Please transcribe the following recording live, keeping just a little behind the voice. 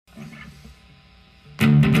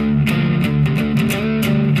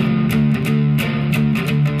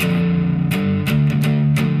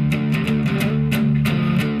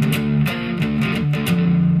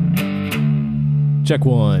Check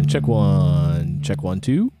one, check one, check 1,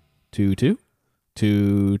 2, 2, 2,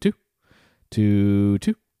 2, 2, 2,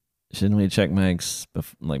 2. Shouldn't we check mics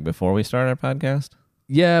before we start our podcast?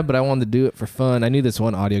 Yeah, but I wanted to do it for fun. I knew this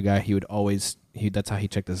one audio guy. He would always that's how he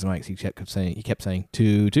checked his mics. He kept saying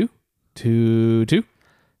 2, 2, 2, 2,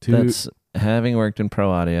 2. That's having worked in pro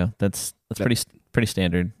audio. That's pretty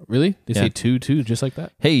standard. Really? They Yeah. say 2, 2 just like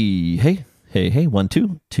that? Hey, 1,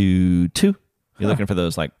 2, 2, 2. You're looking for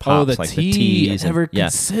those like pops, the like T. the T's. I never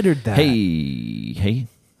considered that. Hey.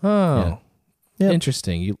 Oh, Yeah. Yep.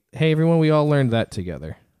 interesting. Hey, everyone, we all learned that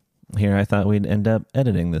together. Here, I thought we'd end up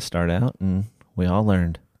editing this start out, and we all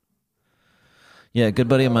learned. Yeah, a good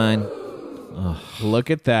buddy of mine. Look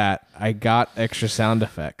at that. I got extra sound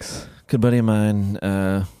effects. Good buddy of mine,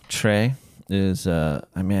 Trey, is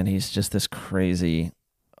he's just this crazy,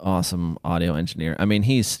 awesome audio engineer. I mean,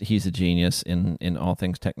 he's a genius in all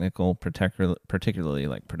things technical, particularly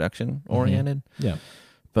like production oriented. Yeah.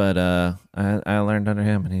 But I learned under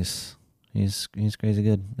him, and he's crazy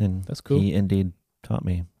good, and That's cool. He indeed taught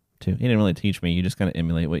me too. He didn't really teach me. You just kind of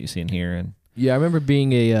emulate what you see and hear, and Yeah, I remember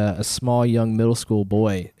being a small, young middle school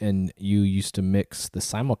boy, and you used to mix the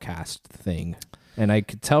simulcast thing, and I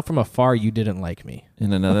could tell from afar you didn't like me.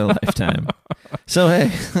 in another lifetime. So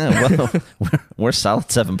hey, well, we're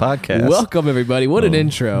Solid 7 Podcast. Welcome, everybody. What an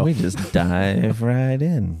intro. We just dive right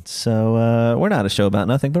in. So we're not a show about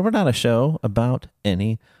nothing, but we're not a show about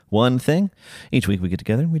any one thing. Each week we get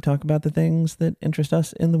together and we talk about the things that interest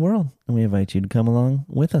us in the world, and we invite you to come along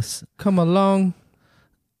with us. Come along.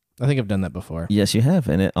 I think I've done that before. Yes, you have,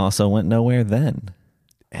 and it also went nowhere then.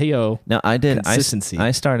 Hey-yo. Now, I did. Consistency.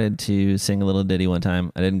 I started to sing a little ditty one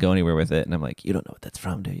time. I didn't go anywhere with it, and I'm like, you don't know what that's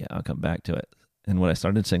from, do you? I'll come back to it. And what I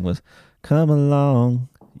started to sing was, come along,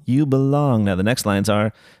 you belong. Now, the next lines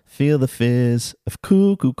are, feel the fizz of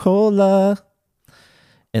Coca-Cola.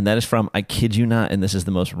 And that is from, I kid you not, and this is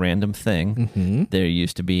the most random thing. Mm-hmm. There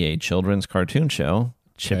used to be a children's cartoon show,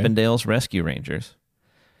 Chippendales Rescue Rangers.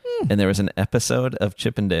 And there was an episode of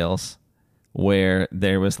Chippendales where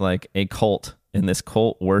there was like a cult, and this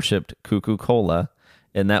cult worshipped Coca-Cola,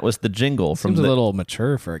 and that was the jingle from Seems a little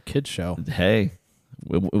mature for a kid's show. Hey,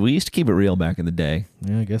 we used to keep it real back in the day.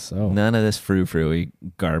 Yeah, I guess so. None of this frou-frou-y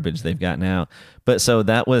garbage they've got now. But so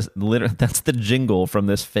that was literally, that's the jingle from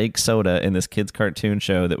this fake soda in this kid's cartoon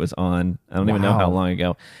show that was on, I don't even know how long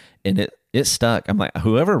ago. And it stuck. I'm like,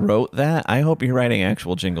 whoever wrote that, I hope you're writing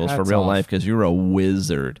actual jingles for real life, because you're a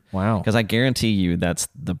wizard. Wow. Because I guarantee you that's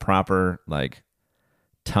the proper like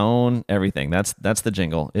tone, everything. That's the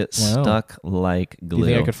jingle. It stuck like glue. Do you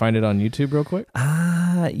think I could find it on YouTube real quick?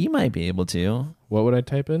 You might be able to. What would I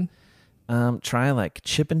type in? Try like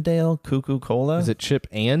Chippendale Coca-Cola. Is it Chip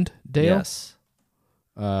and Dale? Yes.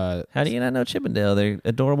 How do you not know Chippendale? They're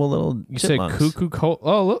adorable little You chipmunks. said Coca-Cola.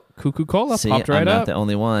 Oh, look. Coca-Cola See, popped right I'm up. not the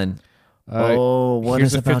only one. What what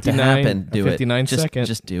is about to happen? Do it. 59 seconds.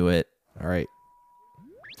 Just do it. All right.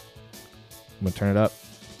 I'm going to turn it up.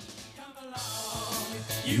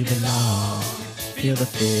 You belong. Feel the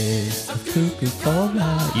fizz of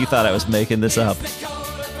Coca-Cola. You thought I was making this up.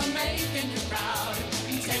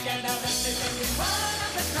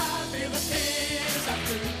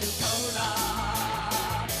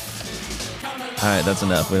 All right, that's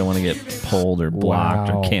enough. We don't want to get pulled or blocked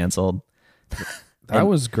or canceled. That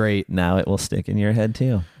was great. Now it will stick in your head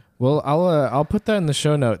too. Well, I'll put that in the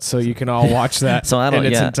show notes so you can all watch that So I don't,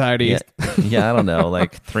 in its entirety. Yeah, I don't know,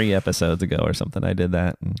 like 3 episodes ago or something, I did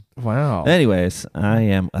that. And Wow. anyways,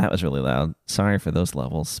 that was really loud. Sorry for those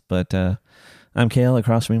levels, but I'm Kale.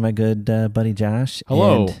 Across from me, my good buddy Josh.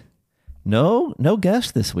 Hello. And no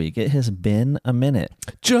guest this week. It has been a minute.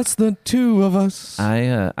 Just the two of us.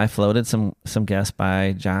 I floated some guests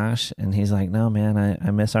by Josh, and he's like, "No, man,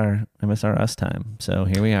 I miss our us time." So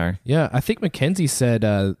here we are. Yeah, I think Mackenzie said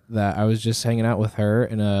that I was just hanging out with her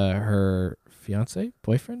and her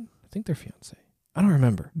boyfriend. I think they're fiance. I don't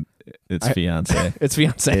remember. It's fiance. It's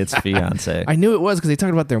fiance. It's fiance. I knew it was because they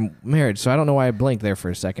talked about their marriage, so I don't know why I blinked there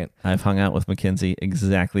for a second. I've hung out with Mackenzie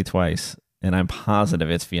exactly twice, and I'm positive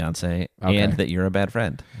it's fiance and that you're a bad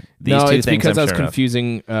friend. These two it's things because I'm I was sure of.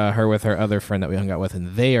 confusing her with her other friend that we hung out with,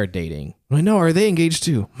 and they are dating. I'm like, no, are they engaged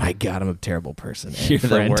too? My God, I'm a terrible person. You're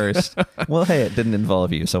friend. the worst. Well, hey, it didn't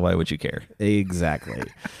involve you, so why would you care? Exactly.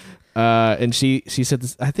 And she said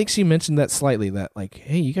this. I think she mentioned that slightly. That like,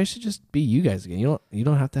 hey, you guys should just be you guys again. You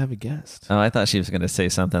don't have to have a guest. Oh, I thought she was going to say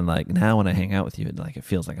something like, "Now when I hang out with you, it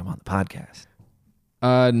feels like I'm on the podcast."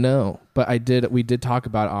 No, but we did talk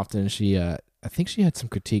about it often. She, I think she had some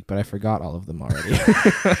critique, but I forgot all of them already.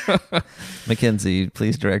 Mackenzie,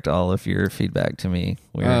 please direct all of your feedback to me,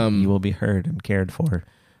 where you will be heard and cared for.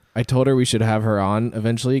 I told her we should have her on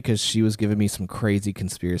eventually because she was giving me some crazy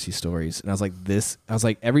conspiracy stories. And I was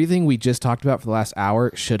like, everything we just talked about for the last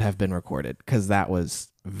hour should have been recorded because that was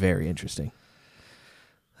very interesting.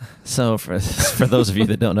 So for those of you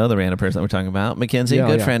that don't know the random person that we're talking about, Mackenzie,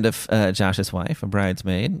 good friend of Josh's wife, a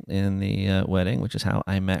bridesmaid in the wedding, which is how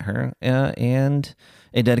I met her, and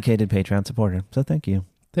a dedicated Patreon supporter. So thank you.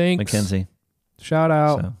 Thanks, Mackenzie. Shout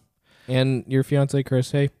out. So. And your fiance,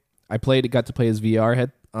 Chris, hey, I got to play his VR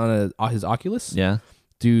head on his Oculus. Yeah.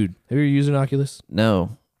 Dude, have you ever used an Oculus?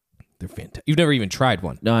 No. They're fantastic. You've never even tried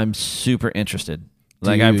one? No, I'm super interested.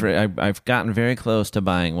 Like I've gotten very close to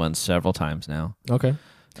buying one several times now. Okay.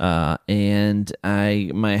 And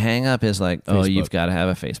my hang up is like, Facebook. oh, you've got to have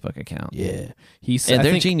a Facebook account. Yeah. He said, and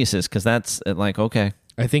they're geniuses because that's like, okay.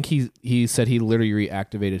 I think he said he literally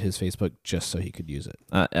reactivated his Facebook just so he could use it.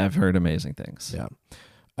 I've heard amazing things. Yeah.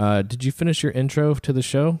 Did you finish your intro to the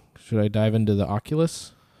show? Should I dive into the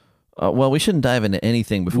Oculus? Well, we shouldn't dive into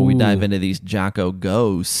anything before we dive into these Jocko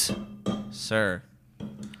Goes. Sir,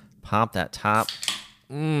 pop that top.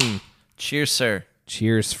 Cheers, sir.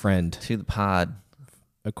 Cheers, friend. To the pod.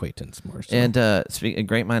 Acquaintance, more so. And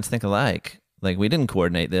great minds think alike. Like, we didn't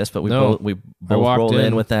coordinate this, but we both walked rolled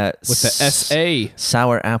in with the SA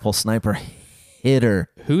Sour Apple Sniper hitter.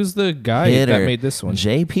 Who's the guy that made this one?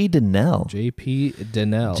 JP Donnell.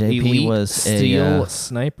 JP Elite was steel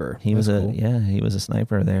sniper. He was cool. He was a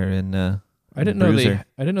sniper there in I didn't know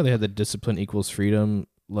they had the Discipline Equals Freedom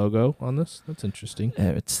logo on this. That's interesting.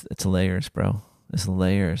 It's layers, bro. It's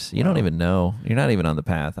layers. You don't even know. You're not even on the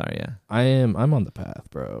path, are you? I'm on the path,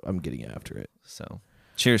 bro. I'm getting after it. So,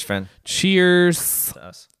 cheers, friend. Cheers. To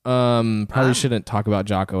us. Probably shouldn't talk about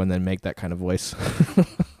Jocko and then make that kind of voice.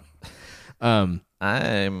 I'm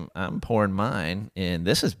pouring mine in.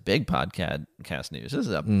 This is big podcast news. This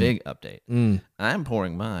is a big update. I'm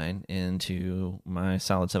pouring mine into my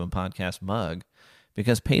Solid 7 podcast mug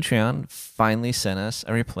because Patreon finally sent us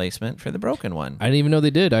a replacement for the broken one. I didn't even know they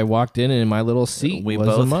did. I walked in and in my little seat we was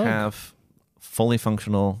both a mug. have fully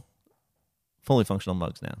functional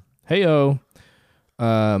mugs now. Heyo.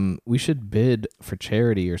 We should bid for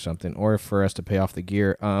charity or something, or for us to pay off the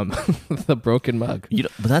gear. The broken mug.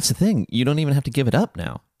 But that's the thing. You don't even have to give it up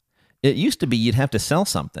now. It used to be you'd have to sell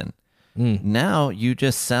something. Now you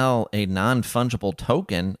just sell a non-fungible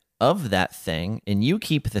token of that thing, and you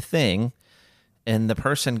keep the thing, and the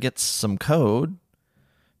person gets some code.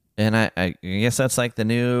 And I guess that's like the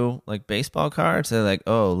new like baseball cards. They're like,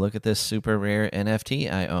 oh, look at this super rare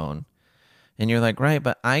NFT I own. And you're like, right,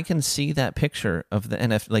 but I can see that picture of the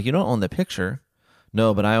NFT. Like, you don't own the picture.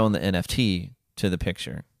 No, but I own the NFT to the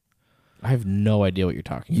picture. I have no idea what you're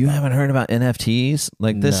talking about. You haven't heard about NFTs?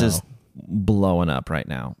 Like, this is blowing up right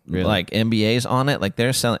now. Really? Like, NBA's on it. Like,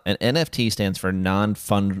 they're selling. An NFT stands for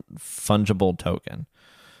non-fungible token.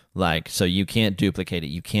 Like, so you can't duplicate it.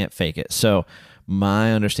 You can't fake it. So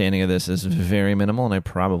my understanding of this is very minimal, and I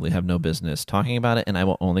probably have no business talking about it, and I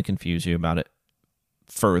will only confuse you about it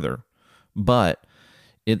further. But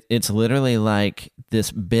it's literally like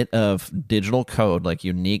this bit of digital code, like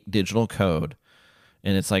unique digital code.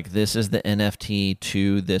 And it's like, this is the NFT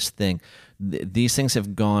to this thing. These things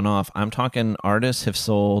have gone off. I'm talking artists have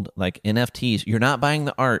sold like NFTs. You're not buying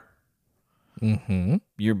the art. Mm-hmm.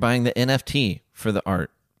 You're buying the NFT for the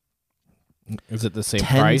art. Is it the same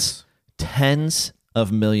price? Tens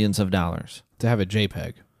of millions of dollars. To have a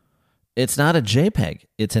JPEG. It's not a JPEG.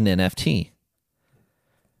 It's an NFT.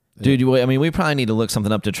 Dude, I mean, we probably need to look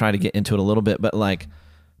something up to try to get into it a little bit, but like,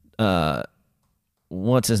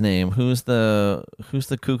 what's his name? Who's the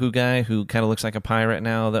cuckoo guy who kind of looks like a pirate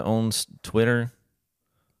now that owns Twitter?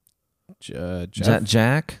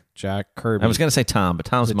 Jack Kirby. I was gonna say Tom, but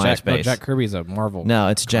Tom's MySpace. No, Jack Kirby's a Marvel. No,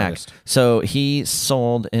 it's Jack. Artist. So he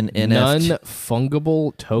sold an NFT.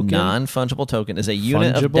 Non-fungible token. Non-fungible token is a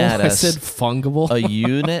unit of data. I said fungible. A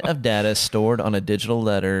unit of data stored on a digital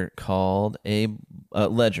ledger called a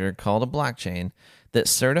blockchain that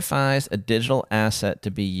certifies a digital asset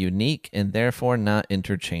to be unique and therefore not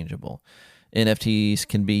interchangeable. NFTs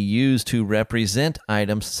can be used to represent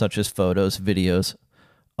items such as photos, videos,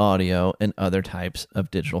 audio, and other types of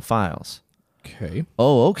digital files. Okay.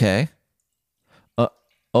 Oh, okay.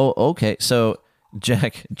 Okay. So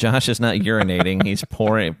Josh is not urinating. He's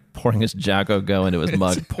pouring his Jocko Go into his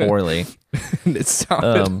mug poorly. It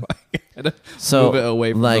sounded like so move it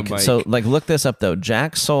away from the mic. So look this up though.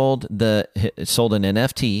 Jack sold an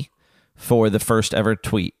NFT for the first ever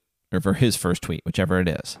tweet, or for his first tweet, whichever it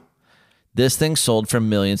is. This thing sold for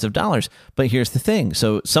millions of dollars. But here's the thing.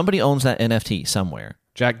 So somebody owns that NFT somewhere.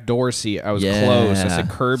 Jack Dorsey. I was close. I said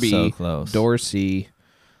Kirby. So close. Dorsey.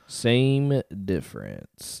 Same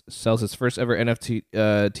difference. Sells its first ever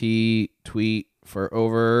NFT tweet for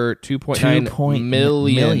over 2.9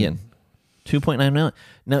 million. 2.9 million.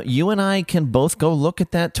 Now, you and I can both go look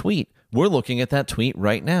at that tweet. We're looking at that tweet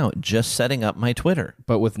right now, just setting up my Twitter.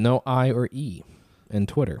 But with no I or E in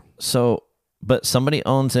Twitter. So, but somebody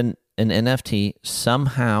owns an NFT.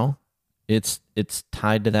 Somehow, it's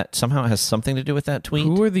tied to that. Somehow it has something to do with that tweet.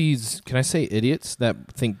 Who are these, can I say idiots,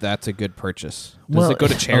 that think that's a good purchase? Does it go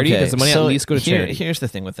to charity? Okay, Does the money at least go to charity? Here's the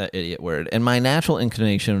thing with that idiot word. And my natural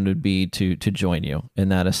inclination would be to join you in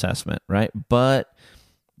that assessment, right? But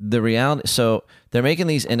the reality, so they're making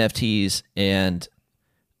these NFTs, and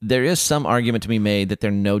there is some argument to be made that they're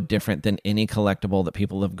no different than any collectible that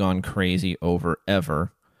people have gone crazy over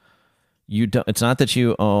ever. It's not that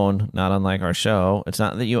you own, not unlike our show, it's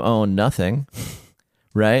not that you own nothing,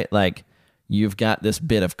 right? Like, you've got this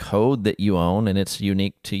bit of code that you own, and it's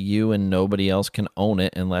unique to you, and nobody else can own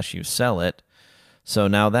it unless you sell it. So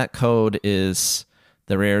now that code is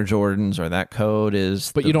the rare Jordans, or that code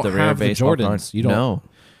is but you don't the rare have the baseball Jordans. cards. You don't. No.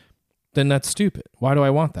 Then that's stupid. Why do I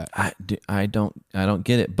want that? I don't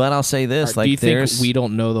get it. But I'll say this: like, do you think there's, we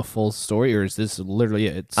don't know the full story, or is this literally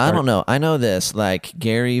it? I don't know. I know this, like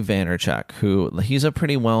Gary Vaynerchuk, who he's a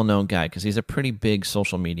pretty well-known guy because he's a pretty big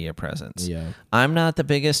social media presence. Yeah, I'm not the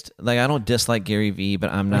biggest. Like, I don't dislike Gary V,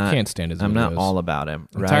 but I'm not. I can't stand his I'm not videos. all about him.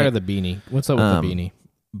 I'm right? tired of the beanie. What's up with the beanie?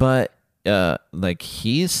 But like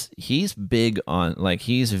he's big on, like,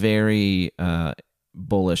 he's very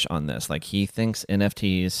bullish on this. Like, he thinks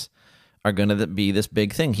NFTs are going to be this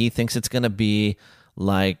big thing. He thinks it's going to be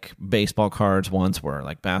like baseball cards once were,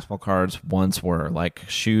 like basketball cards once were, like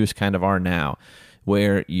shoes kind of are now,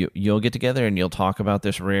 where you'll get together and you'll talk about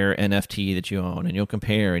this rare NFT that you own, and you'll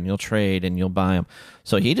compare and you'll trade and you'll buy them.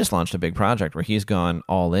 So he just launched a big project where he's gone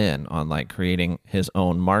all in on, like, creating his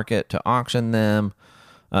own market to auction them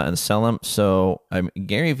and sell them. So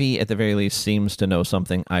Gary V, at the very least, seems to know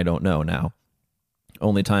something I don't know now.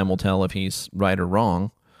 Only time will tell if he's right or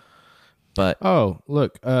wrong. But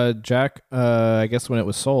look, Jack, I guess when it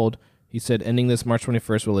was sold, he said ending this March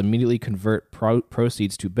 21st will immediately convert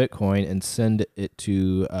proceeds to Bitcoin and send it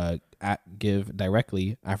to Give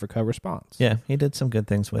Directly Africa Response. Yeah, he did some good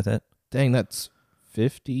things with it. Dang, that's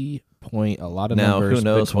 50 point, a lot of now, numbers. Who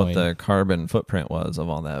knows Bitcoin. what the carbon footprint was of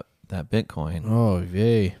all that Bitcoin? Oh,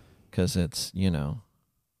 yay. Because it's, did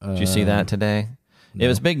you see that today? No. It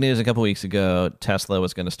was big news a couple weeks ago. Tesla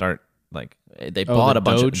was going to start, like, they bought a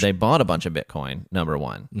bunch of Bitcoin, number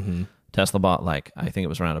one. Mm-hmm. Tesla bought, like, I think it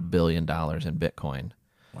was around $1 billion in Bitcoin.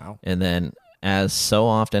 Wow. And then, as so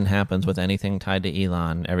often happens with anything tied to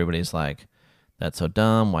Elon, everybody's like, that's so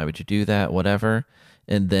dumb. Why would you do that? Whatever.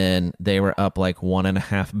 And then they were up like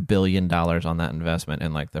 $1.5 billion on that investment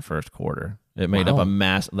in, like, the first quarter. It made up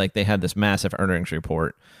they had this massive earnings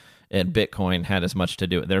report, and Bitcoin had as much to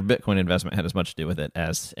do with their Bitcoin investment had as much to do with it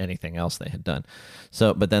as anything else they had done.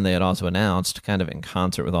 So, but then they had also announced, kind of in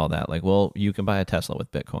concert with all that, like, well, you can buy a Tesla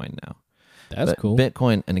with Bitcoin now. That's cool.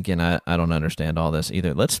 Bitcoin, and again, I don't understand all this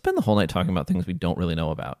either. Let's spend the whole night talking about things we don't really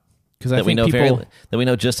know about. Because I think that we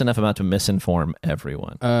know just enough about to misinform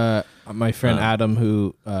everyone. My friend Adam,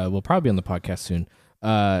 who will probably be on the podcast soon,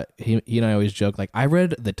 he and I always joke, like, I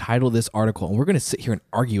read the title of this article and we're going to sit here and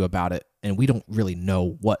argue about it, and we don't really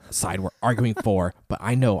know what side we're arguing for, but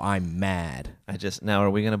I know I'm mad. Now,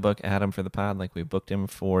 are we going to book Adam for the pod like we booked him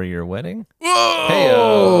for your wedding? Whoa!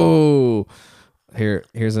 Hey-o!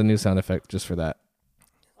 Here's a new sound effect just for that.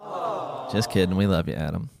 Just kidding. We love you,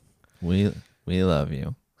 Adam. We love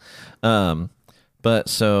you. But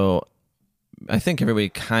so I think everybody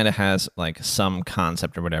kind of has, like, some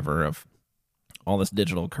concept or whatever of all this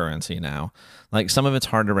digital currency now. Like, some of it's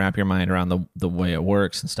hard to wrap your mind around the way it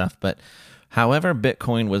works and stuff, but however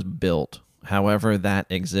Bitcoin was built, however that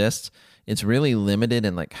exists, it's really limited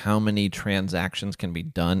in, like, how many transactions can be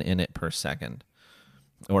done in it per second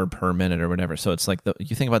or per minute or whatever. So it's like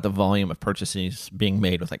you think about the volume of purchases being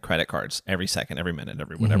made with, like, credit cards every second, every minute,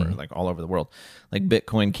 every whatever, like, all over the world. Like,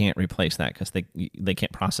 Bitcoin can't replace that because they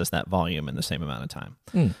can't process that volume in the same amount of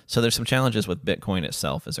time. So there's some challenges with Bitcoin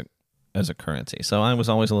itself as a currency. So I was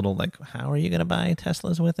always a little like, how are you going to buy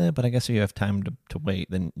Teslas with it? But I guess if you have time to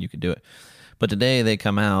wait, then you could do it. But today they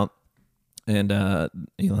come out and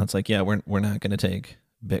Elon's like, yeah, we're not going to take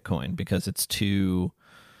Bitcoin because it's too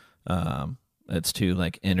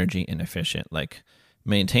like energy inefficient. Like,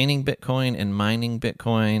 maintaining Bitcoin and mining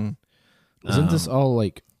Bitcoin. Isn't this all,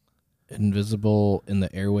 like, invisible in the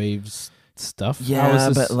airwaves stuff? Yeah,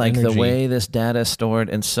 but, like, the way this data is stored,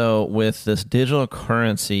 and so with this digital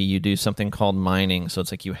currency, you do something called mining. So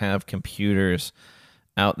it's like you have computers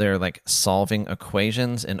out there like solving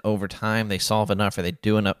equations, and over time they solve enough, or they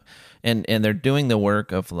do enough, and they're doing the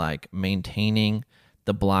work of like maintaining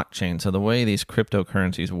the blockchain. So the way these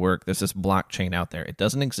cryptocurrencies work, there's this blockchain out there. It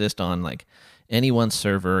doesn't exist on like any one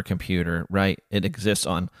server or computer, right? It exists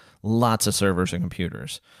on lots of servers and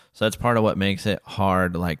computers. So that's part of what makes it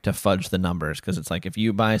hard, like to fudge the numbers, because it's like if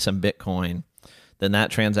you buy some Bitcoin, then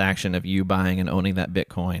that transaction of you buying and owning that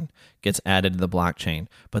Bitcoin gets added to the blockchain.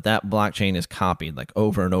 But that blockchain is copied like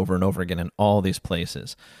over and over and over again in all these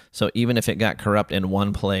places. So even if it got corrupt in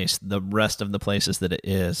one place, the rest of the places that it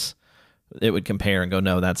is, it would compare and go,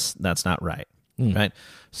 no, that's not right. Right.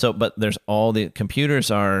 So, but there's all the computers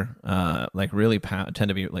are like really tend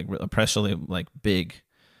to be like especially like big,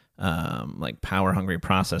 like power hungry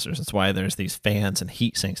processors. That's why there's these fans and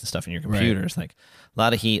heat sinks and stuff in your computers. Right. Like a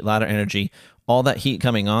lot of heat, a lot of energy. All that heat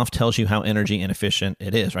coming off tells you how energy inefficient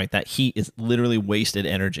it is, right? That heat is literally wasted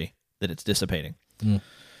energy that it's dissipating.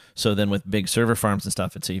 So then with big server farms and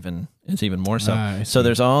stuff, it's even more so. So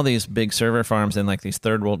there's all these big server farms in like these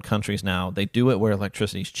third world countries now. They do it where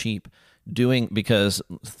electricity is cheap, because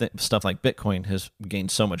stuff like Bitcoin has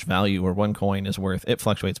gained so much value, where one coin is worth, it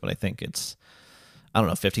fluctuates, but I think it's, I don't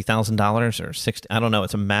know, $50,000 or 60. I don't know.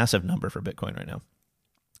 It's a massive number for Bitcoin right now.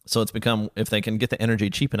 So it's become, if they can get the energy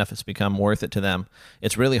cheap enough, it's become worth it to them.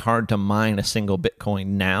 It's really hard to mine a single Bitcoin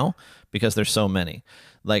now because there's so many.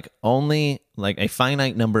 Like only like a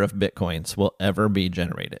finite number of Bitcoins will ever be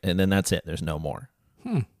generated, and then that's it. There's no more.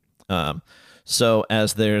 So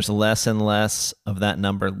as there's less and less of that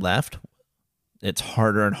number left, it's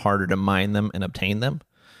harder and harder to mine them and obtain them.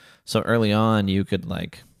 So early on, you could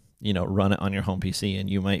like, run it on your home PC, and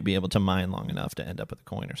you might be able to mine long enough to end up with a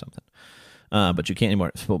coin or something. But you can't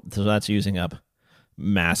anymore. So that's using up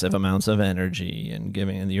massive amounts of energy, and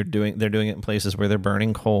they're doing it in places where they're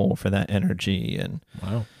burning coal for that energy. And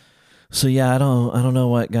wow. So yeah, I don't know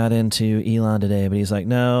what got into Elon today, but he's like,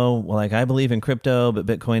 no, well, like I believe in crypto, but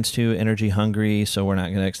Bitcoin's too energy hungry, so we're not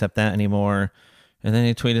going to accept that anymore. And then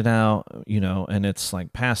he tweeted out, and it's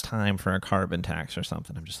like past time for a carbon tax or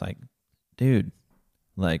something. I'm just like, dude,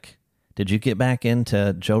 like, did you get back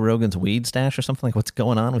into Joe Rogan's weed stash or something? Like, what's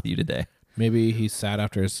going on with you today? Maybe he sat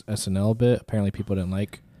after his SNL bit. Apparently people didn't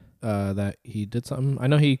like that he did something. I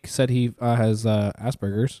know he said he has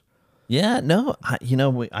Asperger's. Yeah, no, I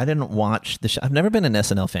didn't watch the show. I've never been an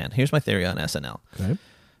SNL fan. Here's my theory on SNL. Okay.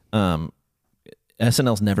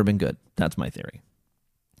 SNL's never been good. That's my theory.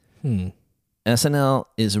 SNL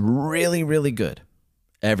is really, really good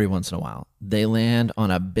every once in a while. They land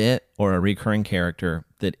on a bit or a recurring character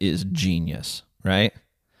that is genius, right?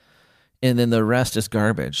 And then the rest is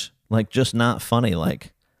garbage. Like, just not funny.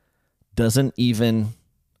 Like, not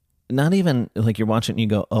even like you're watching and you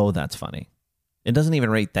go, oh, that's funny. It doesn't even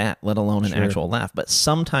rate that, let alone an actual laugh. But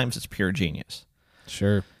sometimes it's pure genius.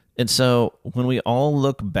 Sure. And so when we all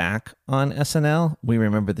look back on SNL, we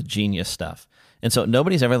remember the genius stuff. And so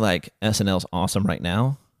nobody's ever like, SNL's awesome right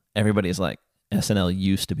now. Everybody's like, SNL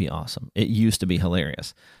used to be awesome. It used to be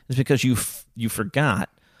hilarious. It's because you forgot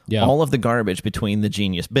all of the garbage between the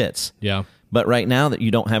genius bits. Yeah. But right now that you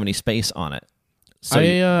don't have any space on it. So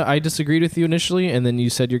I disagreed with you initially, and then you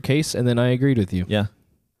said your case, and then I agreed with you. Yeah.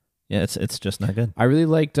 Yeah, it's just not good. I really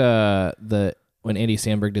liked when Andy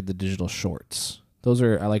Samberg did the digital shorts. I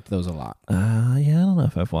liked those a lot. Yeah, I don't know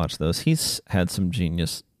if I've watched those. He's had some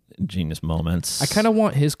genius moments. I kind of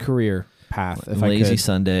want his career path. If Lazy I could.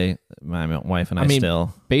 Sunday, my wife and I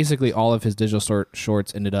still. Basically, all of his digital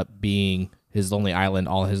shorts ended up being his Lonely Island,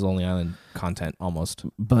 all his Lonely Island content almost.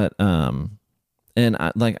 But and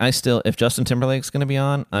I still, if Justin Timberlake's going to be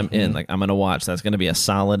on, I'm in. Like, I'm going to watch. That's going to be a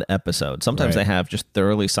solid episode. Sometimes they have just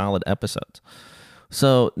thoroughly solid episodes.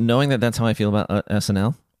 So knowing that that's how I feel about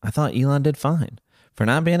SNL, I thought Elon did fine. For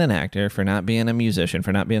not being an actor, for not being a musician,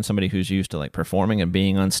 for not being somebody who's used to like performing and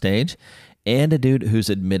being on stage, and a dude who's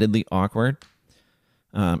admittedly awkward.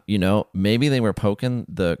 Maybe they were poking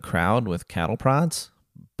the crowd with cattle prods,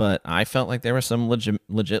 but I felt like there were some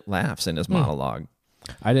legit laughs in his monologue.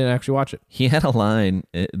 I didn't actually watch it. He had a line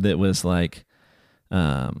that was like,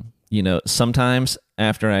 sometimes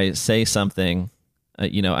after I say something,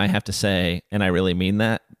 I have to say, and I really mean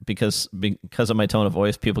that, because of my tone of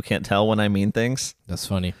voice, people can't tell when I mean things. That's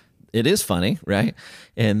funny. It is funny, right?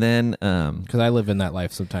 And then because I live in that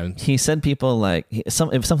life sometimes. He said people like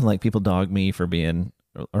something like people dog me for being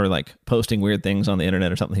or like posting weird things on the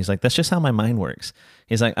internet or something. He's like, that's just how my mind works.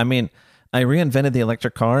 He's like, I mean, I reinvented the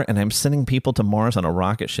electric car and I'm sending people to Mars on a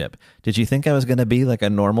rocket ship. Did you think I was going to be like a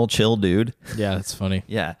normal chill dude? Yeah, that's funny.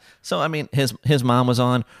 Yeah. So, I mean, his mom was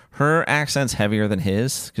on. Her accent's heavier than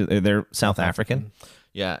his because they're South African.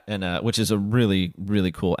 Yeah, and which is a really,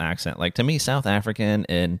 really cool accent. Like, to me, South African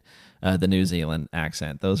and the New Zealand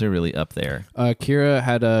accent, those are really up there. Kira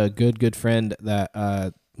had a good friend that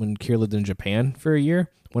when Kira lived in Japan for a year,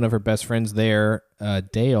 one of her best friends there,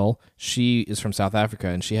 Dale, she is from South Africa,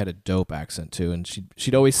 and she had a dope accent too. And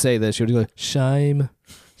she'd always say this. She would go, "Shime."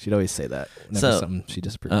 She'd always say that. Never something she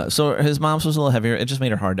disapproved. So his mom's was a little heavier. It just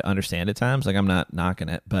made her hard to understand at times. Like, I'm not knocking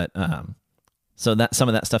it, but so that some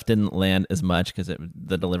of that stuff didn't land as much because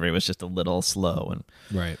the delivery was just a little slow. And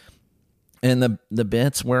right. And the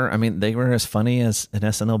bits were, I mean, they were as funny as an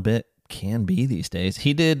SNL bit can be these days.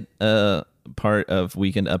 He did a part of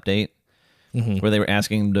Weekend Update where they were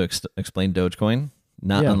asking him to explain Dogecoin,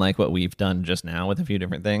 not unlike what we've done just now with a few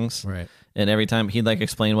different things. Right. And every time he'd like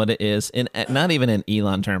explain what it is, in not even in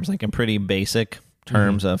Elon terms, like in pretty basic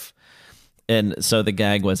terms of. And so the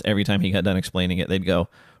gag was every time he got done explaining it, they'd go,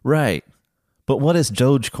 "Right, but what is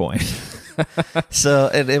Dogecoin?" So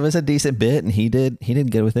it was a decent bit, and he did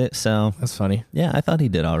good with it. So that's funny. Yeah, I thought he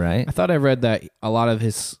did all right. I thought I read that a lot of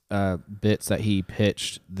his bits that he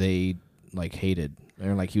pitched, they like hated,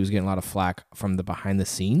 or like he was getting a lot of flack from the behind the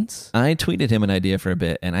scenes. I tweeted him an idea for a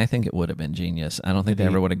bit, and I think it would have been genius. I don't think they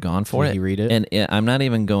ever would have gone for it. Did he read it? And I'm not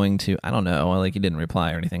even going to. I don't know. Like, he didn't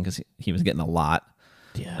reply or anything because he was getting a lot.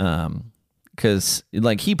 Yeah. Because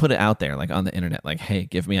like he put it out there, like on the internet, like, "Hey,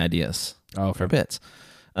 give me ideas for bits."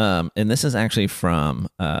 And this is actually from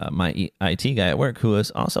my IT guy at work, who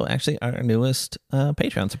is also actually our newest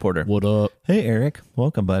Patreon supporter. What up? Hey, Eric.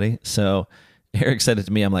 Welcome, buddy. So Eric said it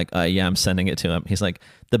to me. I'm like, yeah, I'm sending it to him. He's like,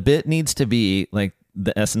 the bit needs to be like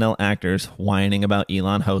the SNL actors whining about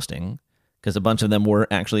Elon hosting, because a bunch of them were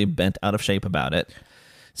actually bent out of shape about it.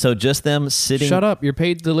 So just them sitting. Shut up. You're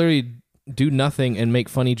paid to literally do nothing and make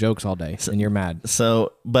funny jokes all day, and you're mad.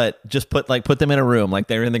 So, but just put them in a room, like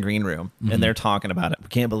they're in the green room and they're talking about it. We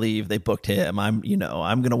can't believe they booked him. I'm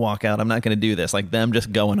going to walk out. I'm not going to do this. Like them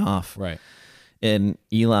just going off. Right. And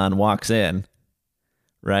Elon walks in,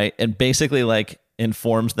 right? And basically like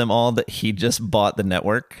informs them all that he just bought the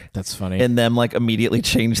network. That's funny. And them like immediately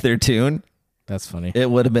change their tune. That's funny. It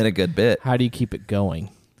would have been a good bit. How do you keep it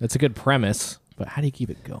going? That's a good premise, but how do you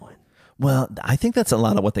keep it going? Well, I think that's a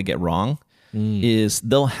lot of what they get wrong is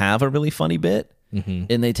they'll have a really funny bit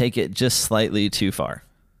and they take it just slightly too far.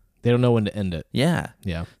 They don't know when to end it. Yeah.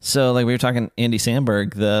 Yeah. So like we were talking Andy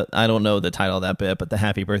Samberg, I don't know the title of that bit, but the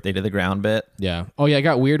happy birthday to the ground bit. Yeah. Oh yeah, it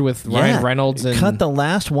got weird with Ryan Reynolds and cut the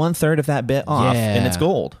last 1/3 of that bit off and it's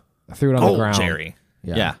gold. I threw it on gold, the ground. Jerry.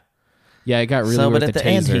 Yeah. Yeah, it got really weird but with at the the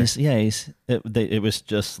end, taser. it was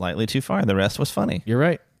just slightly too far. The rest was funny. You're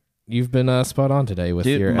right. You've been spot on today with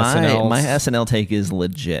your my SNLs. SNL take is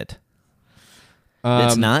legit.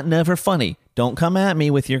 It's not never funny. Don't come at me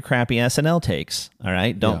with your crappy SNL takes. All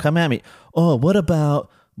right? Don't come at me. Oh, what about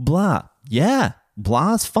blah? Yeah,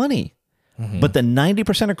 blah's funny. But the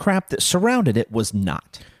 90% of crap that surrounded it was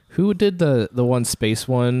not. Who did the one space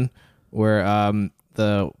one where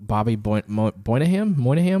the Bobby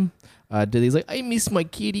Moynihan did he's like, "I miss my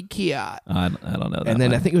kitty cat." I don't know that. And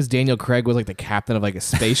then one. I think it was Daniel Craig was like the captain of like a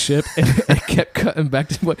spaceship, and it kept cutting back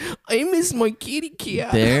to like, "I miss my kitty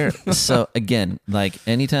cat." So again, like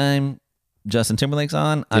anytime Justin Timberlake's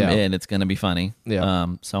on, I'm in. It's gonna be funny. Yeah.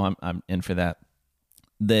 So I'm in for that.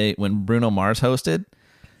 When Bruno Mars hosted,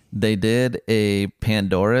 they did a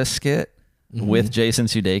Pandora skit with Jason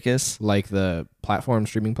Sudeikis, like the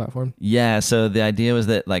streaming platform. Yeah, so the idea was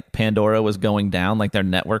that like Pandora was going down, like their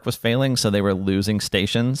network was failing, so they were losing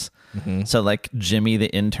stations. So like Jimmy the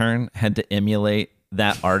intern had to emulate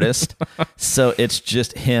that artist. So it's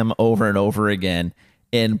just him over and over again,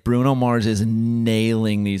 and Bruno Mars is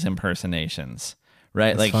nailing these impersonations. Right,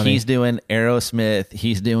 That's like funny. He's doing Aerosmith,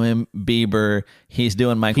 he's doing Bieber, he's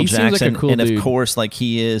doing Michael He seems Jackson, like a cool and dude. of course, like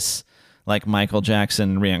he is like Michael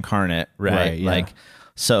Jackson reincarnate, right? Yeah. Like,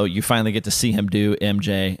 so you finally get to see him do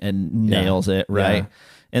MJ and nails it, right? Yeah.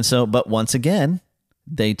 And so, but once again,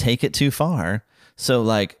 they take it too far. So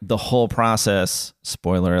like the whole process,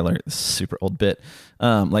 spoiler alert, this is a super old bit.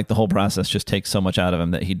 Like the whole process just takes so much out of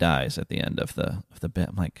him that he dies at the end of the bit.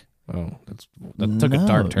 I'm like, Oh, that took a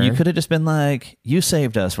dark turn. You could have just been like, "You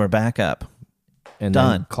saved us. We're back up. and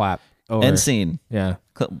done. then clap. Over. End scene. Yeah.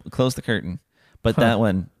 Close the curtain." But that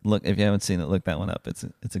one, look, if you haven't seen it, look that one up. It's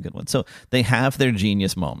a good one. So they have their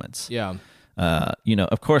genius moments. Yeah.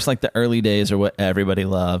 Of course, like the early days are what everybody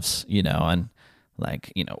loves, and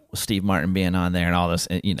like, Steve Martin being on there and all this,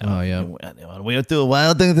 Oh, yeah. We went through a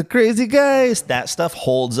wild thing with the crazy guys. That stuff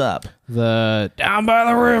holds up. The Down by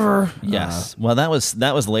the River. Yes. Well, that was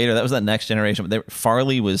later. That was that next generation. But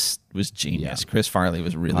Farley was genius. Yeah. Chris Farley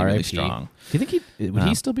was really, really R.I.P. strong. Do you think would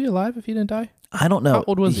he still be alive if he didn't die? I don't know. How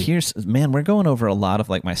old was he? Man, we're going over a lot of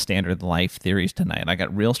like my standard life theories tonight. I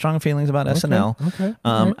got real strong feelings about SNL. Okay.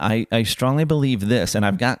 All right. I strongly believe this, and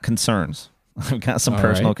I've got concerns. I've got some All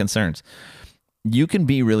personal right. concerns. You can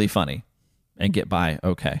be really funny and get by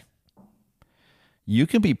okay. You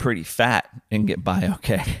can be pretty fat and get by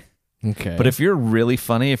okay. Okay. But if you're really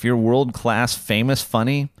funny, if you're world class, famous,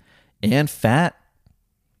 funny, and fat,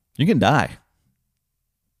 you can die.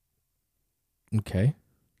 Okay.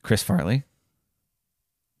 Chris Farley,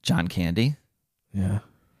 John Candy. Yeah.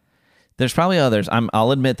 There's probably others.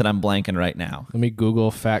 I'll admit that I'm blanking right now. Let me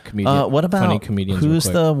Google fat comedian. What about funny comedians? who's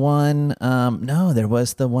real quick. the one? No, there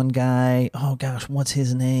was the one guy. Oh gosh, what's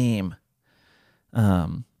his name?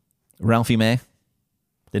 Ralphie May.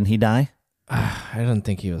 Didn't he die? I don't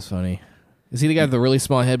think he was funny. Is he the guy with the really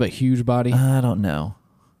small head but huge body? I don't know.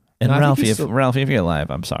 And No, I think Ralphie, he's Ralphie, if you're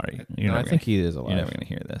alive, I'm sorry. I think he is You're alive. never gonna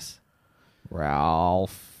hear this.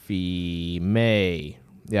 Ralphie May.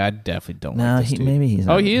 Yeah, I definitely don't No, like this dude. maybe he's.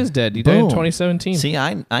 Oh, not. he is dead. He died in Boom. 2017. See,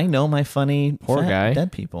 I know my funny Poor fat guy.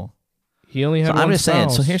 dead people. He only had So one I'm just saying.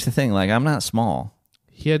 So spouse. here's the thing. Like, I'm not small,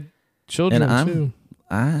 He had children and too.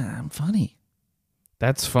 I'm funny.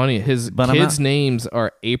 That's funny. His But I'm kids' not- names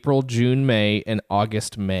are April, June, May, and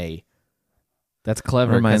August, May. That's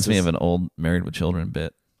clever. Reminds 'cause me his- of an old Married with Children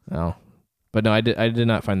bit. Oh, but no, I did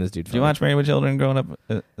not find this dude Did funny. you watch Married with Children growing up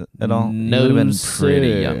at all? No, you would have been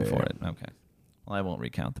pretty sir. young for it. Okay. Well, I won't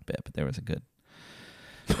recount the bit, but there was a good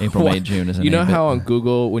April, May, What? June is a You know name bit. how on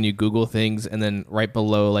Google, when you Google things, and then right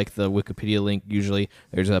below, like the Wikipedia link, usually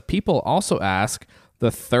there's a people also ask the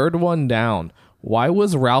third one down. Why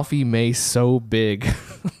was Ralphie May so big?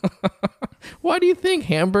 Why do you think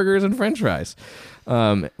hamburgers and French fries?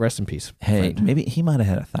 Rest in peace. Hey, friend. maybe he might have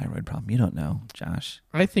had a thyroid problem. You don't know, Josh.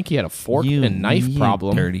 I think he had a fork You- and knife you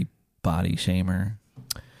problem. Dirty body shamer.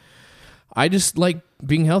 I just like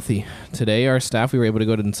being healthy. Today, our staff, we were able to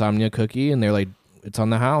go to Insomnia Cookie, and they're like, it's on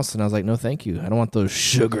the house. And I was like, no, thank you. I don't want those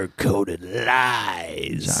sugar-coated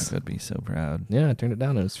lies. Jock would be so proud. Yeah, I turned it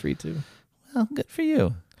down. It was free, too. Well, good for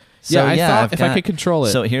you. Yeah, I thought I've if I could control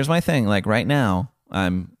it. So here's my thing. Like right now,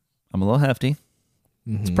 I'm a little hefty.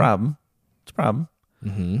 It's a problem. It's a problem.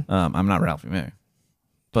 Mm-hmm. I'm not Ralphie May,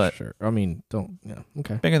 but Sure. I mean, don't. Yeah.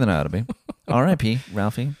 Okay. bigger than I ought to be. R.I.P.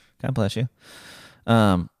 Ralphie. God bless you.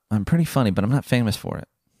 I'm pretty funny, but I'm not famous for it.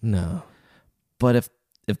 No. But if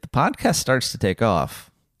the podcast starts to take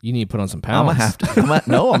off, You need to put on some I'm pounds. gonna have to.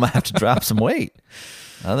 I'm gonna have to drop some weight.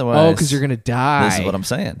 Otherwise, Oh, because you're going to die. This is what I'm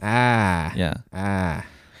saying. Ah. Yeah. Ah.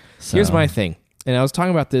 So, Here's my thing. And I was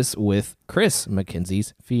talking about this with Chris,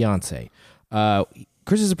 Mackenzie's fiance.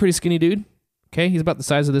 Chris is a pretty skinny dude. Okay. He's about the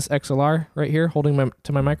size of this XLR right here, holding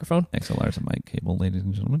to my microphone. XLR's a mic cable, ladies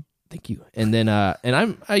and gentlemen. Thank you. And then,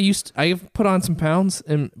 I've put on some pounds,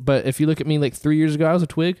 but if you look at me like 3 years ago, I was a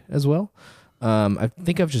twig as well. I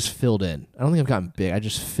think I've just filled in. I don't think I've gotten big. I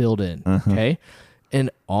just filled in. Okay.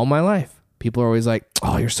 And all my life, people are always like,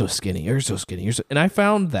 "Oh, you're so skinny. You're so skinny." And I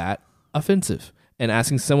found that offensive. And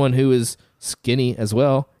asking someone who is skinny as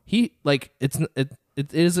well, it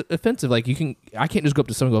is offensive. Like I can't just go up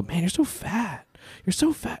to someone and go, "Man, you're so fat. You're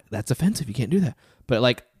so fat." That's offensive. You can't do that. But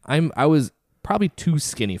like I was probably too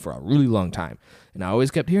skinny for a really long time. And I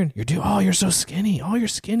always kept hearing, you're so skinny. Oh, you're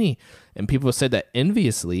skinny. And people said that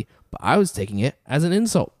enviously, but I was taking it as an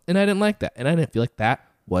insult. And I didn't like that. And I didn't feel like that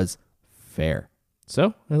was fair.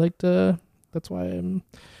 So I that's why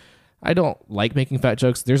I don't like making fat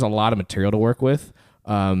jokes. There's a lot of material to work with.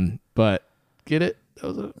 But get it?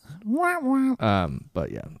 That was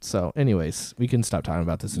but yeah. So anyways, we can stop talking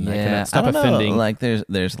about this and I can stop I don't offending. know. Like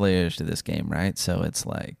there's layers to this game, right? So it's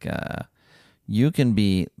like you can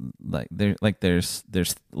be like there's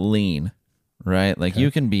lean, right? Like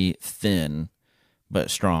you can be thin but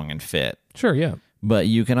strong and fit. Sure, yeah. But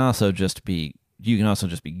you can also just be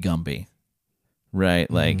Gumby.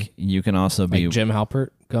 Right? Like you can also be Like Jim Halpert,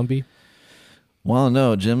 Gumby. Well,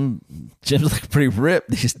 no, Jim's like pretty ripped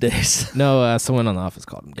these days. No, someone on the office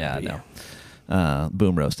called him Yeah, Gumby. no.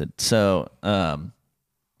 Boom roasted. So, and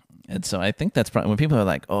so I think that's probably when people are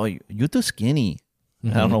like, "Oh, you're too skinny." I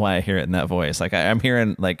don't know why I hear it in that voice. Like I'm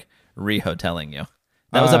hearing like Riho telling you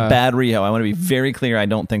that was a bad Riho. I want to be very clear. I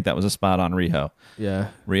don't think that was a spot on Riho. Yeah.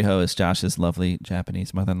 Riho is Josh's lovely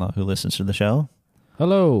Japanese mother-in-law who listens to the show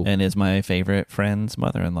Hello. and is my favorite friend's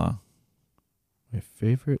mother-in-law. My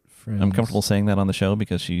favorite friend. I'm comfortable saying that on the show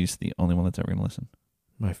because she's the only one that's ever going to listen.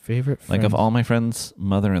 My favorite friend. Like of all my friends'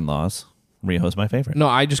 mother-in-laws, Riho's my favorite. No,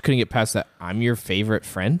 I just couldn't get past that. I'm your favorite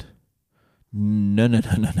friend? No.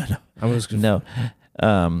 I was No.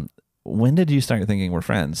 When did you start thinking we're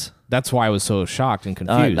friends? That's why I was so shocked and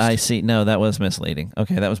confused. I see. No, that was misleading.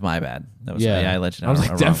 Okay, that was my bad. That was I let you know. I was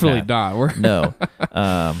like, definitely not. No,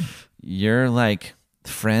 you're like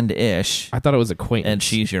friend-ish. I thought it was acquaintance. And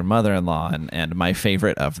she's your mother-in-law, and my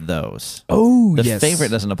favorite of those. Oh, the yes. favorite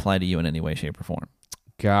doesn't apply to you in any way, shape, or form.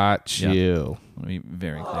 Got you. Let me be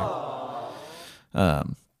very clear.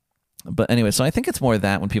 But anyway, so I think it's more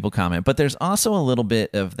that when people comment, but there's also a little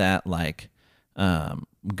bit of that, like,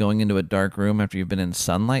 going into a dark room after you've been in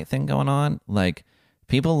sunlight thing going on. Like,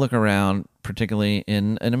 people look around, particularly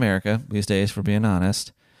in America these days, for being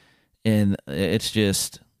honest, and it's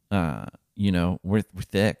just, we're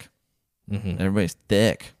thick. Mm-hmm. Everybody's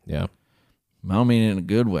thick. Yeah. I don't mean it in a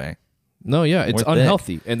good way. No, yeah, it's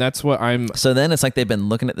unhealthy, and that's what I'm... So then it's like they've been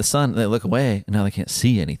looking at the sun, and they look away, and now they can't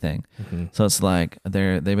see anything. Mm-hmm. So it's like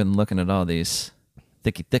they've been looking at all these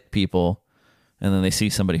thick people, and then they see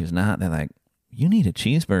somebody who's not, they're like, you need a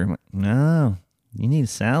cheeseburger. I'm like, no, you need a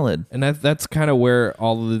salad. And that's kind of where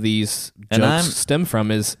all of these jokes stem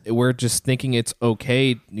from, is we're just thinking it's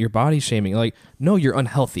okay, your body shaming. Like, no, you're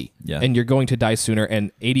unhealthy, and you're going to die sooner.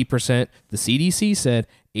 And 80%, the CDC said,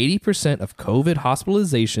 80% of COVID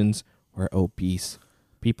hospitalizations were obese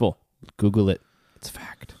people. Google it. It's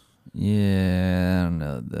fact. Yeah, I don't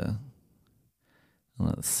know.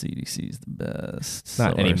 The CDC's the best.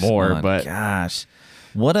 Not anymore, but gosh,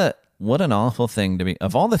 what an awful thing to be.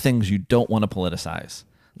 Of all the things you don't want to politicize,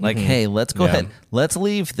 like, hey, let's go ahead. Let's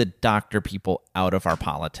leave the doctor people out of our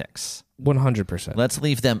politics. 100%. Let's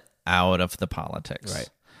leave them out of the politics. Right.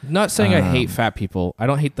 Not saying I hate fat people. I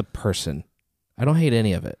don't hate the person. I don't hate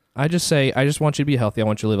any of it. I just say, I just want you to be healthy. I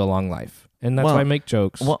want you to live a long life. And that's why I make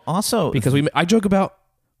jokes. Well, also... Because I joke about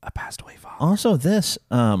a passed away father. Also this,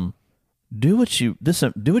 do what you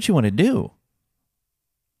want to do.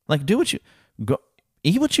 Like,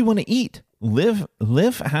 eat what you want to eat.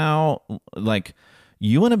 Live how, like,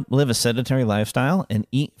 you want to live a sedentary lifestyle and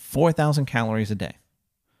eat 4,000 calories a day.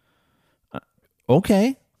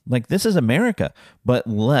 Okay. Like, this is America, but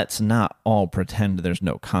let's not all pretend there's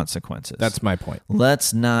no consequences. That's my point.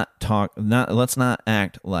 Let's not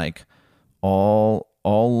act like all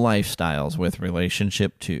lifestyles with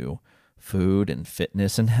relationship to food and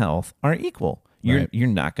fitness and health are equal. You're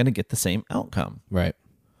not going to get the same outcome. Right.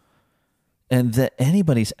 And that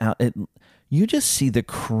anybody's out, you just see the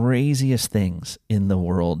craziest things in the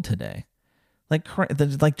world today. Like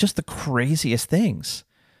just the craziest things.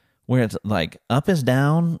 Where it's like up is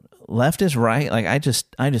down, left is right. Like I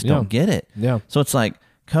just don't get it. Yeah. So it's like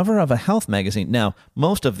cover of a health magazine. Now,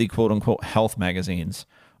 most of the quote unquote health magazines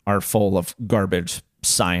are full of garbage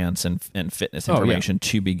science and fitness information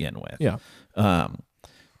to begin with. Yeah.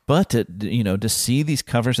 But to see these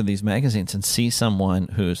covers of these magazines and see someone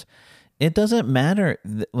who's, it doesn't matter.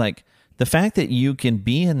 Like the fact that you can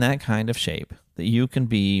be in that kind of shape, that you can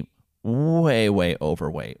be way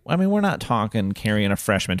overweight. I mean, we're not talking carrying a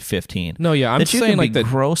freshman 15. No, yeah, I'm saying like the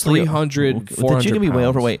grossly 300, 400 that you can be pounds. Way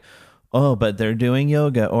overweight. Oh, but they're doing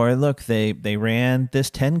yoga, or look, they ran this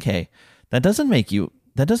 10K. That doesn't make you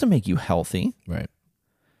healthy. Right.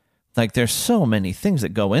 Like there's so many things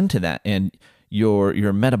that go into that, and your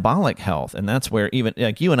metabolic health, and that's where even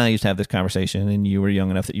like you and I used to have this conversation, and you were young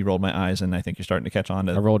enough that you rolled my eyes, and I think you're starting to catch on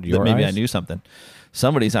to. I rolled your maybe eyes? I knew something.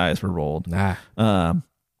 Somebody's eyes were rolled. Nah.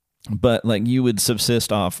 But like you would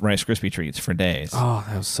subsist off Rice Krispie treats for days. Oh,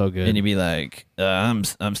 that was so good. And you'd be like, I'm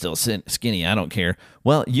still skinny. I don't care.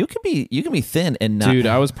 Well, you can be thin and not. Dude,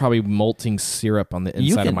 I was probably molting syrup on the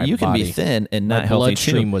inside of my body. You can be thin and not healthy. My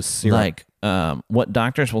bloodstream was syrup. Like what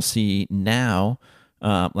doctors will see now,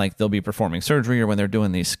 like they'll be performing surgery or when they're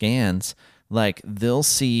doing these scans, like they'll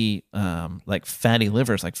see like fatty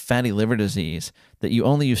livers, like fatty liver disease that you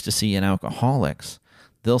only used to see in alcoholics.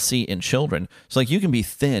 They'll see in children. So like you can be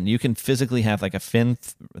thin, you can physically have like a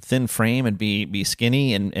thin frame and be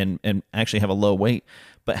skinny and actually have a low weight,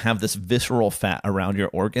 but have this visceral fat around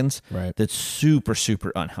your organs that's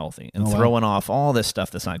super unhealthy and throwing off all this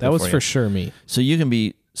stuff that's not good for you. That was for sure me. So you can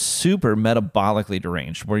be super metabolically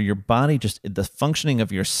deranged, where your body the functioning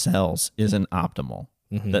of your cells isn't optimal.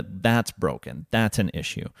 Mm-hmm. That's broken. That's an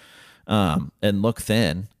issue. And look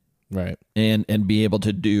thin, right? And be able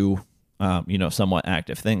to do. Somewhat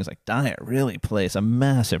active things. Like diet really plays a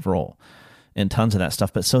massive role in tons of that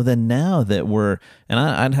stuff. But so then now that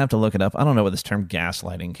I'd have to look it up. I don't know where this term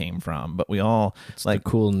gaslighting came from, but it's like a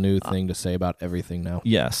cool new thing to say about everything now.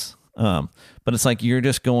 Yes. But it's like, you're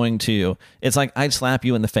just going to, it's like I'd slap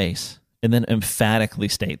you in the face and then emphatically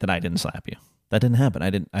state that I didn't slap you. That didn't happen.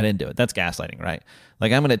 I didn't do it. That's gaslighting, right?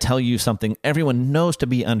 Like I'm going to tell you something everyone knows to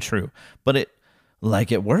be untrue, but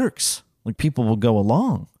it works. Like people will go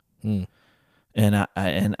along. And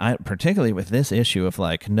I particularly with this issue of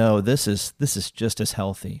like, no, this is just as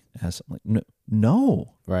healthy as like,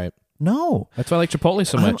 no, Right. no. That's why I like Chipotle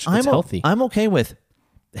so much. It's healthy. I'm okay with,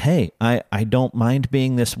 hey, I don't mind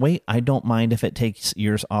being this weight. I don't mind if it takes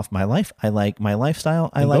years off my life. I like my lifestyle.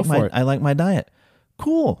 I like my diet.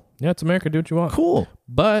 Cool. Yeah, it's America. Do what you want. Cool.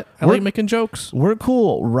 But I like making jokes. We're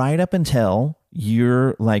cool right up until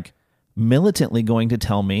you're like militantly going to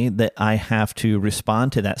tell me that I have to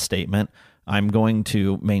respond to that statement. I'm going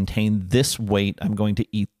to maintain this weight. I'm going to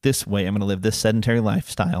eat this way. I'm going to live this sedentary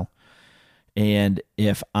lifestyle. And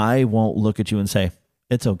if I won't look at you and say,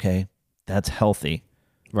 it's okay, that's healthy,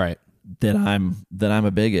 Right. that I'm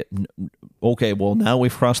a bigot. Okay, well, now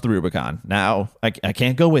we've crossed the Rubicon. Now I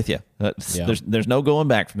can't go with you. There's no going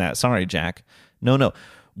back from that. Sorry, Jack. No.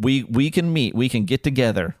 We can meet. We can get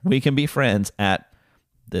together. We can be friends at,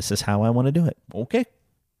 this is how I want to do it. Okay.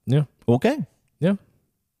 Yeah. Okay. Yeah.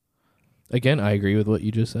 Again, I agree with what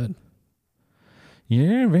you just said.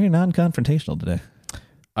 You're very non-confrontational today.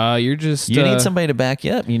 You're just... You need somebody to back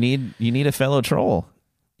you up. You need a fellow troll.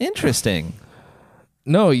 Interesting.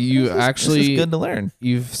 No, this is good to learn.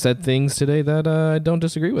 You've said things today that I don't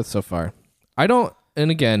disagree with so far. I don't... And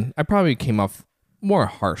again, I probably came off more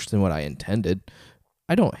harsh than what I intended.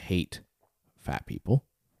 I don't hate fat people.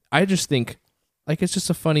 I just think... Like, it's just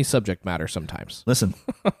a funny subject matter sometimes. Listen,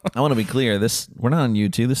 I want to be clear. We're not on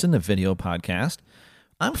YouTube. This isn't a video podcast.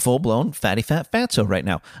 I'm full-blown fatty fat fatso right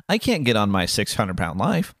now. I can't get on my 600-pound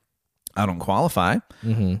life. I don't qualify.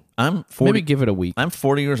 Mm-hmm. I'm 40. Maybe give it a week. I'm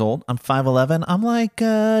 40 years old. I'm 5'11". I'm like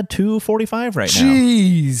 245 right now.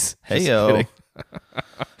 Jeez. Hey-yo.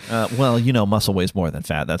 Well, muscle weighs more than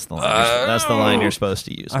fat. That's the line. That's the line you're supposed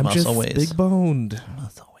to use. I'm muscle just weighs. big-boned.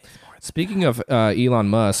 Muscle weighs more. Speaking of Elon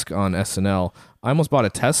Musk on SNL, I almost bought a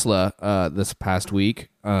Tesla this past week.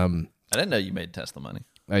 I didn't know you made Tesla money.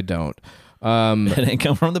 I don't. It didn't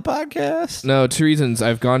come from the podcast. No, 2 reasons.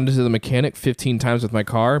 I've gone to the mechanic 15 times with my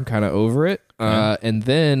car. I'm kind of over it. And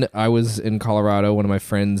then I was in Colorado. One of my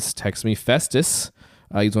friends texted me, Festus.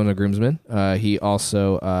 He's one of the groomsmen. He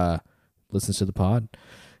also listens to the pod.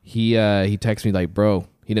 He texted me like, bro,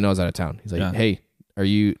 he didn't know I was out of town. He's like, hey, are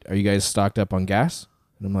you guys stocked up on gas?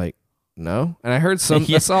 And I'm like, no. And I heard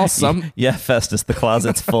I saw some. Yeah, Festus, the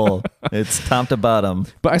closet's full. It's top to bottom.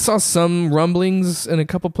 But I saw some rumblings in a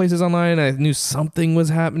couple places online. I knew something was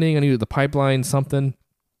happening. I knew the pipeline, something.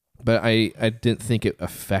 But I didn't think it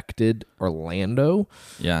affected Orlando.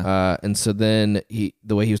 Yeah. And so then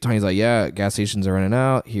the way he was talking, he's like, yeah, gas stations are running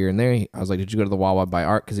out here and there. I was like, did you go to the Wawa by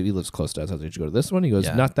Art? Because he lives close to us. I was like, did you go to this one? He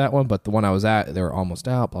goes, not that one, but the one I was at, they were almost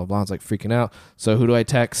out, blah, blah, blah. I was like freaking out. So who do I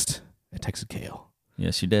text? I texted Kale.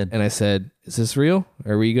 Yes, you did. And I said, is this real?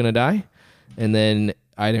 Are we going to die? And then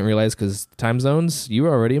I didn't realize because time zones, you were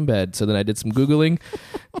already in bed. So then I did some Googling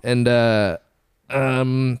and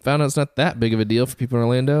found out it's not that big of a deal for people in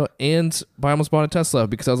Orlando. And I almost bought a Tesla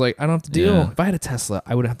because I was like, I don't have to deal. Yeah. If I had a Tesla,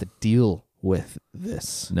 I wouldn't have to deal with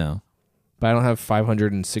this. No. But I don't have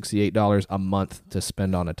 $568 a month to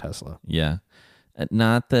spend on a Tesla. Yeah.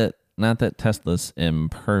 Not that Tesla's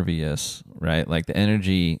impervious, right? Like the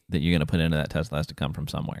energy that you're going to put into that Tesla has to come from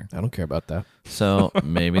somewhere. I don't care about that. So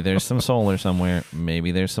maybe there's some solar somewhere.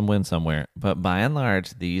 Maybe there's some wind somewhere. But by and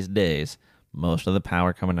large, these days, most of the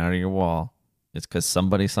power coming out of your wall is because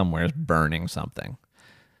somebody somewhere is burning something.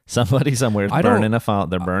 Somebody somewhere is burning a file.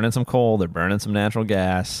 They're burning some coal. They're burning some natural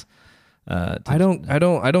gas. I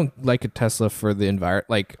don't like a Tesla for the environment.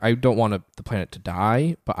 Like I don't want the planet to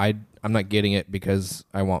die, but I'm not getting it because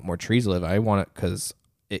I want more trees to live. I want it because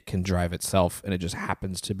it can drive itself and it just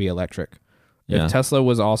happens to be electric. Yeah. If Tesla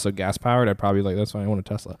was also gas powered, I'd probably be like, that's fine. I want a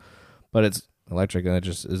Tesla, but it's electric and it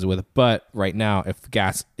just is with it. But right now, if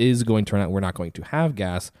gas is going to run out, we're not going to have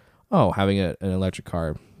gas. Oh, having an electric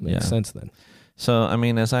car makes sense then. So, I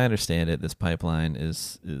mean, as I understand it, this pipeline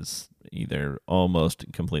is either almost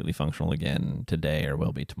completely functional again today or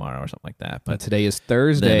will be tomorrow or something like that. But today is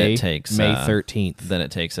Thursday, it takes, May 13th. Then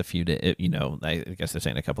it takes a few days, I guess they're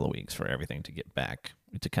saying a couple of weeks for everything to get back,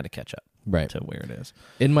 to kind of catch up to where it is.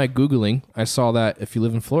 In my Googling, I saw that if you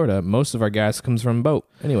live in Florida, most of our gas comes from boat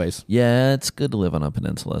anyways. Yeah, it's good to live on a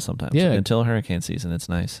peninsula sometimes. Yeah. Until hurricane season, it's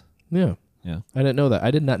nice. Yeah. Yeah. I didn't know that. I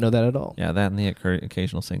did not know that at all. Yeah, that and the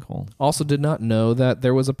occasional sinkhole. Also did not know that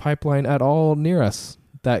there was a pipeline at all near us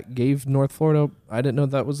that gave North Florida. I didn't know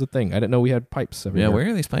that was a thing. I didn't know we had pipes everywhere. Yeah, where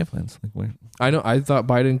are these pipelines? Like where? I know. I thought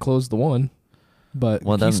Biden closed the one, but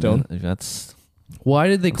Keystone. That's Why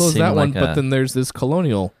did they close that one? like But then there's this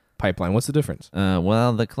Colonial pipeline. What's the difference?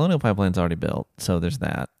 well, the Colonial pipeline's already built, so there's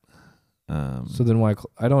that. So then why?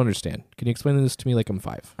 I don't understand. Can you explain this to me like I'm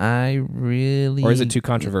 5? I really, or is it too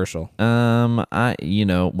controversial? There's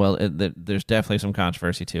definitely some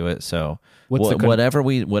controversy to it. So whatever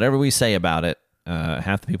we say about it,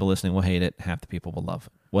 half the people listening will hate it, half the people will love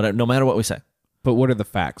it. No matter what we say. But what are the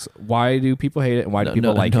facts? Why do people hate it, and why do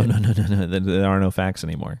people like it? No. There are no facts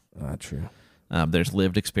anymore. True. There's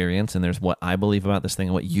lived experience, and there's what I believe about this thing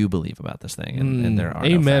and what you believe about this thing, and there are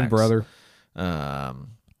no amen, facts. brother.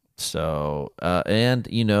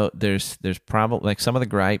 There's probably like some of the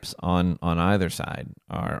gripes on either side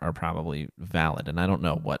are probably valid, and I don't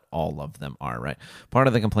know what all of them are, right? Part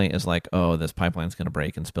of the complaint is like, oh, this pipeline's going to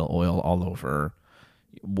break and spill oil all over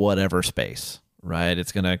whatever space, right?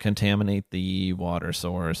 It's going to contaminate the water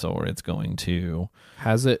source, or it's going to...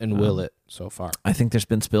 Has it and will it so far? I think there's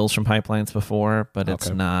been spills from pipelines before, but it's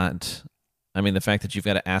not... I mean, the fact that you've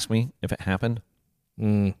got to ask me if it happened...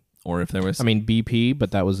 Or if there was... I mean, BP,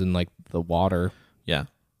 but that was in, like, the water. Yeah.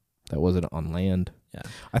 That wasn't on land. Yeah.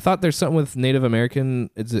 I thought there's something with Native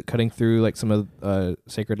American... Is it cutting through, like, some of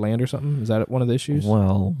sacred land or something? Is that one of the issues?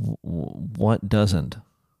 Well, what doesn't?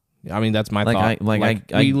 I mean, that's my thought.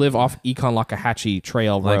 We live off Econlockahachie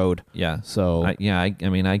Trail Road. Yeah. So... I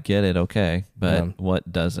mean, I get it, okay. But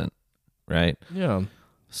what doesn't, right? Yeah.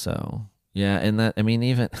 So, yeah, and that... I mean,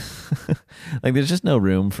 even... like, there's just no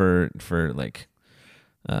room for like...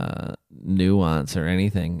 nuance or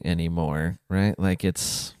anything anymore, right? Like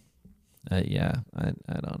it's I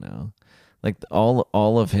don't know, like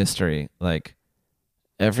all of history, like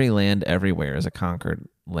every land everywhere is a conquered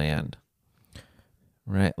land,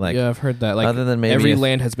 right? Like I've heard that, like other than maybe every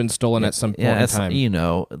land has been stolen at some point in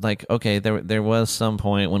time, like okay, there was some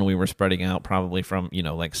point when we were spreading out, probably from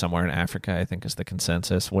like somewhere in Africa, I think is the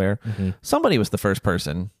consensus, where somebody was the first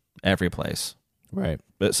person every place. Right.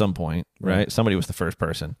 At some point, right? Somebody was the first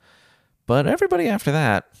person. But everybody after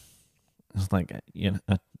that is like,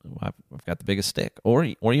 I've got the biggest stick. Or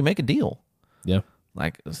you make a deal. Yeah.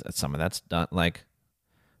 Like, some of that's done. Like,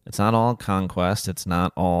 it's not all conquest. It's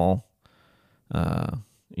not all, I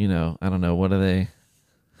don't know. What are they?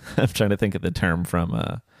 I'm trying to think of the term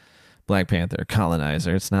from Black Panther,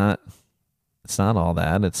 colonizer. It's not all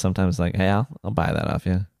that. It's sometimes like, hey, I'll buy that off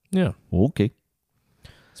you. Yeah. Okay.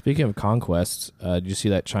 Speaking of conquests, did you see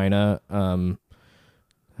that China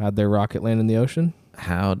had their rocket land in the ocean?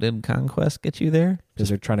 How did conquest get you there? Because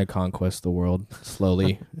they're trying to conquest the world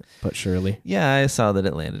slowly but surely. Yeah, I saw that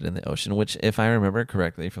it landed in the ocean, which, if I remember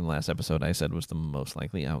correctly from the last episode, I said was the most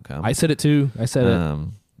likely outcome. I said it too. I said it.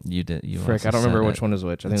 You did. You Frick, I don't remember which one is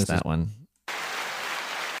which. I think it's that one.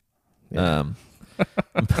 Yeah.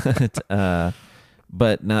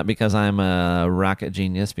 But not because I'm a rocket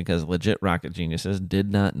genius, because legit rocket geniuses did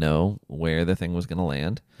not know where the thing was going to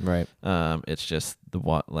land. Right. It's just the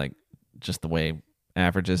way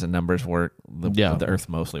averages and numbers work. The Earth's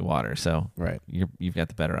mostly water, so right. You've got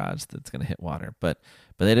the better odds that it's going to hit water. But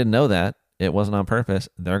they didn't know that. It wasn't on purpose.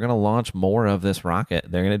 They're going to launch more of this rocket.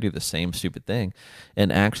 They're going to do the same stupid thing.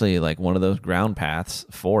 And actually, like, one of those ground paths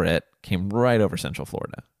for it came right over Central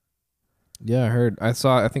Florida. Yeah, I heard. I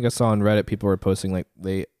think I saw on Reddit people were posting, like,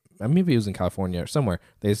 maybe it was in California or somewhere.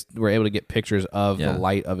 They were able to get pictures of the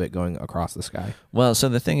light of it going across the sky. Well, so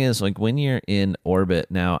the thing is, like, when you're in orbit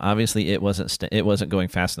now, obviously it wasn't going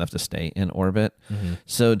fast enough to stay in orbit. Mm-hmm.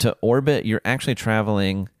 So to orbit, you're actually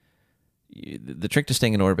traveling. The trick to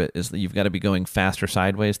staying in orbit is that you've got to be going faster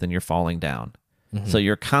sideways than you're falling down. Mm-hmm. So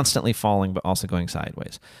you're constantly falling, but also going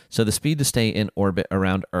sideways. So the speed to stay in orbit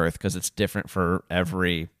around Earth, because it's different for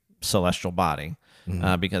every celestial body,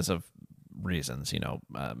 because of reasons,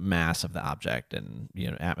 mass of the object and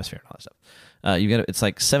atmosphere and all that stuff. It's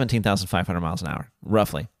like 17,500 miles an hour,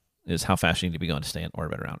 roughly, is how fast you need to be going to stay in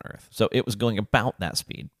orbit around Earth. So it was going about that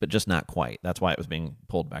speed, but just not quite. That's why it was being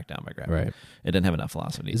pulled back down by gravity. Right. It didn't have enough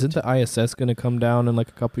velocity. Isn't the ISS going to come down in like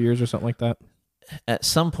a couple years or something like that? At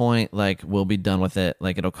some point, like, we'll be done with it.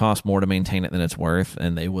 Like, it'll cost more to maintain it than it's worth,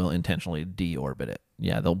 and they will intentionally deorbit it.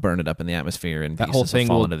 Yeah, they'll burn it up in the atmosphere, and pieces will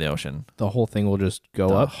fall into the ocean. The whole thing will just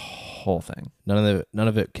go up. The whole thing. None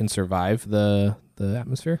of it can survive the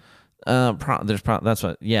atmosphere. That's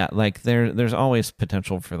what. Yeah, like there's always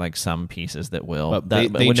potential for like some pieces that will. But they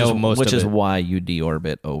know most of it. Which is why you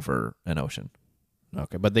deorbit over an ocean.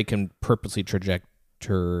 Okay, but they can purposely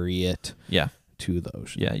trajectory it. Yeah. To the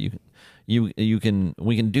ocean. Yeah, we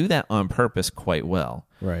can do that on purpose quite well.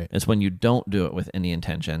 Right. It's when you don't do it with any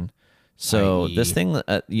intention. So this thing,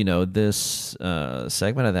 this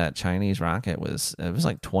segment of that Chinese rocket was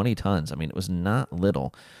like 20 tons. I mean, it was not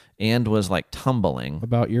little, and was like tumbling.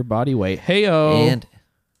 About your body weight. Hey-o. And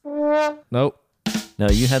nope. No,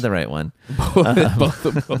 you had the right one.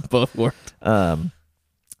 Both worked.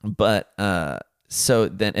 But so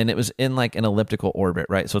then, and it was in like an elliptical orbit,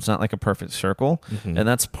 right? So it's not like a perfect circle. Mm-hmm. And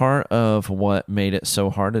that's part of what made it so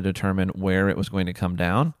hard to determine where it was going to come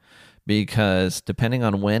down, because depending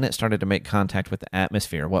on when it started to make contact with the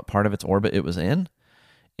atmosphere, what part of its orbit it was in,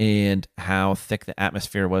 and how thick the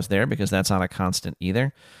atmosphere was there, because that's not a constant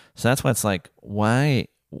either. So that's why it's like, why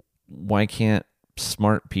can't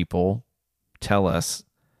smart people tell us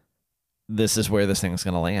this is where this thing's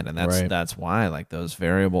going to land? And that's why, like, those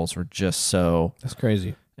variables were just so... That's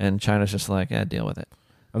crazy. And China's just like, deal with it.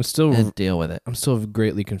 Deal with it. I'm still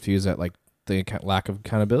greatly confused at, like, the lack of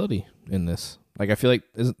accountability in this. Like, I feel like,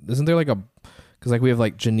 isn't there, like, because, like, we have,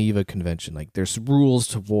 like, Geneva Convention. Like, there's rules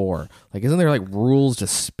to war. Like, isn't there, like, rules to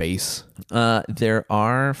space? There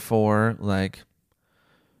are for, like,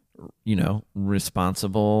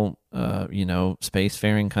 responsible,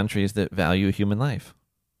 spacefaring countries that value human life.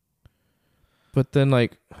 But then,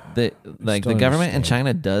 like... the government in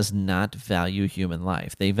China does not value human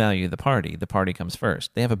life. They value the party. The party comes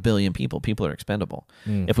first. They have 1 billion people. People are expendable.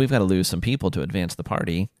 If we've got to lose some people to advance the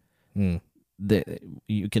party...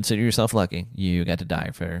 you consider yourself lucky. You got to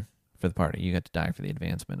die for the party. You got to die for the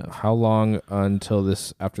advancement of... How long until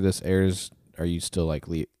after this airs, are you still like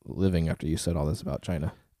living after you said all this about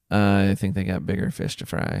China? I think they got bigger fish to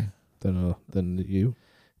fry than you.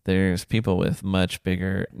 There's people with much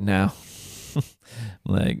bigger now.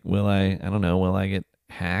 Like, I don't know, will I get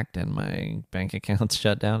hacked and my bank accounts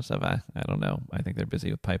shut down? Stuff. I don't know. I think they're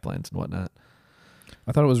busy with pipelines and whatnot.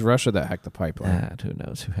 I thought it was Russia that hacked the pipeline. Who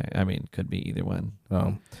knows who hacked? I mean, could be either one.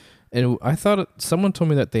 And I thought someone told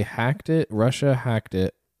me that they hacked it. Russia hacked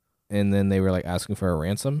it, and then they were like asking for a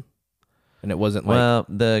ransom, and it wasn't like... Well,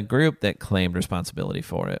 the group that claimed responsibility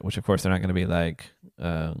for it, which of course they're not going to be like,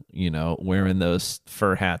 wearing those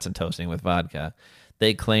fur hats and toasting with vodka.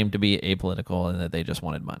 They claimed to be apolitical and that they just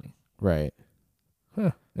wanted money. Right. Huh.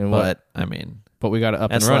 But we got it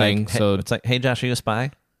up and running. So it's like, hey, Josh, are you a spy?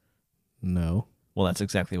 No. Well, that's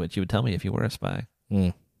exactly what you would tell me if you were a spy.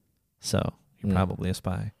 So you're probably a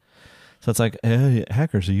spy. So it's like, hey,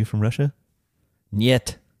 hackers, are you from Russia?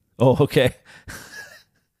 Yet. Oh, okay.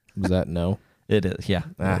 Was that no? It is. Yeah.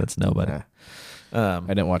 That's nobody. I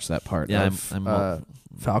didn't watch that part. Yeah, I'm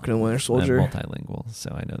Falcon and Winter Soldier. I'm multilingual,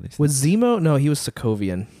 so I know these things. Was Zemo? No, he was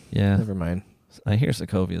Sokovian. Yeah. Never mind. I hear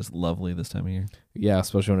Sokovia is lovely this time of year. Yeah,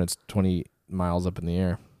 especially when it's 20 miles up in the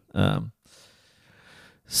air.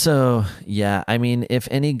 So, yeah, I mean, if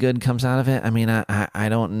any good comes out of it, I mean, I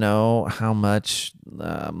don't know how much,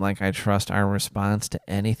 I trust our response to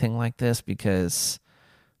anything like this, because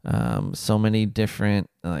so many different,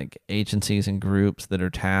 agencies and groups that are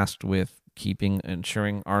tasked with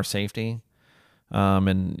ensuring our safety,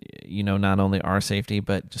 and, not only our safety,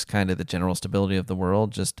 but just kind of the general stability of the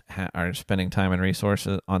world, just are spending time and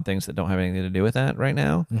resources on things that don't have anything to do with that right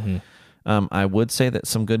now. Mm-hmm. I would say that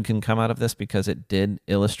some good can come out of this, because it did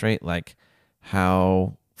illustrate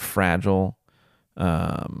how fragile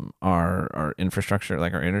our infrastructure,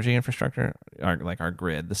 like our energy infrastructure, our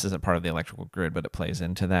grid. This isn't part of the electrical grid, but it plays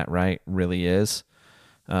into that, right? Really is.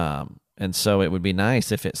 And so it would be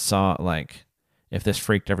nice if it saw if this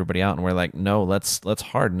freaked everybody out and we're like, no, let's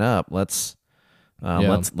harden up. Let's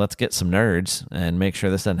get some nerds and make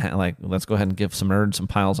sure this doesn't let's go ahead and give some nerds some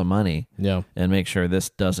piles of money. Yeah. And make sure this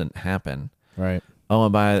doesn't happen. Right. Oh,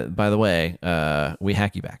 and by the way, we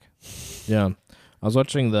hack you back. Yeah. I was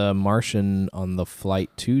watching The Martian on the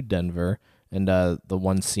flight to Denver, and the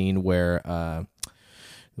one scene where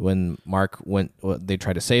when Mark went, they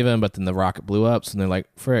tried to save him, but then the rocket blew up. So they're like,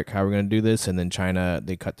 frick, how are we going to do this? And then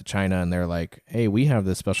they cut to China, and they're like, hey, we have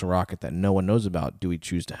this special rocket that no one knows about. Do we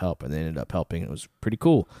choose to help? And they ended up helping. It was pretty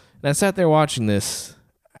cool. And I sat there watching this.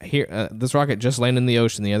 This rocket just landed in the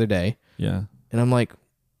ocean the other day. Yeah. And I'm like,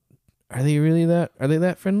 are they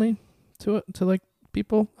that friendly to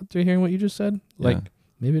people after hearing what you just said? Yeah.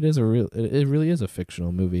 Maybe it really is a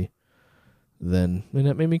fictional movie. Then, and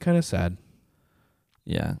that made me kind of sad.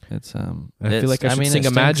 Yeah, it's I feel like I should sing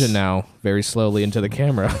Imagine now very slowly into the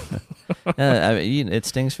camera. It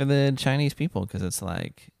stings for the Chinese people, because it's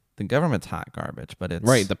like the government's hot garbage, but it's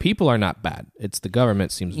right. The people are not bad. It's the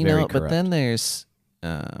government seems very corrupt. But then there's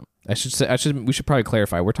we should probably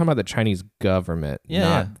clarify. We're talking about the Chinese government,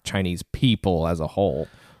 not Chinese people as a whole.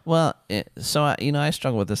 Well, I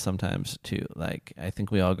struggle with this sometimes too. I think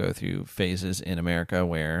we all go through phases in America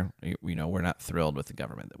where we're not thrilled with the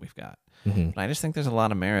government that we've got. Mm-hmm. But I just think there's a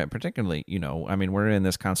lot of merit, particularly, we're in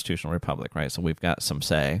this constitutional republic, right? So we've got some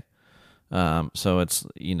say. So it's,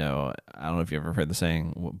 I don't know if you've ever heard the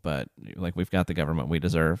saying, but we've got the government we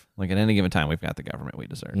deserve. At any given time, we've got the government we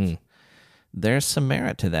deserve. There's some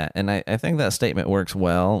merit to that. And I think that statement works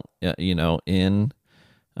well, in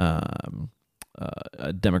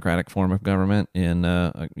a democratic form of government in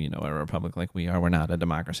a republic like we are. We're not a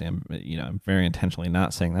democracy. I'm very intentionally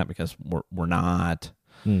not saying that because we're not.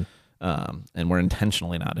 And we're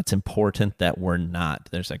intentionally not. It's important that we're not.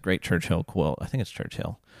 There's that great Churchill quote. I think it's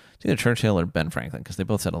Churchill. It's either Churchill or Ben Franklin, because they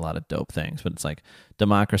both said a lot of dope things. But it's like,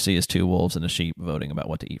 democracy is two wolves and a sheep voting about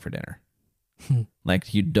what to eat for dinner.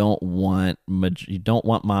 Like, you don't want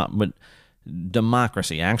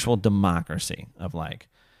democracy, actual democracy of like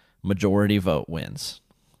majority vote wins.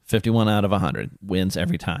 51 out of 100 wins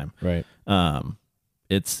every time. Right.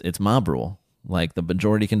 It's mob rule. Like, the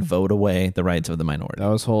majority can vote away the rights of the minority.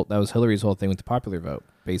 That was Hillary's whole thing with the popular vote.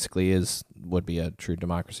 Basically, would be a true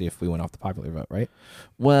democracy if we went off the popular vote, right?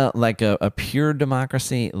 Well, like a pure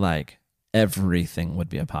democracy, like everything would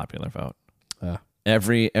be a popular vote.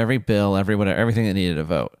 Every bill, everything that needed a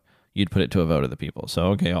vote, you'd put it to a vote of the people. So,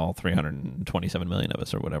 okay, all 327 million of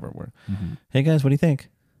us or whatever were. Hey guys, what do you think?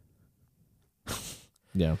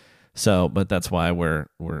 Yeah. So, but that's why we're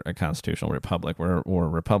a constitutional republic. We're a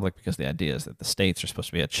republic because the idea is that the states are supposed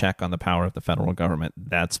to be a check on the power of the federal government.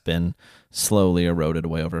 That's been slowly eroded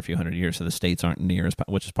away over a few hundred years. So the states aren't near as,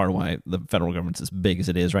 which is part of why the federal government's as big as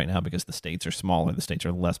it is right now, because the states are smaller. The states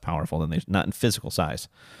are less powerful than not in physical size,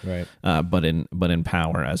 right? But in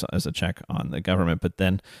power as a check on the government. But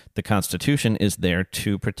then the Constitution is there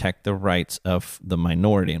to protect the rights of the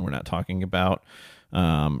minority, and we're not talking about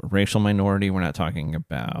racial minority. We're not talking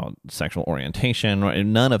about sexual orientation,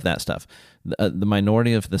 none of that stuff. The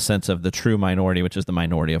minority of the sense of the true minority, which is the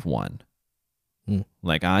minority of one.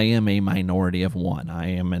 Like, I am a minority of one. I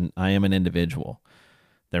am an individual.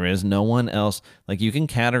 There is no one else. Like, you can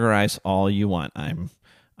categorize all you want.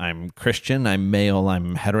 I'm Christian, I'm male,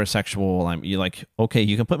 I'm heterosexual, okay,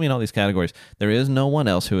 you can put me in all these categories. There is no one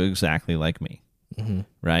else who is exactly like me.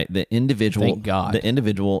 Right? The individual, Thank God. The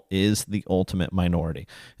individual is the ultimate minority.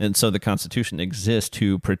 And so the Constitution exists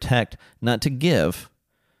to protect, not to give.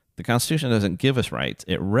 The Constitution doesn't give us rights.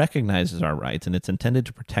 It recognizes our rights, and it's intended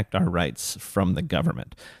to protect our rights from the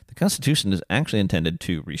government. The Constitution is actually intended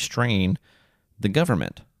to restrain the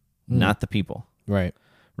government, not the people. Right.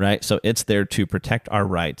 Right? So it's there to protect our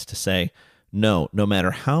rights, to say, no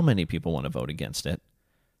matter how many people want to vote against it,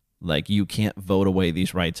 like, you can't vote away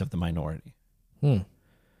these rights of the minority.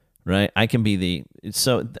 Right? I can be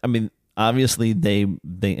obviously they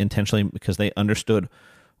intentionally, because they understood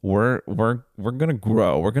we're going to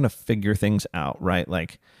grow, we're going to figure things out, right?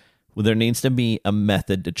 Like, there needs to be a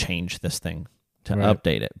method to change this thing, to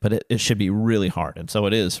update it, but it should be really hard. And so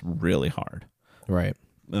it is really hard, right?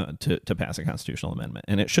 To pass a constitutional amendment,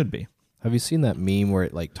 and it should be. Have you seen that meme where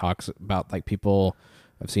it like talks about, like, people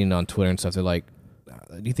I've seen on Twitter and stuff, they're like,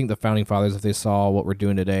 do you think the founding fathers, if they saw what we're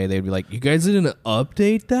doing today, they'd be like, you guys didn't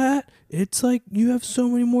update that? It's like, you have so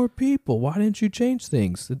many more people. Why didn't you change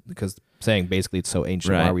things? Because saying basically it's so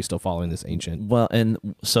ancient. Right. Why are we still following this ancient? Well, and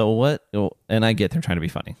so what? And I get they're trying to be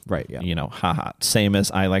funny. Right, yeah. Haha. Same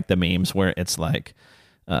as I like the memes where it's like,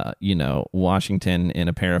 Washington in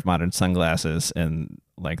a pair of modern sunglasses, and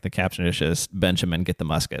like the caption is just, Benjamin, get the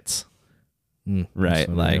muskets. Right?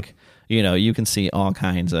 Like, you can see all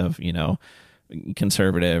kinds of,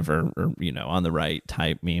 conservative or on the right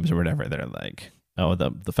type memes or whatever. They're like, oh,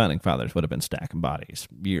 the founding fathers would have been stacking bodies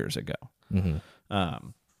years ago.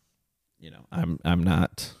 I'm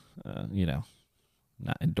not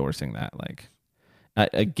not endorsing that. Like,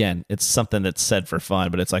 again, it's something that's said for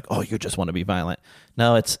fun, but it's like, oh, you just want to be violent.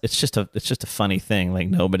 No, it's just a funny thing. Like,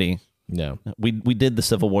 nobody. No, we did the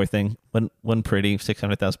Civil War thing when pretty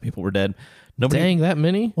 600,000 people were dead. Nobody. Dang, that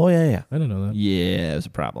many? Oh yeah. I didn't know that. Yeah, it was a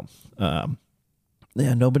problem.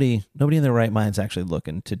 Nobody in their right mind's actually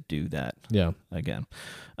looking to do that. Yeah. Again.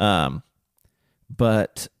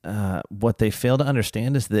 But what they fail to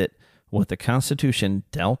understand is that what the Constitution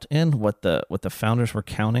dealt in, what the founders were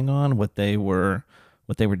counting on, what they were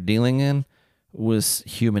dealing in, was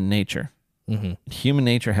human nature. Human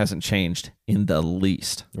nature hasn't changed in the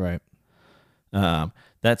least. Right.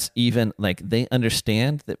 That's even, like, they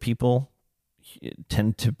understand that people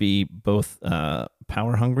tend to be both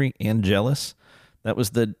power hungry and jealous. That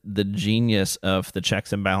was the genius of the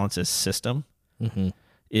checks and balances system,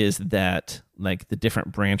 is that, like, the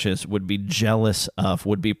different branches would be jealous of,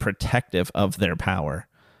 would be protective of their power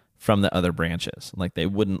from the other branches. Like, they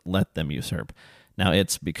wouldn't let them usurp. Now,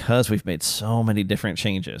 it's because we've made so many different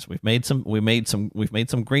changes. We've made some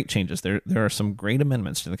great changes. There are some great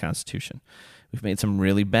amendments to the Constitution. We've made some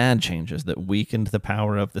really bad changes that weakened the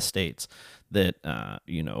power of the states. That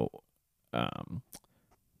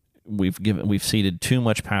we've ceded too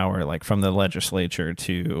much power, like, from the legislature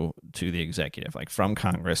to the executive, like from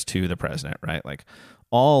Congress to the president, right? Like,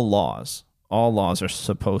 all laws all laws are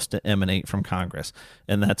supposed to emanate from Congress,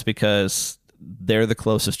 and that's because they're the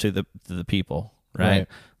closest to the people, right?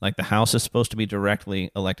 Like the House is supposed to be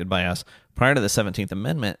directly elected by us. Prior to the 17th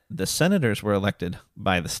Amendment, the senators were elected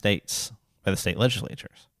by the states, by the state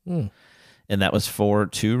legislatures. And that was for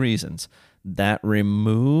two reasons. That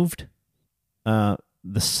removed the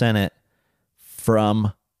Senate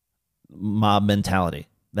from mob mentality.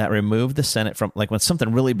 That removed the Senate from, like, when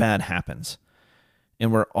something really bad happens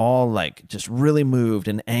and we're all like just really moved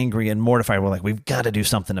and angry and mortified, we're like, we've got to do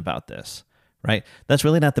something about this. Right. That's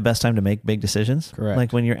really not the best time to make big decisions. Correct.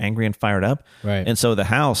 Like when you're angry and fired up. Right. And so the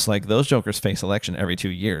House, like those jokers face election every 2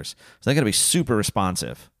 years. So they got to be super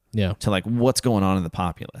responsive to like what's going on in the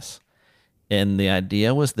populace. And the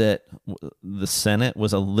idea was that the Senate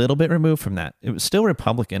was a little bit removed from that. It was still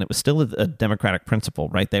Republican. It was still a democratic principle,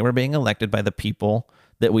 right? They were being elected by the people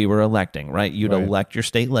that we were electing, right? You'd elect your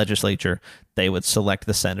state legislature. They would select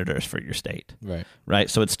the senators for your state.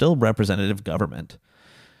 Right. So it's still representative government.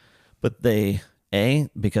 But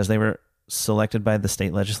because they were selected by the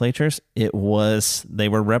state legislatures, they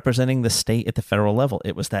were representing the state at the federal level.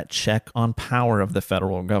 It was that check on power of the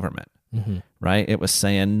federal government, right? It was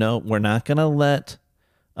saying, no, we're not going to let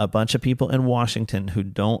a bunch of people in Washington who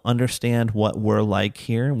don't understand what we're like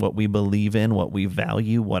here, what we believe in, what we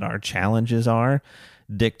value, what our challenges are,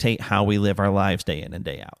 dictate how we live our lives day in and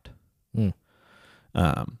day out.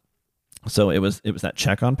 So it was that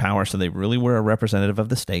check on power. So they really were a representative of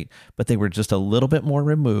the state, but they were just a little bit more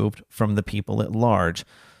removed from the people at large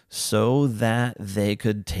so that they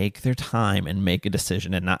could take their time and make a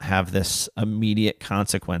decision and not have this immediate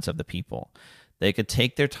consequence of the people. They could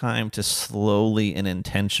take their time to slowly and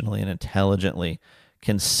intentionally and intelligently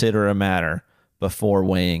consider a matter before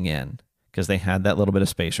weighing in, because they had that little bit of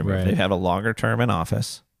space removed. They had a longer term in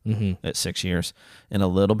office at 6 years and a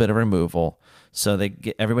little bit of removal. So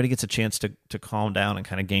everybody gets a chance to calm down and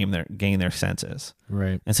kind of gain their senses,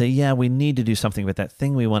 right? And say, yeah, we need to do something with that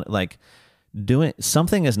thing we want. Like, doing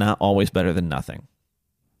something is not always better than nothing.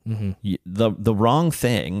 The wrong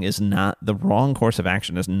thing is not, the wrong course of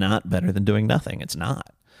action is not better than doing nothing. It's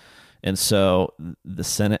not. And so the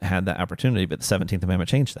Senate had that opportunity, but the 17th Amendment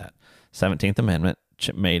changed that. 17th Amendment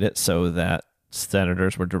made it so that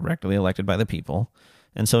senators were directly elected by the people.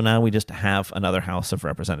 And so now we just have another House of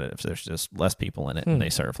Representatives. There's just less people in it, and they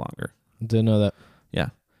serve longer. Didn't know that. Yeah.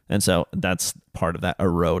 And so that's part of that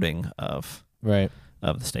eroding of the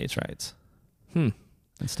states' rights. And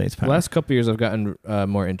states' power. The last couple of years, I've gotten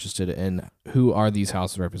more interested in who are these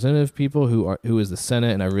House of Representative people, who is the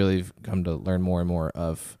Senate, and I really have come to learn more and more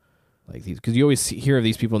of like these, because you always hear of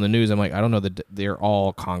these people in the news. I'm like, I don't know that they're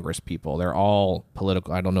all Congress people. They're all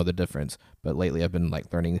political. I don't know the difference. But lately, I've been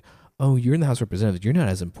like learning, oh, you're in the House of Representatives, you're not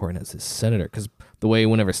as important as this senator. Because the way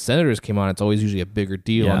whenever senators came on, it's always usually a bigger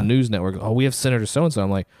deal on news network. Oh, we have Senator so-and-so.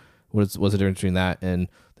 I'm like, what's the difference between that and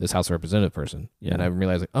this House of Representative person? And I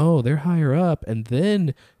realized, like, oh, they're higher up. And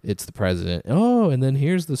then it's the president. Oh, and then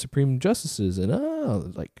here's the Supreme Justices. And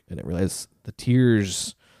I didn't realize the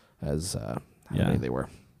tiers as how many they were.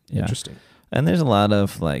 Interesting. And there's a lot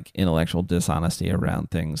of like intellectual dishonesty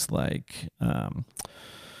around things like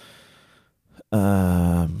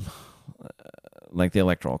the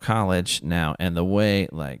Electoral College now, and the way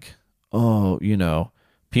like, oh,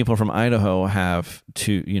 people from Idaho have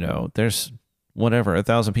there's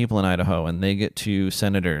 1,000 people in Idaho and they get 2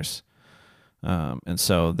 senators. And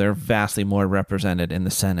so they're vastly more represented in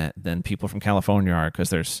the Senate than people from California are,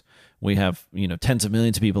 because we have tens of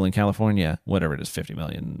millions of people in California, whatever it is, 50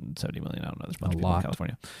 million, 70 million, I don't know, there's a bunch of people in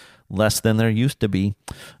California. Less than there used to be.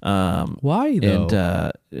 Why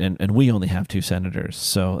though? And we only have 2 senators,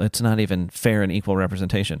 so it's not even fair and equal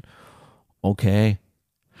representation. Okay,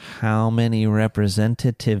 how many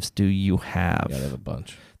representatives do you have? Yeah, they have a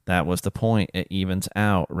bunch. That was the point. It evens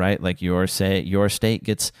out, right? Like your state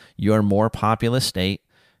gets, your more populous state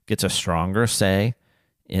gets a stronger say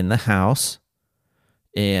in the House,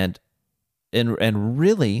 and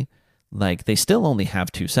really, like, they still only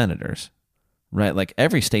have 2 senators, right? Like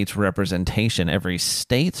every state's representation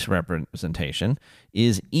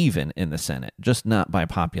is even in the Senate, just not by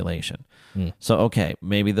population. So, okay,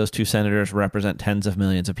 maybe those 2 senators represent tens of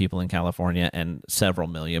millions of people in California and several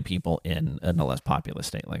million people in a less populous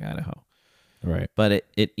state like Idaho. Right. But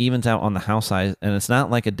it evens out on the House side, and it's not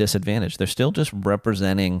like a disadvantage. They're still just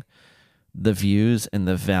representing the views and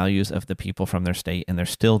the values of the people from their state, and they're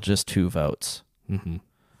still just 2 votes.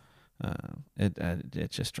 It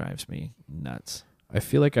just drives me nuts. I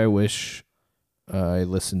feel like I wish I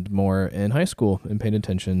listened more in high school and paid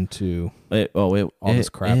attention to all this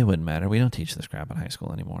crap. It wouldn't matter. We don't teach this crap in high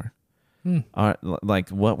school anymore. Like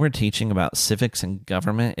what we're teaching about civics and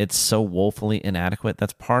government, it's so woefully inadequate.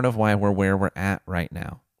 That's part of why we're where we're at right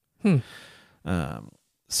now.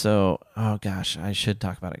 So, oh gosh, I should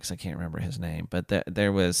talk about it because I can't remember his name. But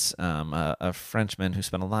there was a Frenchman who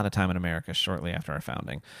spent a lot of time in America shortly after our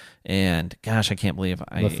founding, and gosh, I can't believe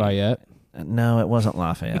Lafayette. No, it wasn't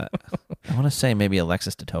Lafayette. I want to say maybe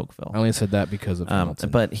Alexis de Tocqueville. I only said that because of Hamilton.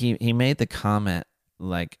 But he made the comment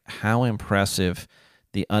like how impressive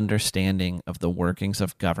the understanding of the workings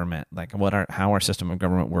of government, like how our system of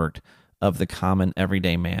government worked, of the common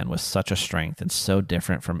everyday man was such a strength and so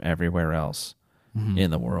different from everywhere else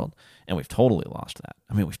in the world. And we've totally lost that.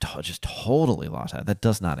 I mean, we've just totally lost that. That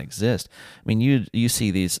does not exist. I mean, you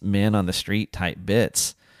see these men on the street type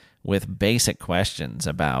bits with basic questions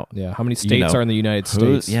about how many states are in the United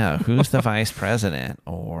States? Who's the vice president,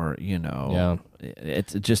 or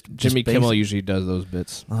it's just Jimmy Kimmel usually does those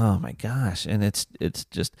bits. Oh my gosh, and it's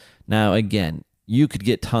just now again. You could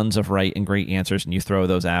get tons of right and great answers, and you throw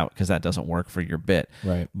those out because that doesn't work for your bit.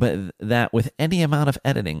 Right. But that with any amount of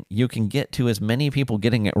editing, you can get to as many people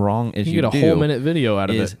getting it wrong as you get a whole minute video out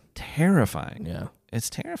of it. Terrifying. Yeah. It's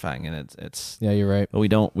terrifying, and it's. Yeah, you're right. But we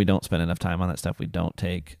don't spend enough time on that stuff. We don't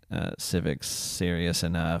take civics serious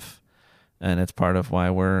enough, and it's part of why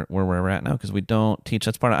we're where we're at now because we don't teach.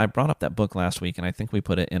 That's part of. I brought up that book last week, and I think we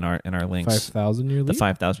put it in our links. 5,000 Year Leap. The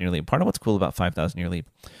 5,000 Year Leap. Part of what's cool about 5,000 Year Leap.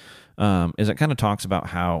 Is it kind of talks about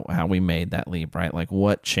how we made that leap, right? Like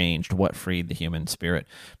what changed, what freed the human spirit.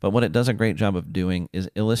 But what it does a great job of doing is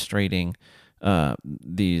illustrating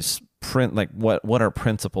these what are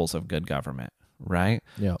principles of good government, right?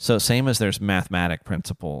 Yeah. So same as there's mathematic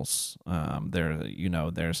principles,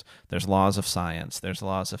 there's laws of science, there's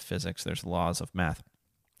laws of physics, there's laws of math.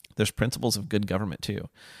 There's principles of good government too.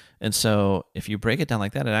 And so if you break it down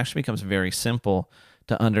like that, it actually becomes very simple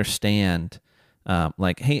to understand.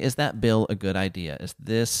 Hey, is that bill a good idea? Is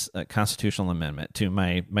this a constitutional amendment to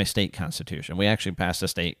my state constitution? We actually passed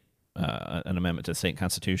an amendment to the state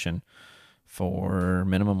constitution for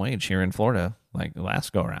minimum wage here in Florida, like the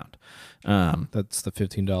last go around. That's the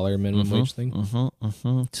 $15 minimum wage thing.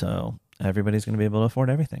 So everybody's going to be able to afford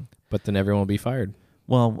everything. But then everyone will be fired.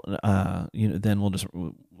 Well, then we'll just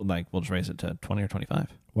raise it to 20 or 25.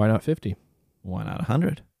 Why not 50? Why not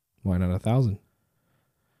 100? Why not 1,000?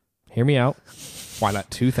 Hear me out. Why not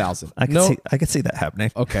 2,000? I could see that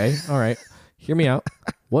happening. Okay. All right. Hear me out.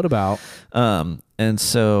 What about? And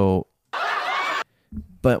so,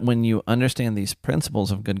 but when you understand these principles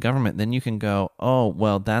of good government, then you can go, oh,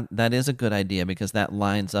 well, that is a good idea because that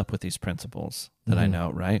lines up with these principles that I know,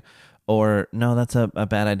 right? Or no, that's a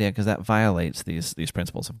bad idea because that violates these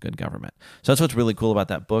principles of good government. So that's what's really cool about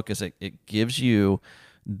that book is it gives you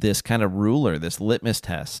this kind of ruler, this litmus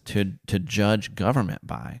test to judge government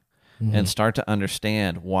by. And start to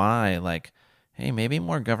understand why, like, hey, maybe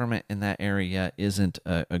more government in that area isn't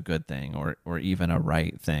a good thing or even a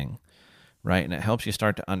right thing, right? And it helps you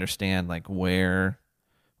start to understand, like, where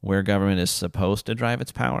government is supposed to drive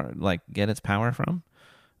its power, like, get its power from,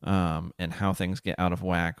 and how things get out of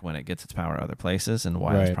whack when it gets its power other places and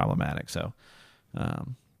why it's problematic. So,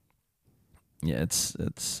 it's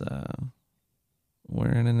we're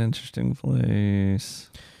in an interesting place.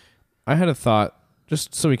 I had a thought.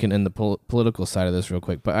 Just so we can end the political side of this real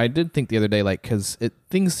quick, but I did think the other day, like, because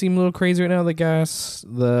things seem a little crazy right now. The gas,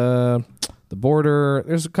 the border.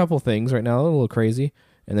 There's a couple things right now a little crazy,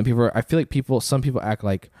 and then I feel like some people act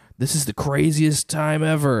like this is the craziest time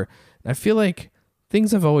ever. And I feel like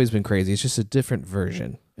things have always been crazy. It's just a different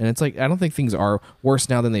version, and it's like I don't think things are worse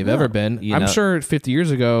now than they've ever been. I'm sure 50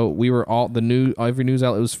 years ago we were every news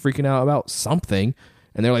outlet was freaking out about something.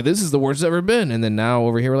 And they're like, this is the worst it's ever been. And then now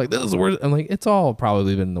over here, we're like, this is the worst. I'm like, it's all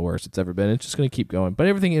probably been the worst it's ever been. It's just going to keep going. But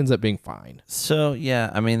everything ends up being fine. So,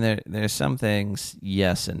 yeah, I mean, there's some things,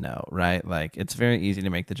 yes and no, right? Like, it's very easy to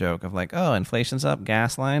make the joke of like, oh, inflation's up,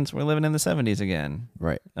 gas lines, we're living in the 70s again.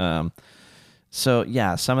 Right. So,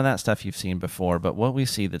 yeah, some of that stuff you've seen before. But what we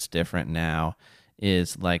see that's different now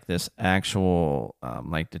is like this actual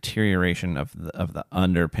like deterioration of the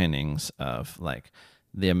underpinnings of like,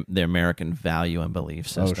 the American value and belief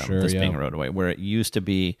system being eroded away. Where it used to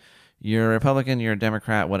be, you're a Republican, you're a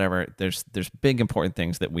Democrat, whatever. There's big important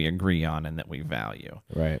things that we agree on and that we value.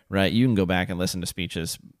 Right. You can go back and listen to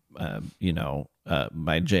speeches, by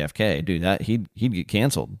JFK. Dude, that he'd get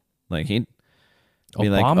canceled. Like Be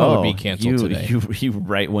like, Obama would be canceled today. You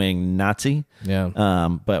right wing Nazi. Yeah.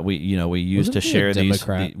 But we used Wasn't to he a share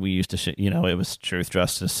Democrat? we used to it was truth,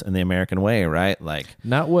 justice, and the American way, right? Like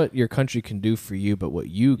Not what your country can do for you, but what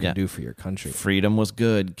you can do for your country. freedom was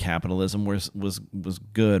good, capitalism was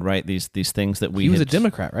good, right? These things that we He was a had-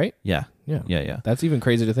 Democrat, right? Yeah. Yeah. Yeah. That's even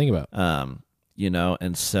crazy to think about.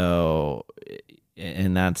 And so,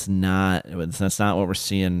 and that's not what we're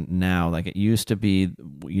seeing now. Like it used to be,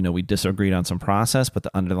 we disagreed on some process, but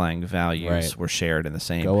the underlying values Right. were shared in the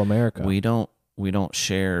same. Go America. We don't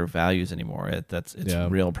share values anymore. It's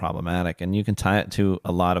real problematic, and you can tie it to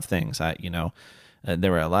a lot of things.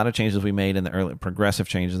 There were a lot of changes we made in the early progressive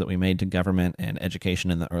changes that we made to government and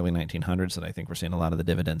education in the early 1900s that I think we're seeing a lot of the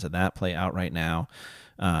dividends of that play out right now.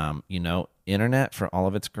 Internet, for all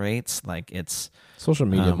of its greats, like it's Social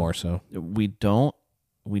media more so. we don't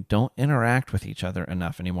interact with each other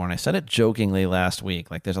enough anymore. And I said it jokingly last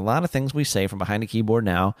week. Like there's a lot of things we say from behind a keyboard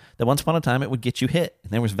now that once upon a time it would get you hit,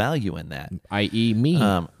 and there was value in that. I.e. me.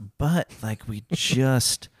 But like we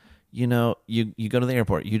just, you go to the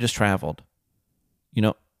airport, you just traveled.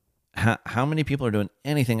 How many people are doing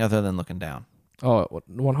anything other than looking down? Oh,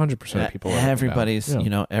 100% of people. Everybody's,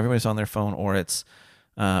 everybody's on their phone, or it's,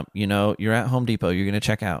 you're at Home Depot, you're going to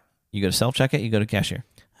check out. You go to self-checkout, you go to cashier.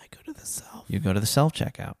 I go to the self. You go to the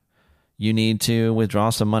self-checkout. You need to withdraw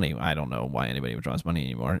some money. I don't know why anybody withdraws money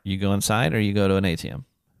anymore. You go inside or you go to an ATM.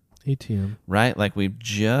 ATM. Right? Like we've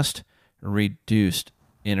just reduced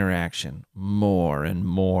interaction more and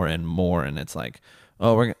more and more. And it's like,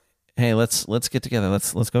 hey, let's get together.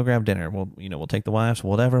 Let's go grab dinner. We'll take the wives,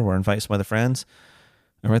 whatever. We're inviting some other friends,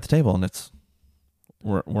 and we're at the table, and it's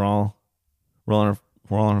we're all on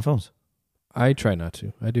our phones. I try not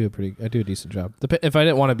to. I do a decent job. If I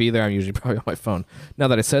didn't want to be there, I'm usually probably on my phone. Now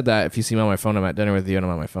that I said that, if you see me on my phone, I'm at dinner with you and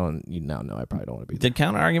I'm on my phone, you now know I probably don't want to be there. The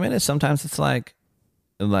counter argument is sometimes it's like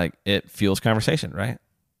it fuels conversation, right?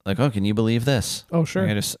 Like, oh, can you believe this? Oh, sure.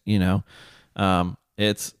 I just,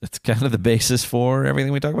 it's kind of the basis for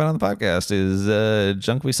everything we talk about on the podcast is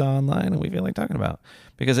junk we saw online and we feel like talking about,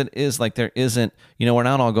 because it is like there isn't, we're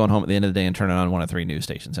not all going home at the end of the day and turning on one of 3 news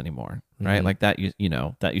stations anymore, right? Mm-hmm. Like that,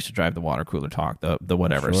 that used to drive the water cooler talk, the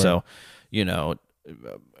whatever. Sure. So,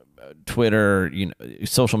 Twitter,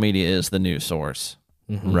 social media is the news source,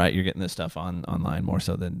 Mm-hmm. right? You're getting this stuff online more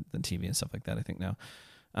so than TV and stuff like that, I think now.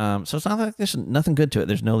 So it's not like there's nothing good to it.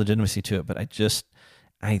 There's no legitimacy to it, but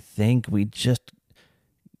I think we just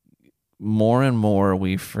more and more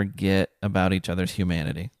we forget about each other's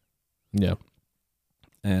humanity. Yeah.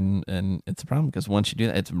 And it's a problem because once you do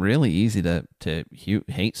that, it's really easy to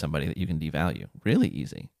hate somebody that you can devalue. Really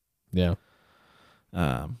easy. Yeah.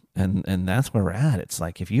 And that's where we're at. It's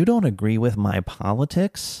like, if you don't agree with my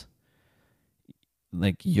politics,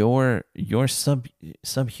 like you're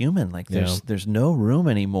subhuman. Like there's no room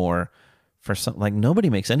anymore for some, like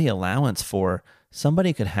nobody makes any allowance for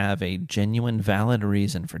somebody could have a genuine, valid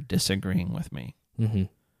reason for disagreeing with me. Mm-hmm.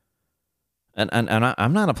 And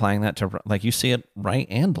I'm not applying that to, like, you see it right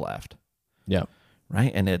and left. Yeah.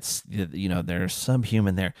 Right. And it's, there's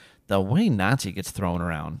subhuman there. The way Nazi gets thrown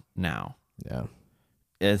around now. Yeah.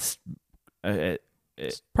 It's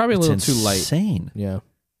probably a little too light. Insane. Yeah.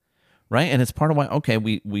 Right. And it's part of why, okay,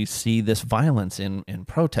 we see this violence in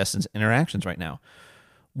protests and interactions right now.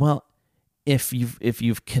 Well, if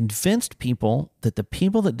you've convinced people that the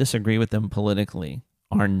people that disagree with them politically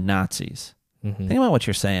are Nazis, Mm-hmm. think about what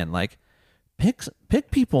you're saying. Like,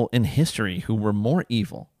 pick people in history who were more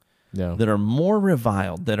evil, that are more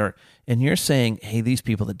reviled, and you're saying, hey, these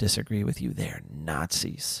people that disagree with you, they're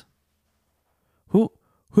Nazis. Who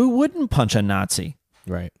wouldn't punch a Nazi?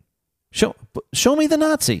 Right. Show me the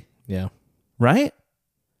Nazi. Yeah. Right?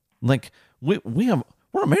 Like we're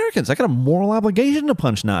Americans. I got a moral obligation to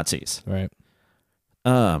punch Nazis. Right.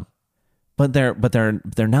 But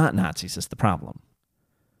they're not Nazis is the problem.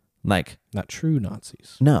 Like, not true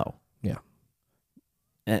Nazis. No. Yeah.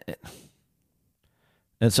 And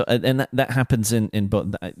so that happens in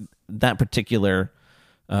both that particular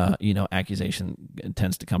accusation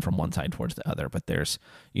tends to come from one side towards the other, but there's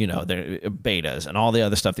there betas and all the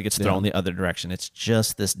other stuff that gets thrown the other direction. It's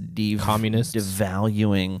just this communist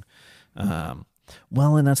devaluing. And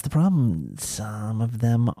that's the problem. Some of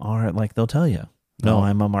them are like, they'll tell you, no,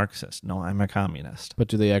 I'm a Marxist. No, I'm a communist. But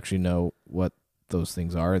do they actually know what those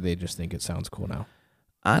things are? They just think it sounds cool now.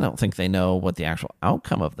 I don't think they know what the actual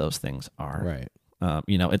outcome of those things are. Right.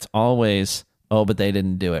 It's always, but they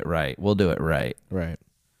didn't do it right. We'll do it right. Right.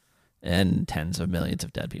 And tens of millions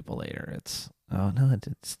of dead people later, it's, oh no, it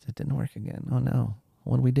didn't work again. Oh no,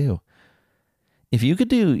 what do we do? If you could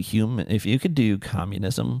do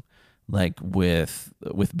communism, like with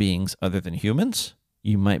beings other than humans,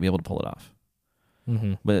 you might be able to pull it off.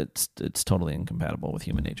 Mm-hmm. But it's totally incompatible with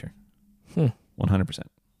human nature. 100%.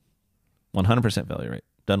 100% failure rate.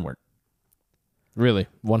 Doesn't work. Really?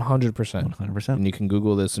 100%. 100%. And you can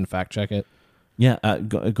Google this and fact check it. Yeah,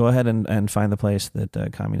 go ahead and find the place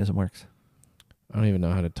that communism works. I don't even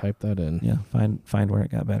know how to type that in. Yeah, find where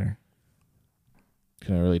it got better.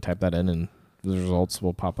 Can I really type that in and the results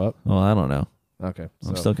will pop up? Well, I don't know. Okay.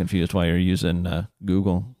 I'm still confused why you're using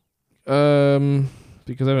Google.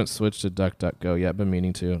 Because I haven't switched to DuckDuckGo yet. Been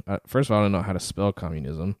meaning to. First of all, I don't know how to spell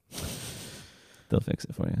communism. They'll fix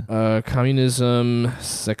it for you. Communism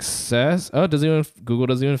success. Oh, Google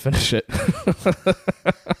doesn't even finish it.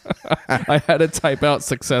 I had to type out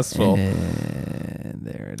successful. And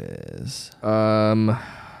there it is.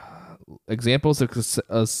 Examples of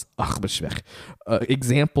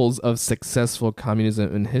successful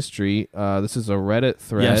communism in history. This is a Reddit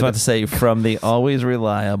thread. Yeah, I was about to say from the always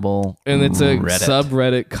reliable and it's a Reddit.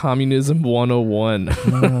 subreddit Communism 101.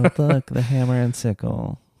 Oh, look, the hammer and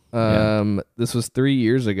sickle. This was 3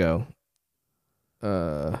 years ago.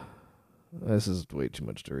 This is way too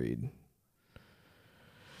much to read.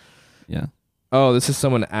 Yeah. Oh, this is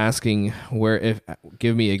someone asking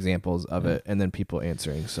give me examples of it, and then people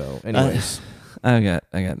answering. So, anyways, I got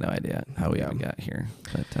no idea how we even got here.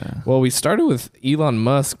 But well, we started with Elon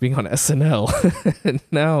Musk being on SNL, and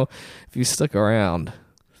now if you stuck around,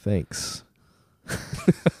 thanks.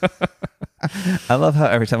 I love how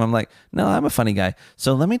every time I'm like, no, I'm a funny guy.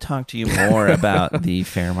 So let me talk to you more about the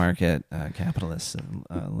fair market capitalists.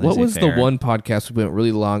 What was the one podcast we went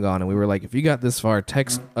really long on, and we were like, if you got this far,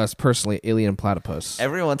 text us personally, Alien Platypus.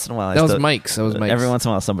 Every once in a while, that was Mike's. Every once in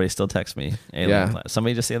a while, somebody still texts me Alien Platypus.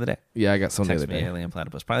 Somebody just the other day. Yeah, I got someone text the other day. Alien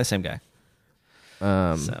Platypus. Probably the same guy. So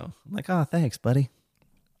I'm like, oh, thanks, buddy.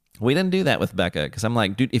 We didn't do that with Becca because I'm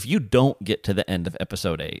like, dude, if you don't get to the end of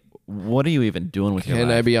episode 8, what are you even doing with your life?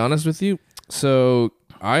 Can I be honest with you? So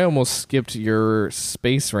I almost skipped your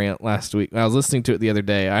space rant last week. I was listening to it the other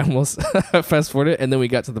day. I almost fast forwarded, and then we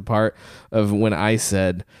got to the part of when I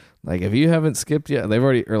said, like, if you haven't skipped yet, they've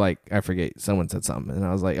already, or like, I forget, someone said something, and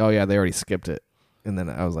I was like, oh yeah, they already skipped it. And then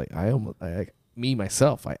I was like, I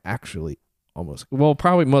actually almost, well,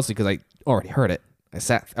 probably mostly because I already heard it.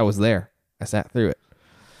 I was there. I sat through it.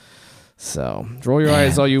 So roll your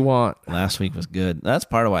eyes all you want. Last week was good. That's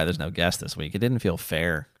part of why there's no guest this week. It didn't feel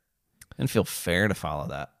fair. It didn't feel fair to follow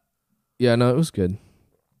that. Yeah, no, it was good.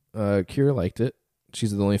 Kira liked it.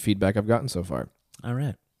 She's the only feedback I've gotten so far. All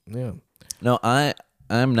right. Yeah. No,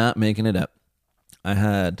 I'm not making it up. I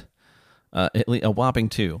had at least a whopping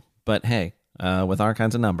 2. But hey, with our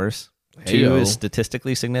kinds of numbers, 2 is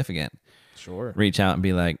statistically significant. Sure. Reach out and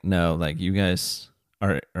be like, no, like you guys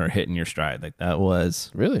are hitting your stride. Like that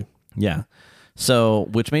was really. Yeah. So,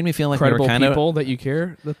 which made me feel like credible we were kind people of that you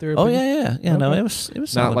care that they're. Oh yeah. Okay. No, it was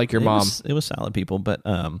solid. Not like your mom. It was solid people, but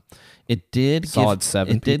it did solid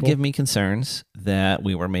 7. It did give me concerns that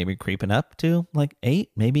we were maybe creeping up to like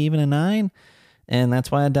 8, maybe even a 9, and that's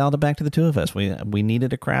why I dialed it back to the 2 of us. We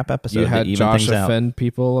needed a crap episode. You had to even Josh things offend out.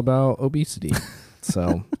 people about obesity,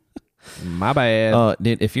 so my bad. Oh,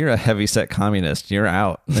 dude, if you're a heavy set communist, you're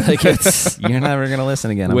out. Like you're never gonna listen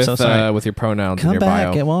again. I'm so sorry. With your pronouns Come in your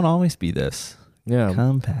back. bio. It won't always be this. Yeah.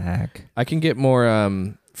 Come back. I can get more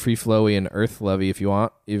free flowy and earth lovey if you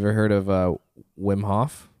want. You ever heard of Wim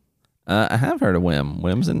Hof? I have heard of Wim.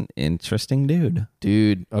 Wim's an interesting dude.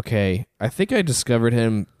 Dude, okay. I think I discovered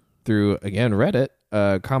him through, again, Reddit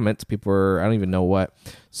comments. People were, I don't even know what.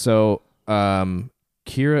 So,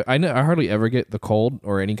 Kira, I hardly ever get the cold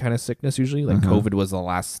or any kind of sickness usually. Like COVID was the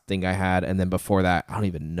last thing I had. And then before that, I don't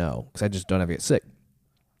even know because I just don't ever get sick.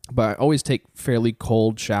 But I always take fairly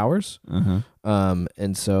cold showers.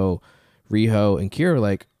 And so Riho and Kira were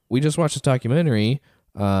like, we just watched this documentary,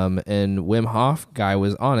 and Wim Hof guy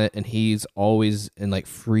was on it, and he's always in like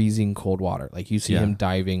freezing cold water. Like you see him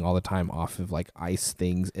diving all the time off of like ice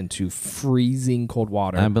things into freezing cold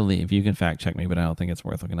water. I believe, you can fact check me, but I don't think it's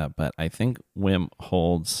worth looking up. But I think Wim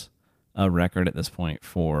holds a record at this point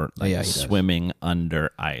for like swimming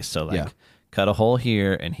under ice. So like cut a hole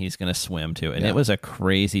here and he's going to swim to it. And it was a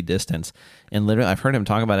crazy distance. And literally, I've heard him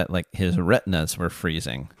talk about it like his retinas were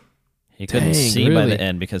freezing. He couldn't see by the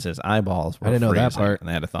end because his eyeballs were freezing. I didn't know that part. And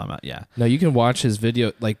they had to thaw him out. Yeah. No, you can watch his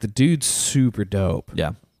video. Like, the dude's super dope.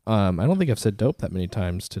 Yeah. I don't think I've said dope that many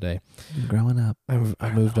times today. Growing up. I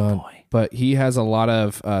moved on. Boy. But he has a lot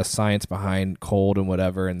of science behind cold and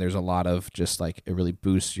whatever, and there's a lot of just like it really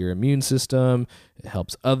boosts your immune system. It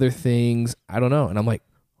helps other things. I don't know. And I'm like,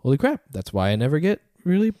 holy crap. That's why I never get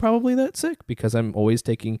really probably that sick, because I'm always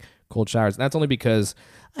taking cold showers. And that's only because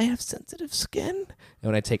I have sensitive skin. And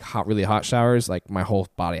when I take really hot showers, like my whole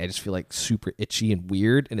body, I just feel like super itchy and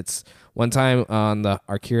weird. And it's one time on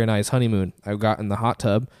our Kira and I's honeymoon, I got in the hot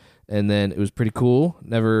tub and then it was pretty cool.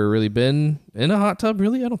 Never really been in a hot tub,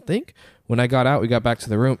 really, I don't think. When I got out, we got back to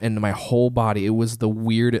the room and my whole body, it was the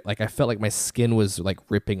weird, like I felt like my skin was like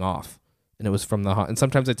ripping off. And it was from the hot. And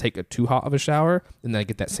sometimes I take a too hot of a shower and then I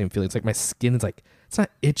get that same feeling. It's like my skin is like, it's not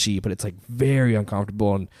itchy, but it's like very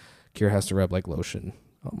uncomfortable. And Kira has to rub like lotion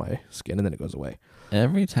on my skin and then it goes away.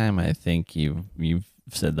 Every time I think you've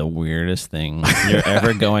said the weirdest thing you're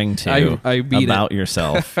ever going to I beat about it.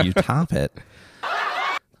 yourself, you top it.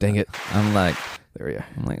 Dang it. I'm like, There we are.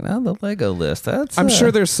 now the Lego list. That's I'm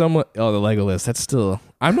sure there's someone. Oh, the Lego list. That's still.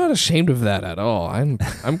 I'm not ashamed of that at all. I'm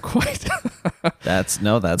quite. that's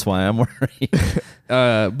why I'm worried.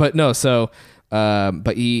 But no. So,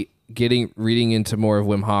 but reading into more of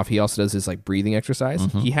Wim Hof. He also does his like breathing exercise.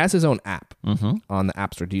 Mm-hmm. He has his own app on the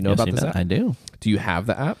App Store. Do you know about this app? I do. Do you have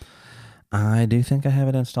the app? I do think I have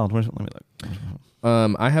it installed. Let me look.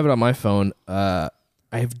 I have it on my phone.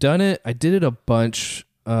 I've done it. I did it a bunch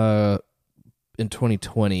in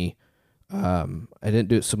 2020. I didn't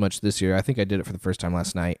do it so much this year. I think I did it for the first time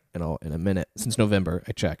last night in a minute. Since November,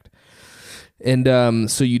 I checked. And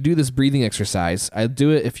so you do this breathing exercise. I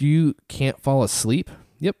do it if you can't fall asleep.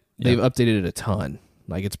 Yep. They've updated it a ton.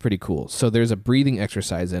 Like, it's pretty cool. So there's a breathing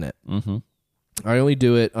exercise in it. Mm-hmm. I only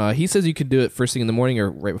do it. He says you could do it first thing in the morning or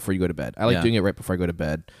right before you go to bed. I like doing it right before I go to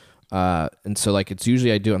bed. And so like it's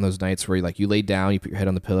usually I do it on those nights where you lay down, you put your head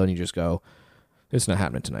on the pillow and you just go, it's not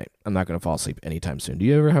happening tonight. I'm not going to fall asleep anytime soon. Do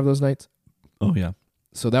you ever have those nights? Oh, yeah.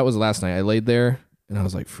 So that was last night. I laid there and I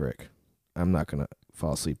was like, frick, I'm not going to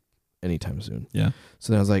fall asleep anytime soon. Yeah.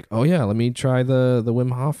 So then I was like, oh yeah, let me try the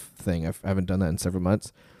Wim Hof thing. I haven't done that in several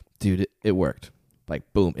months. Dude, it worked.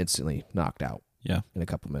 Like, boom, instantly knocked out. Yeah. In a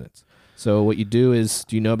couple minutes. So what you do is,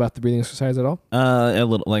 do you know about the breathing exercise at all? A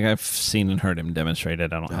little. Like I've seen and heard him demonstrate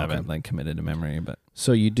it. I don't have it like committed to memory, but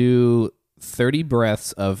so you do 30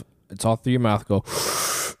 breaths of, it's all through your mouth, go,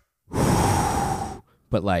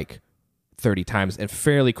 but like 30 times and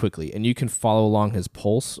fairly quickly, and you can follow along his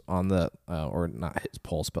pulse on the, or not his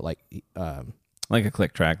pulse, but like a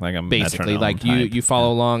click track, like a basically like you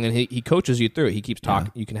follow along, and he coaches you through it. He keeps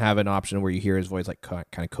talking. You can have an option where you hear his voice like kind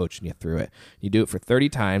of coaching you through it. You do it for 30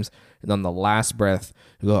 times, and on the last breath,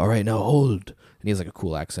 you go, all right, now hold. And he has like a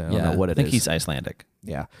cool accent. I don't know what it is. I think he's Icelandic.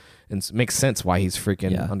 Yeah, and it makes sense why he's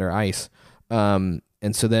freaking under ice.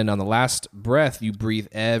 And so then on the last breath, you breathe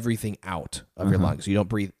everything out of your lungs. You don't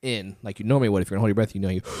breathe in like you normally would. If you're gonna hold your breath,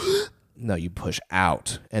 no, you push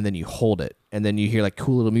out and then you hold it, and then you hear like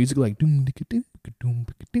cool little music like doom, and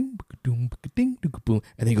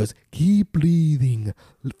then he goes, keep breathing,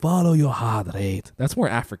 follow your heart rate. That's more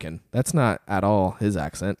African. That's not at all his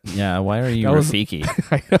accent. Yeah, why are you Rafiki?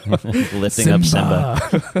 Lifting Simba.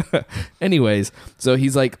 up Simba. Anyways, so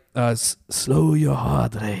he's like, slow your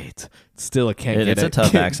heart rate. Still, I can't get it. It's a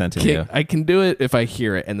tough accent to do. I can do it if I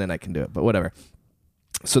hear it, and then I can do it, but whatever.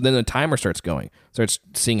 So then the timer starts going. Starts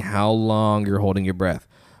seeing how long you're holding your breath.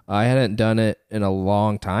 I hadn't done it in a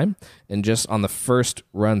long time, and just on the first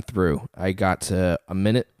run through, I got to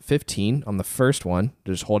 1:15 on the first one,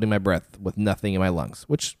 just holding my breath with nothing in my lungs,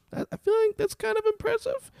 which I feel like that's kind of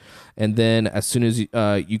impressive. And then as soon as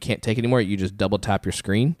you can't take it anymore, you just double tap your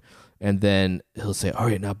screen, and then he'll say, all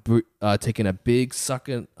right, now taking a big suck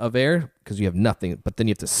of air, because you have nothing, but then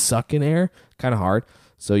you have to suck in air, kind of hard.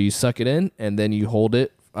 So you suck it in, and then you hold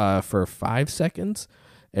it for 5 seconds,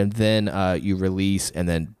 and then you release, and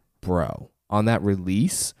then on that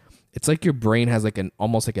release, it's like your brain has like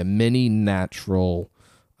almost like a mini natural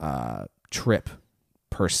trip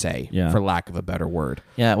per se, for lack of a better word.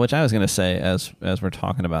 Yeah, which I was gonna say as we're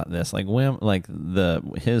talking about this, like Wim, like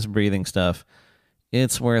his breathing stuff,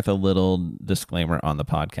 it's worth a little disclaimer on the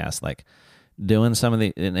podcast, like doing some of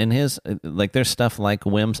the in his like there's stuff like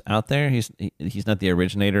Wim's out there. He's not the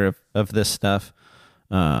originator of this stuff.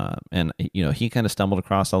 And he kind of stumbled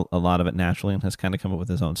across a lot of it naturally and has kind of come up with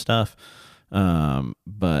his own stuff.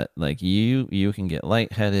 But like you can get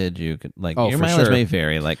lightheaded. You could your mileage may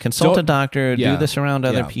vary. Like consult a doctor, do this around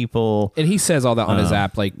other people. And he says all that on his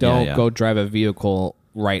app. Like don't go drive a vehicle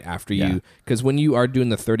right after you, because when you are doing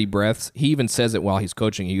the 30 breaths, he even says it while he's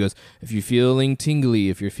coaching. He goes, if you're feeling tingly,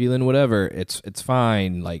 if you're feeling whatever, it's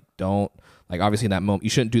fine. Like don't, like obviously in that moment, you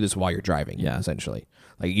shouldn't do this while you're driving. Essentially.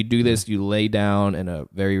 Like you do this, you lay down in a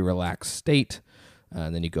very relaxed state,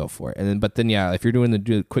 and then you go for it. And then, if you're doing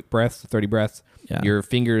the quick breaths, the 30 breaths, your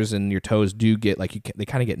fingers and your toes do get like they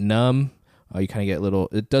kind of get numb. You kind of get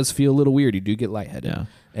it does feel a little weird. You do get lightheaded. Yeah.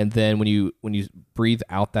 And then when you breathe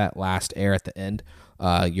out that last air at the end,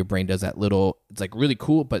 your brain does that little. It's like really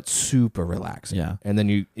cool, but super relaxing. Yeah. And then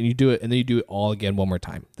you do it, and then you do it all again one more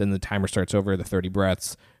time. Then the timer starts over the 30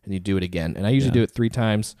 breaths, and you do it again. And I usually do it 3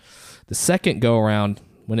 times. The second go around,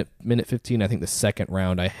 when it minute 15, I think the second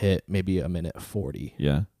round I hit maybe a minute 40.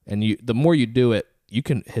 Yeah. And the more you do it, you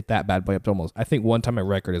can hit that bad boy up to almost. I think one time my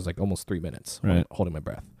record is like almost 3 minutes holding my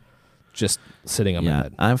breath, just sitting on my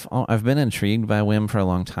head. I've been intrigued by Wim for a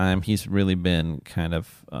long time. He's really been kind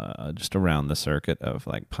of just around the circuit of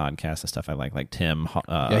like podcasts and stuff. I like Tim.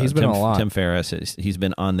 He's been on a lot. Tim Ferriss. He's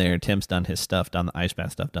been on there. Tim's done his stuff, done the ice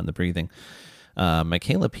bath stuff, done the breathing.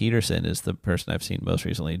 Michaela Peterson is the person I've seen most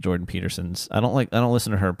recently. Jordan Peterson's. I don't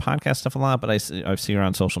listen to her podcast stuff a lot, but I see her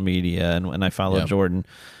on social media, and I follow Jordan.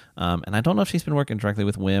 And I don't know if she's been working directly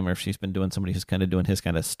with Wim or if she's been doing somebody who's kind of doing his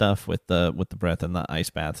kind of stuff with the breath and the ice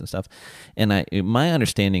baths and stuff. And my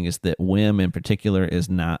understanding is that Wim in particular is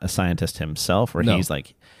not a scientist himself, or he's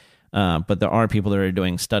like, but there are people that are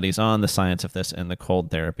doing studies on the science of this and the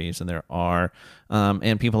cold therapies, and there are,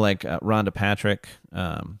 and people like Rhonda Patrick,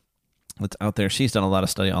 that's out there. She's done a lot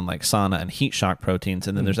of study on like sauna and heat shock proteins,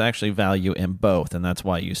 and then there's actually value in both, and that's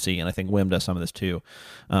why you see, and I think Wim does some of this too,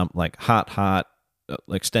 like hot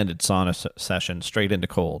extended sauna session straight into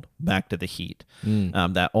cold, back to the heat,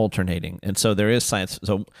 that alternating. And so there is science.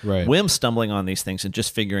 So Wim's stumbling on these things and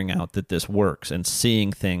just figuring out that this works and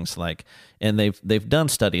seeing things like, and they've done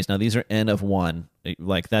studies. Now these are N of 1,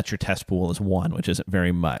 like that's your test pool is 1, which isn't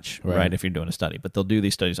very much, right? If you're doing a study, but they'll do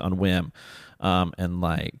these studies on Wim, and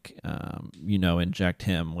like, inject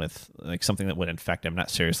him with like something that would infect him. Not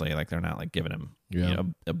seriously, like they're not like giving him,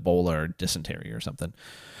 Ebola or dysentery or something.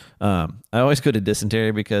 I always go to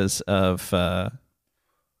dysentery because of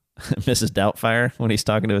Mrs. Doubtfire when he's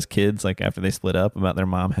talking to his kids, like after they split up, about their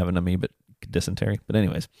mom having amoebic dysentery. But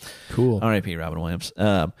anyways, cool. R.I.P. Robin Williams.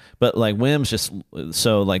 But like Wim's just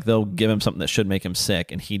so like they'll give him something that should make him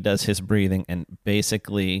sick, and he does his breathing, and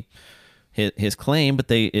basically his claim, but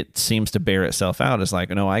it seems to bear itself out, is like,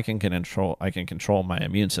 no, I can control my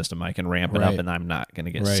immune system. I can ramp it up, and I'm not going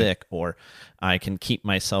to get sick, or I can keep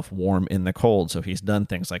myself warm in the cold. So he's done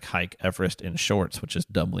things like hike Everest in shorts, which is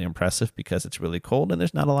doubly impressive because it's really cold and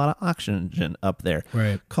there's not a lot of oxygen up there.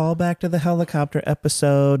 Right. Call back to the helicopter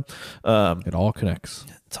episode. It all connects.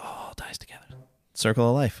 It all ties together. Circle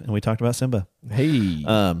of life, and we talked about Simba. Hey.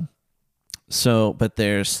 So, but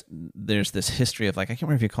there's this history of like, I can't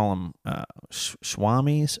remember if you call them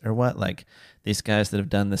swamis or what, like these guys that have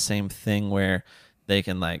done the same thing where they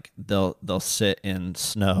can like, they'll sit in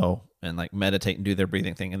snow and like meditate and do their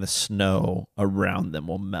breathing thing, and the snow around them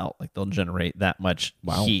will melt. Like they'll generate that much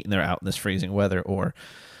heat, and they're out in this freezing weather, or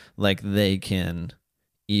like they can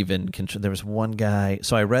even control. There was one guy.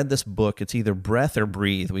 So I read this book. It's either Breath or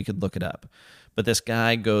Breathe. We could look it up. But this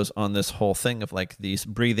guy goes on this whole thing of like these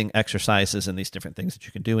breathing exercises and these different things that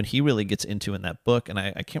you can do, and he really gets into in that book. And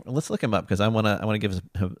I can't. Let's look him up because I want to give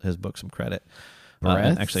his book some credit.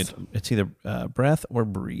 Actually, it's either Breath or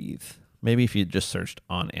Breathe. Maybe if you just searched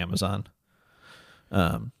on Amazon.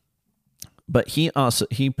 But he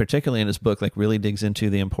particularly in his book like really digs into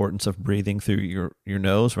the importance of breathing through your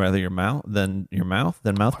nose rather than mouth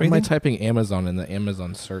breathing. Why am I typing Amazon in the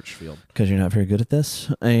Amazon search field? Because you're not very good at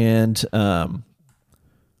this. And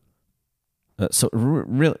that's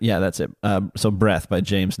it. So Breath by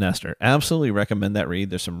James Nestor. Absolutely recommend that read.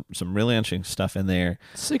 There's some really interesting stuff in there.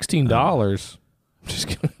 $16. Just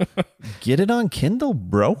kidding. Get it on Kindle,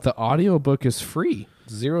 bro. The audiobook is free.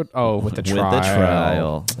 With the trial. With the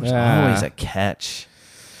trial. There's always a catch.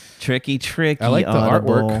 Tricky. I like the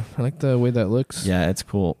Audible. artwork. I like the way that looks. Yeah, it's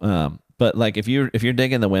cool. But like if you're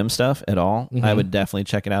digging the Wim stuff at all, I would definitely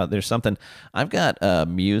check it out. There's something. I've got a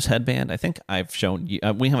Muse headband. I think I've shown you.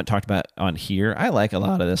 We haven't talked about it on here. I like a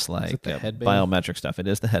lot of this like biometric stuff. It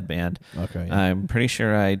is the headband. Okay. Yeah. I'm pretty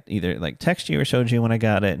sure I either like text you or showed you when I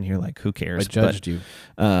got it, and you're like, who cares? I judged you.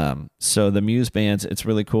 So the Muse bands, it's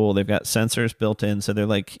really cool. They've got sensors built in, so they're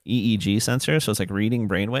like EEG sensors. So it's like reading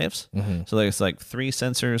brainwaves. So there's like 3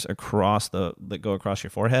 sensors that go across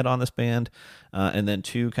your forehead on this band, and then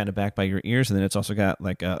 2 kind of back by your ears, and then it's also got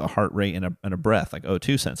like a heart rate and a breath, like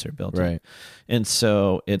O2 sensor built in. And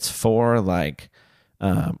so it's for like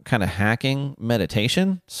kind of hacking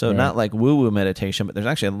meditation. So not like woo-woo meditation, but there's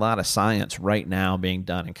actually a lot of science right now being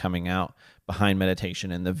done and coming out behind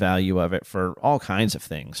meditation and the value of it for all kinds of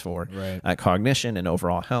things, for cognition and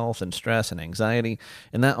overall health and stress and anxiety.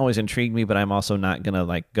 And that always intrigued me, but I'm also not going to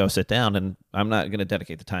like go sit down, and I'm not going to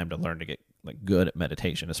dedicate the time to learn to get like good at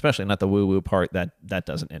meditation, especially not the woo-woo part. That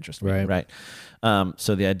doesn't interest me. Right.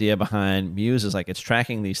 So the idea behind Muse is like it's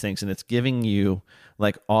tracking these things and it's giving you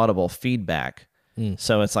like audible feedback.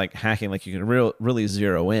 So it's like hacking, like you can really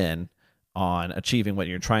zero in on achieving what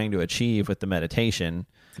you're trying to achieve with the meditation.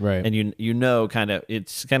 Right. And you know,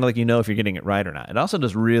 it's kind of like, you know, if you're getting it right or not. It also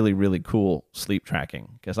does really, really cool sleep tracking,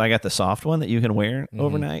 because I got the soft one that you can wear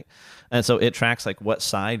overnight. And so it tracks like what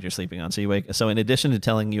side you're sleeping on. So so in addition to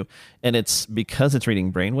telling you, and it's because it's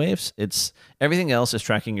reading brainwaves, it's everything else is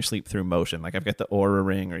tracking your sleep through motion. Like I've got the Oura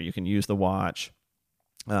Ring, or you can use the watch.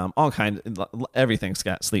 All kinds, everything's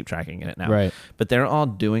got sleep tracking in it now. Right. But they're all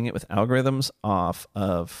doing it with algorithms off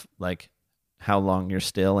of like how long you're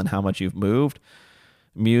still and how much you've moved.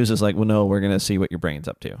 Muse is like, well, no, we're going to see what your brain's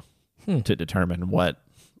up to determine what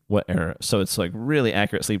error. So it's like really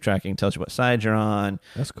accurate sleep tracking, tells you what side you're on.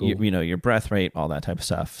 That's cool. You know, your breath rate, all that type of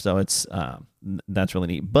stuff. So it's that's really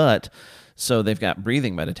neat. But so they've got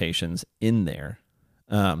breathing meditations in there.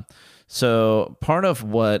 So part of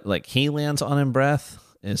what like he lands on in breath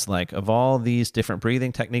is like, of all these different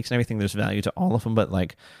breathing techniques and everything, there's value to all of them. But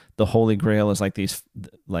like the holy grail is like these,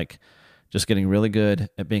 like just getting really good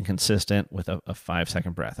at being consistent with a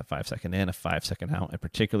 5-second breath, a 5-second in, a 5-second out, and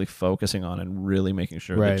particularly focusing on and really making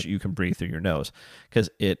sure that you can breathe through your nose, because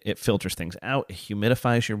it filters things out. It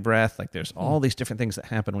humidifies your breath. Like there's all these different things that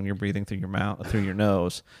happen when you're breathing through your mouth, through your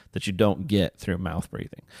nose, that you don't get through mouth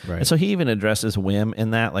breathing. Right. And so he even addresses Wim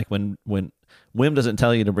in that, like when Wim doesn't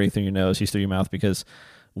tell you to breathe through your nose, he's through your mouth, because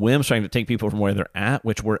Wim's trying to take people from where they're at,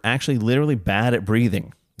 which we're actually literally bad at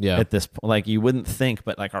breathing. Yeah. At this point, like you wouldn't think,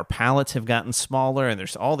 but like our palates have gotten smaller, and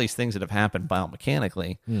there's all these things that have happened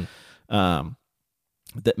biomechanically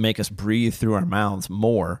that make us breathe through our mouths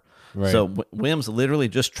more. Right. So Wim's literally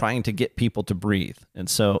just trying to get people to breathe. And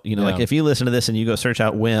so, you know, like if you listen to this and you go search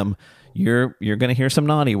out Wim, you're going to hear some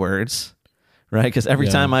naughty words, right? Because every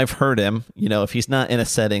time I've heard him, you know, if he's not in a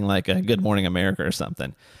setting like a Good Morning America or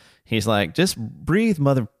something, he's like, just breathe,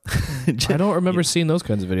 mother. I don't remember seeing those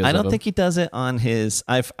kinds of videos. I don't think he does it on his.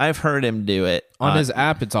 I've heard him do it on his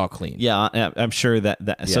app. It's all clean. Yeah, I'm sure that.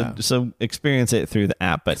 Yeah. So experience it through the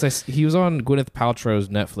app. But he was on Gwyneth Paltrow's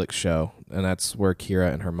Netflix show, and that's where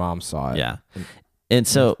Kira and her mom saw it. Yeah. And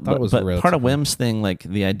so, but part of cool. Wim's thing, like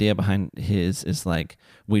the idea behind his is like,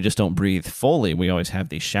 we just don't breathe fully. We always have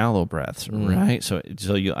these shallow breaths, right? So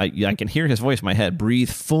I can hear his voice in my head, breathe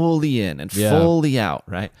fully in and fully out,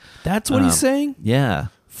 right? That's what he's saying? Yeah.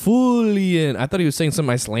 Fully in. I thought he was saying some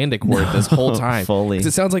Icelandic word this whole time. Fully. 'Cause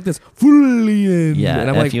it sounds like this. Fully in. Yeah. And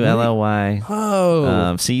I'm Fully. like,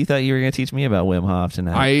 oh. So you thought you were going to teach me about Wim Hof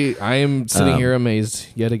tonight. I am sitting here amazed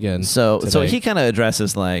yet again. So today. he kind of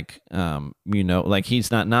addresses like, you know, like he's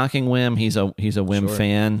not knocking Wim. He's a Wim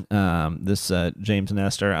fan. This James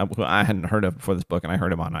Nestor, who I hadn't heard of before this book, and I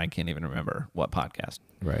heard him on, I can't even remember what podcast.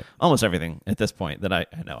 Right. Almost everything at this point that I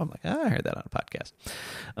know. I'm like, I heard that on a podcast.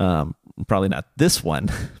 Probably not this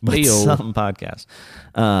one, but some podcast.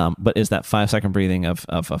 But is that 5-second breathing of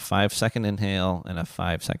a 5-second inhale and a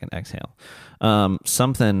 5-second exhale.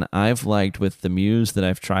 Something I've liked with the Muse that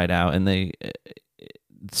I've tried out, and if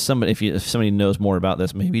somebody knows more about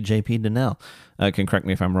this, maybe JP Donnell can correct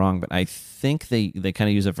me if I'm wrong, but I think they kind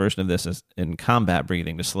of use a version of this as in combat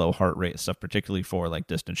breathing to slow heart rate stuff, particularly for like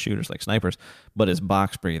distant shooters like snipers, but it's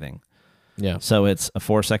box breathing. Yeah. So it's a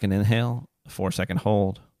 4-second inhale, a 4-second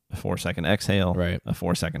hold, a 4-second exhale, right, a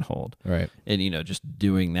 4-second hold. Right. And, you know, just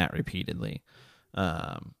doing that repeatedly.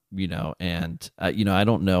 You know, and, you know, I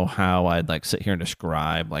don't know how I'd like sit here and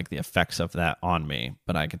describe like the effects of that on me,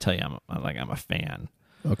 but I can tell you I'm a fan.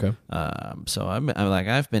 Okay. So I'm like,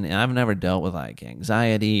 I've never dealt with like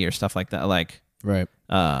anxiety or stuff like that. Like, right.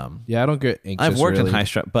 Yeah, I don't get anxious. I've worked in high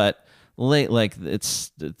stress, but lately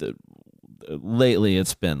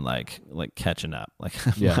it's been like catching up. Like,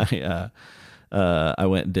 yeah. I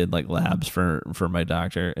went and did like labs for my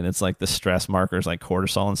doctor, and it's like the stress markers like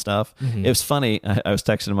cortisol and stuff. Mm-hmm. It was funny. I was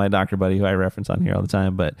texting my doctor buddy who I reference on here all the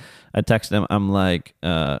time, but I texted him. I'm like,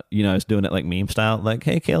 you know, I was doing it like meme style, like,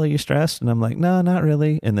 "Hey, Kayla, you stressed?" And I'm like, "No, not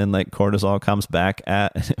really." And then like cortisol comes back and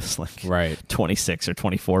it was like 26 or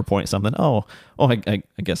 24 point something. Oh, I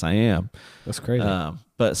guess I am. That's crazy.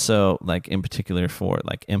 But so like in particular for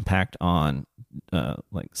like impact on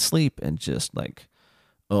like sleep and just like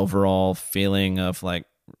overall feeling of like,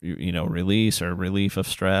 you know, release or relief of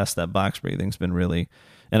stress, that box breathing's been really,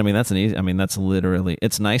 and I mean, that's literally,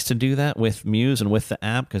 it's nice to do that with Muse and with the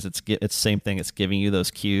app, because it's the same thing. It's giving you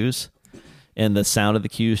those cues, and the sound of the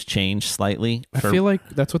cues change slightly. I feel like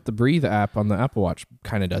that's what the Breathe app on the Apple Watch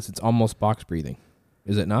kind of does. It's almost box breathing.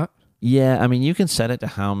 Is it not? Yeah, I mean, you can set it to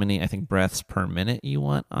how many, I think, breaths per minute you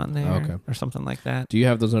want on there, or something like that. Do you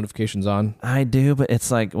have those notifications on? I do, but it's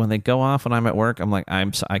like when they go off when I'm at work, I'm like,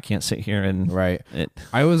 I can't sit here and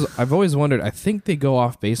I've always wondered. I think they go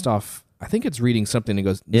off based off I think it's reading something that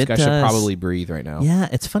goes, this It guy should does. probably breathe right now. Yeah,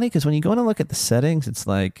 it's funny because when you go in and look at the settings, it's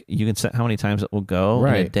like you can set how many times it will go in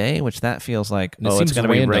a Right. day, which that feels like, And it it's seems going to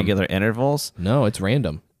be random. regular intervals. No, it's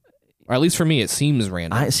random. Or at least for me, it seems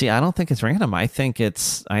random. I don't think it's random. I think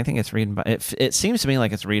it's reading by it seems to me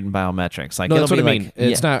like it's reading biometrics. Like no, it'll that's what be I mean. like,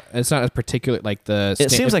 It's not as particular like the.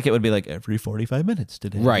 It seems like it would be like every 45 minutes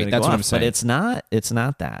today. Right, that's what I'm But saying. it's not. It's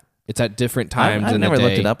not that. it's at different times. I've in never the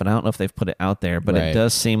looked day. it up, and I don't know if they've put it out there, but Right. it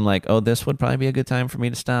does seem like, this would probably be a good time for me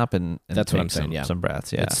to stop and That's what take I'm saying, yeah. some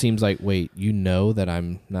breaths. Yeah. It seems like, wait, you know that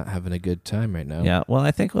I'm not having a good time right now. Yeah, well,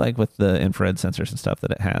 I think like with the infrared sensors and stuff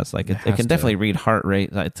that it has, like it has can to. definitely read heart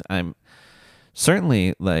rate. I'm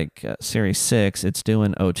certainly like Series 6, it's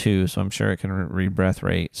doing O2, so I'm sure it can read breath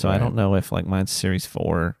rate. So I Right. don't know if like mine's Series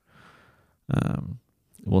 4.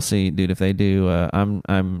 We'll see, dude. If they do, I'm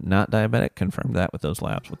not diabetic. Confirmed that with those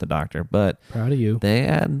labs with the doctor, but Proud of you. they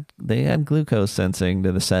add glucose sensing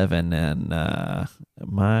to the 7, and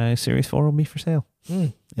my Series 4 will be for sale.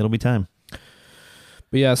 It'll be time.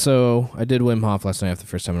 But yeah, so I did Wim Hof last night for the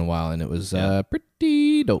first time in a while, and it was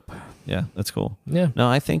pretty dope. Yeah, that's cool. Yeah, No,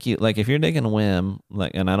 I think you like if you're digging Wim,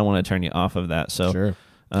 like, and I don't want to turn you off of that. So sure.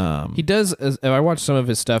 He does. I watched some of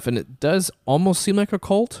his stuff, and it does almost seem like a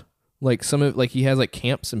cult. Like some of he has like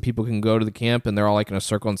camps, and people can go to the camp, and they're all like in a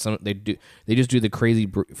circle, and some they just do the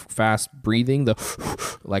crazy fast breathing,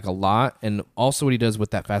 the like a lot. And also what he does with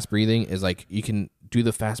that fast breathing is like you can do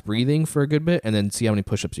the fast breathing for a good bit, and then see how many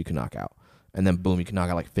push-ups you can knock out, and then boom, you can knock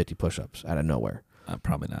out like 50 push-ups out of nowhere.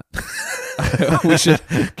 probably not.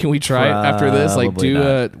 Can we try it after this? Like Probably do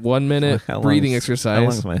a not. 1 minute breathing exercise. How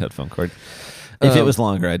long is my headphone cord? If it was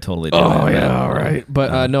longer, I'd totally do it. Oh but- yeah, all right.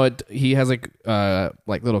 But no, he has like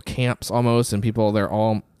little camps almost, and people they're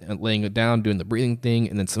all laying it down doing the breathing thing,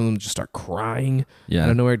 and then some of them just start crying Yeah. out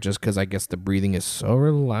of nowhere just because I guess the breathing is so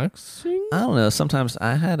relaxing. I don't know. Sometimes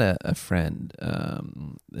I had a friend,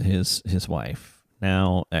 his wife,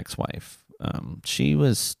 now ex-wife. She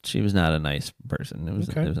was not a nice person. It was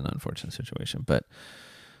Okay. it was an unfortunate situation. But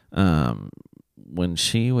when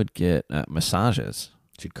she would get massages,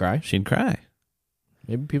 She'd cry. she'd cry.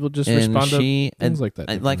 Maybe people just And respond she- to things like that.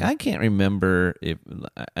 I can't remember if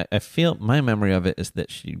I feel my memory of it is that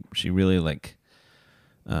she really like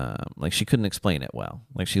she couldn't explain it well.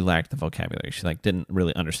 Like she lacked the vocabulary. She like didn't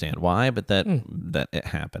really understand why, but that it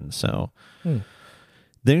happened. So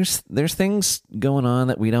there's things going on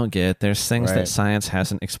that we don't get. There's things Right. that science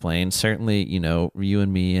hasn't explained. Certainly, you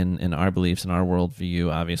and me and our beliefs and our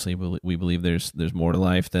worldview, obviously we believe there's more to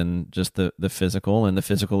life than just the physical, and the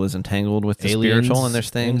physical is entangled with the Aliens spiritual, and there's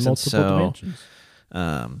in things. And multiple so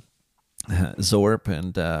dimensions. Zorp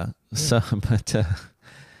and so but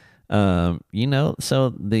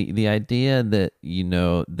so the idea that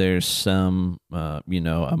there's some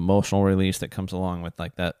emotional release that comes along with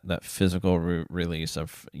like that physical release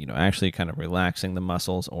of actually kind of relaxing the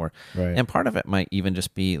muscles, or Right. and part of it might even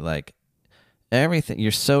just be like everything,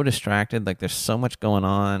 you're so distracted, like there's so much going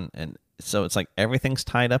on, and so it's like everything's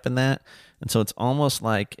tied up in that, and so it's almost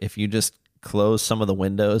like if you just close some of the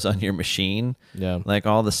windows on your machine, Yeah. like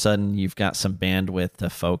all of a sudden you've got some bandwidth to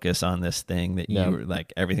focus on this thing that Yeah. you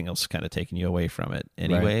like everything else is kind of taking you away from it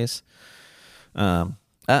anyways. I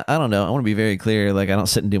don't know, I want to be very clear, like I don't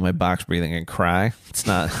sit and do my box breathing and cry. It's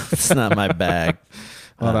not my bag.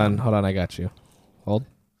 Hold on, I got you. Hold.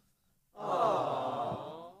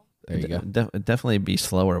 There you go. Definitely be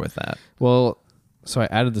slower with that. Well, so I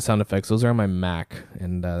added the sound effects. Those are on my Mac,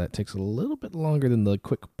 and that takes a little bit longer than the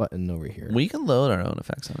quick button over here. We can load our own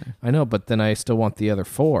effects on there. I know, but then I still want the other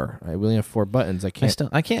 4. I only have 4 buttons. I can't.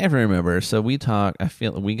 I can't ever remember. So I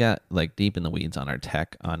feel we got like deep in the weeds on our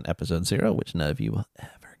tech on episode 0, which none of you will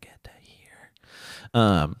ever get to hear.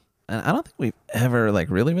 And I don't think we've ever like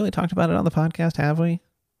really talked about it on the podcast, have we?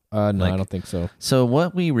 No, like- I don't think so. So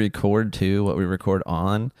what we record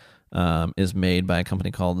on, is made by a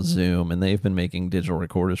company called Zoom, and they've been making digital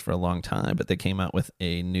recorders for a long time, but they came out with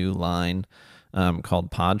a new line called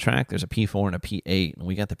PodTrack. There's a P4 and a P8, and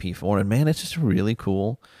we got the P4, and man, it's just a really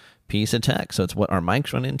cool piece of tech. So it's what our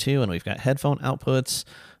mics run into, and we've got headphone outputs.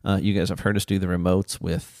 You guys have heard us do the remotes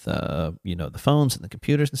with the phones and the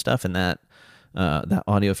computers and stuff, and that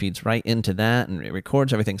audio feeds right into that, and it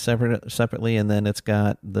records everything separately, and then it's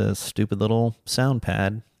got the stupid little sound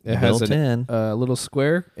pad It has built in. a little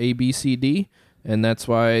square A, B, C, D And that's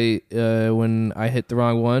why when I hit the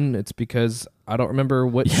wrong one, it's because I don't remember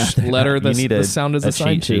which letter the sound is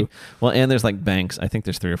assigned to. Well, and there's like banks. I think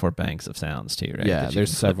there's 3 or 4 banks of sounds too, right? Yeah, there's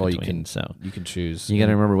several you can choose. You got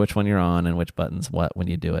to remember which one you're on and which button's what when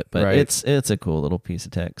you do it. But it's a cool little piece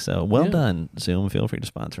of tech. So well done, Zoom. Feel free to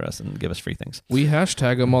sponsor us and give us free things. We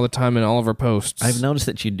hashtag them all the time in all of our posts. I've noticed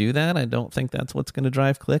that you do that. I don't think that's what's going to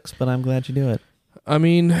drive clicks, but I'm glad you do it. I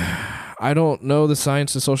mean, I don't know the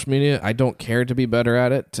science of social media. I don't care to be better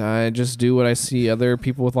at it. I just do what I see other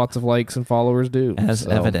people with lots of likes and followers do. As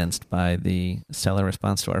evidenced by the stellar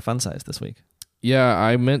response to our fun size this week. Yeah,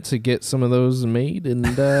 I meant to get some of those made,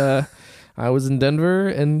 and I was in Denver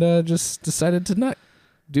and just decided to not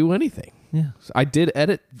do anything. Yeah, so I did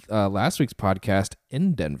edit last week's podcast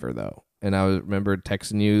in Denver, though, and I remember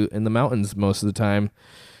texting you in the mountains most of the time,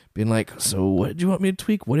 being like, so what did you want me to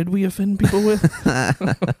tweak? What did we offend people with?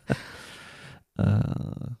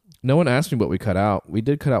 No one asked me what we cut out. We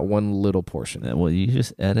did cut out one little portion. Well, you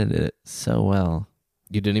just edited it so well.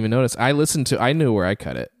 You didn't even notice. I knew where I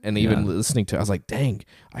cut it. And even listening to it, I was like, dang,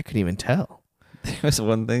 I couldn't even tell. There was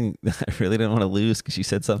one thing that I really didn't want to lose because you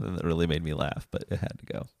said something that really made me laugh, but it had to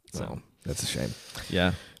go. So that's a shame.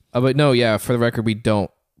 Yeah. But no, for the record, we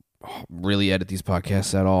don't really edit these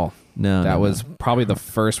podcasts at all. No, that was probably the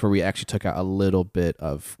first where we actually took out a little bit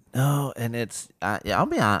of. No, and it's I'll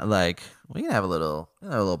be honest, like we can have a little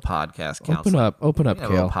podcast counseling. Open up, Kale.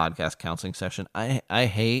 A little podcast counseling session. I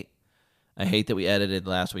hate that we edited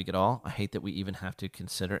last week at all. I hate that we even have to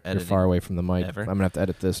consider editing. You're far away from the mic. Ever. I'm gonna have to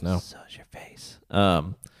edit this now. So is your face.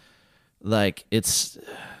 Like it's.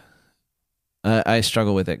 I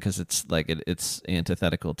struggle with it because it's like it's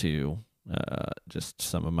antithetical to just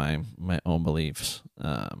some of my own beliefs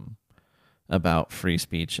about free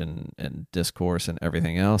speech and discourse and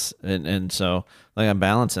everything else, and so like I'm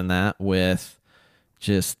balancing that with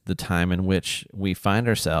just the time in which we find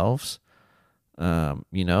ourselves.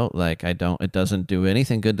 Like it doesn't do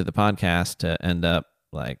anything good to the podcast to end up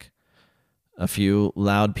like a few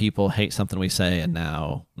loud people hate something we say, and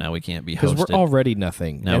now we can't be hosted. Because we're already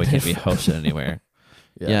nothing. Now we can't be hosted anywhere.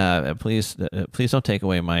 Please don't take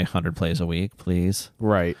away my 100 plays a week, please.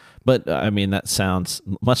 Right. But I mean, that sounds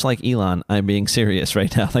much like Elon. I'm being serious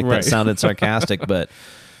right now. Like that sounded sarcastic, but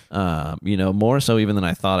more so even than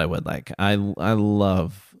I thought I would. Like I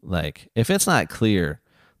love, like, if it's not clear,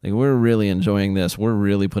 like we're really enjoying this, we're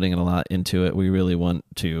really putting a lot into it. We really want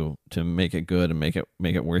to make it good and make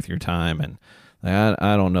it worth your time. And like,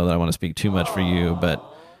 I don't know that I want to speak too much for you, but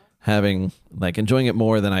having like enjoying it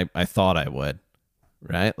more than I thought I would.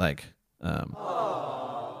 Right? Like,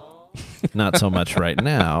 not so much right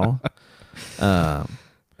now. But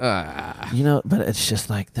it's just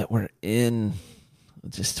like that we're in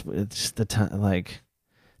it's the time, like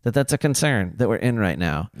that's a concern that we're in right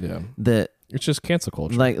now. Yeah. That it's just cancel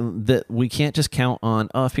culture. Like that we can't just count on,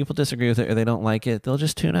 if people disagree with it or they don't like it, they'll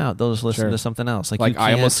just tune out. They'll just listen to something else. Like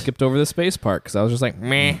I almost skipped over the space part because I was just like,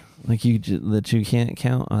 meh. Like you can't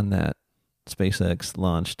count on that. SpaceX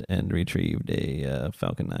launched and retrieved a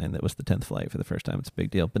Falcon 9 that was the 10th flight for the first time. It's a big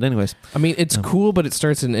deal. But anyways. I mean, it's cool, but it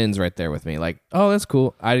starts and ends right there with me. Like, oh, that's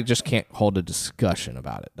cool. I just can't hold a discussion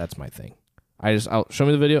about it. That's my thing. I'll show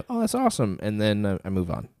me the video. Oh, that's awesome. And then I move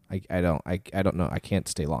on. I don't know. I can't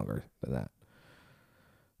stay longer than that.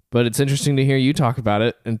 But it's interesting to hear you talk about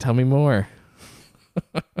it and tell me more.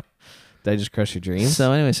 Did I just crush your dreams?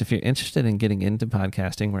 So anyways, if you're interested in getting into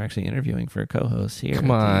podcasting, we're actually interviewing for a co-host here.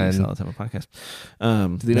 Come on. Solid Temple Podcast.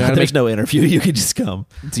 There's no interview. You can just come.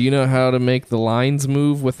 Do you know how to make the lines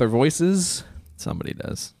move with their voices? Somebody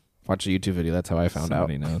does. Watch a YouTube video. That's how I found out.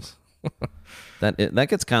 Somebody knows. That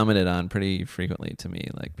gets commented on pretty frequently to me.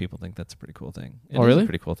 Like people think that's a pretty cool thing. Oh, really? A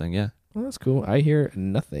pretty cool thing, yeah. Well, that's cool. I hear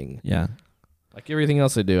nothing. Yeah. Like everything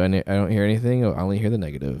else I do, I don't hear anything. I only hear the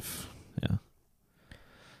negative. Yeah.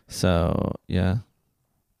 So, yeah.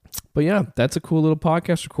 But yeah, that's a cool little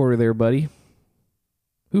podcast recorder there, buddy.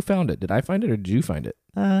 Who found it? Did I find it or did you find it?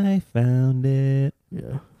 I found it.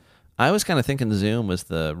 Yeah. I was kind of thinking Zoom was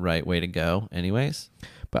the right way to go anyways.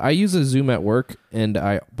 But I use a Zoom at work,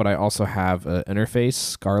 but I also have an interface,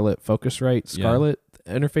 Scarlett Focusrite Scarlett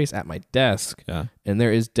interface at my desk. Yeah. And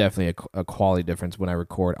there is definitely a quality difference when I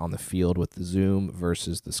record on the field with the Zoom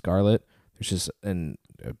versus the Scarlett. There's just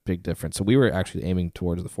a big difference. So we were actually aiming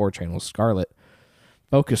towards the 4-channel Scarlett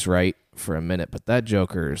Focusrite for a minute, but that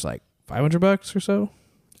joker is like $500 or so.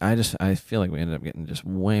 I feel like we ended up getting just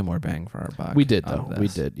way more bang for our buck. We did though. We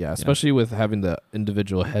did, yeah. Especially with having the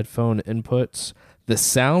individual headphone inputs. The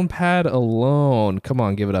sound pad alone. Come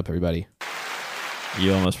on, give it up, everybody.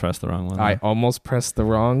 You almost pressed the wrong one. I almost pressed the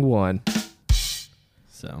wrong one.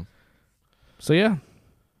 So yeah.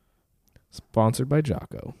 Sponsored by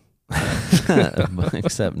Jocko.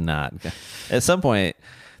 Except not. At some point,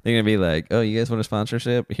 they're going to be like, oh, you guys want a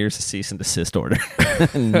sponsorship? Here's a cease and desist order.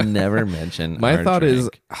 Never mention My our thought is,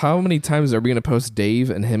 drink. how many times are we going to post David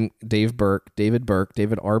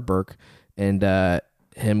R. Burke, and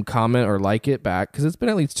him comment or like it back? Because it's been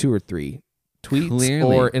at least 2 or 3 tweets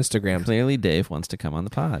or Instagrams. Clearly, Dave wants to come on the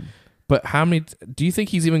pod. But how many? Do you think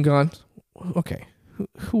he's even gone? Okay,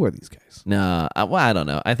 who are these guys? No, well, I don't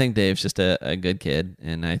know. I think Dave's just a good kid,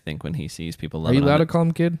 and I think when he sees people Are loving you allowed to call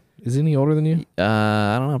him kid? Isn't he older than you?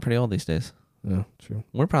 I don't know. Pretty old these days. No, true.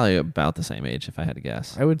 We're probably about the same age, if I had to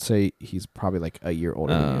guess. I would say he's probably like a year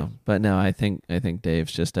older than you. But no, I think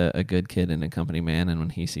Dave's just a good kid and a company man, and when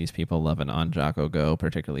he sees people loving On Jocko Go,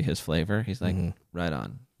 particularly his flavor, he's like, right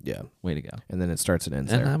on. Yeah. Way to go. And then it starts and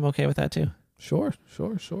ends And there. I'm okay with that too. Sure.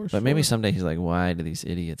 But maybe someday he's like, why do these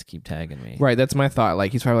idiots keep tagging me? Right, that's my thought.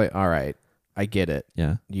 Like, he's probably like, all right, I get it.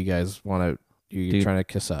 Yeah. You guys want to, you're Dude, trying to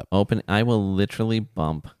kiss up. I will literally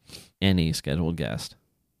bump any scheduled guest.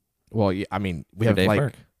 Well, yeah, I mean, we For have Dave like,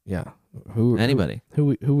 Burke. yeah. Anybody.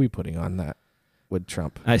 Who we putting on that would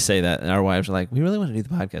trump? I say that, and our wives are like, we really want to do the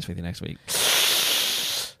podcast with you next week.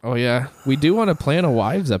 Oh, yeah. We do want to plan a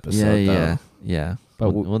wives episode, though. Yeah.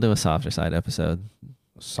 But We'll do a softer side episode.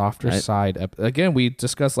 Softer side. Again, we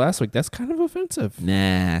discussed last week. That's kind of offensive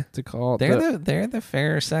Nah. to call. They're the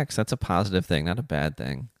fair sex. That's a positive thing, not a bad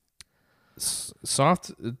thing.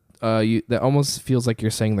 Soft. That almost feels like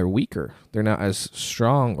you're saying they're weaker. They're not as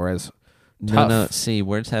strong or as tough. No. See,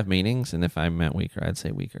 words have meanings, and if I meant weaker, I'd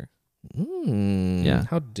say weaker. Yeah.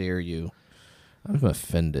 How dare you? I'm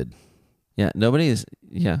offended. Yeah. Nobody's.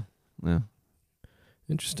 Yeah. No.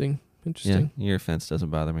 Interesting. Yeah. Your offense doesn't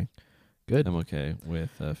bother me. Good. I'm okay with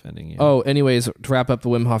offending you. Oh, anyways, to wrap up the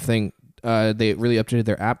Wim Hof thing, they really updated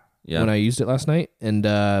their app Yeah. when I used it last night, and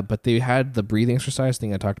but they had the breathing exercise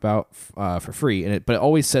thing I talked about for free, but it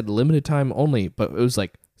always said limited time only, but it was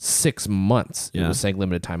like 6 months. It was saying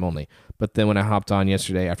limited time only, but then when I hopped on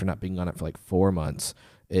yesterday after not being on it for like 4 months,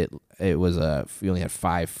 it was we only had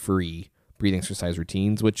 5 free breathing exercise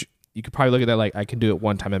routines, which you could probably look at that like I can do it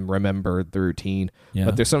one time and remember the routine. Yeah.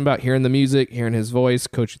 But there's something about hearing the music, hearing his voice,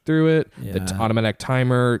 coach you through it, Yeah. the automatic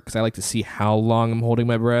timer, because I like to see how long I'm holding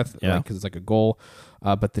my breath, because it's like a goal.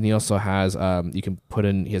 But then he also has, you can put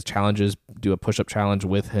in, he has challenges, do a push-up challenge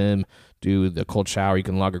with him, do the cold shower. You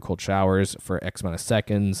can log your cold showers for X amount of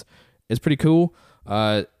seconds. It's pretty cool.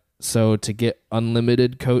 So to get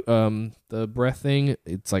unlimited the breath thing,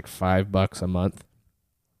 it's like $5 a month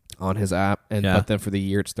on his app, but then for the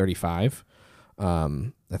year it's $35.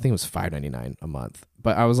 I think it was $5.99 a month.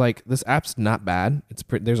 But I was like, this app's not bad.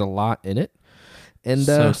 There's a lot in it, and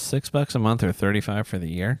so $6 a month or $35 for the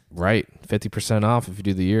year. Right, 50% off if you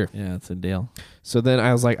do the year. Yeah, it's a deal. So then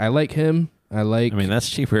I was like, I like him. I mean,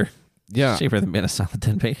 that's cheaper. Yeah, It's cheaper than being a solid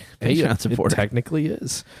 10 Patreon it supporter. technically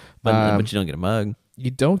is. But you don't get a mug.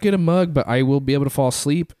 You don't get a mug, but I will be able to fall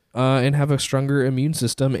asleep and have a stronger immune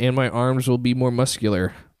system, and my arms will be more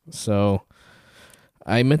muscular. So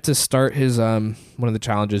I meant to start his one of the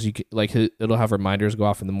challenges. You could, it'll have reminders go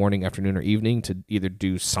off in the morning, afternoon, or evening to either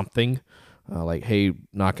do something like, hey,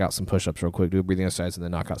 knock out some push-ups real quick, do a breathing exercise, and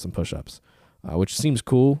then knock out some push-ups, which seems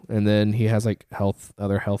cool. And then he has like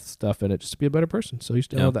other health stuff in it just to be a better person. So he's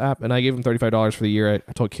download the app, and I gave him $35 for the year.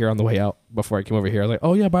 I told Kira on the way out before I came over here. I was like,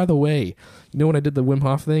 oh yeah, by the way, you know when I did the Wim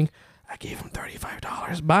Hof thing, I gave him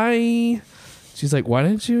 $35. Bye. She's like, why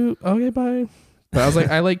didn't you? Okay, bye. But I was like,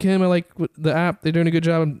 I like him. I like the app. They're doing a good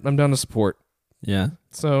job. I'm down to support. Yeah.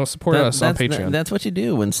 So support us on Patreon. That's what you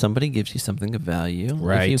do when somebody gives you something of value.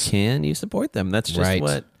 Right. If you can, you support them. That's just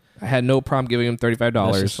what I had no problem giving him $35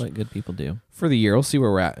 that's just what good people do for the year. We'll see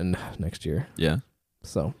where we're at in next year. Yeah.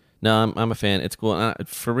 So no, I'm a fan. It's cool.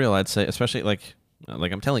 For real, I'd say, especially like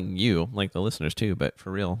I'm telling you, like the listeners too, but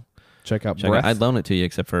for real, check out Breath. I'd loan it to you,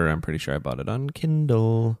 except for I'm pretty sure I bought it on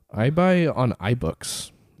Kindle. I buy on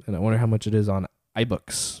iBooks, and I wonder how much it is on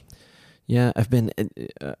iBooks. Yeah, I've been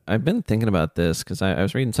thinking about this because I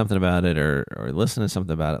was reading something about it or listening to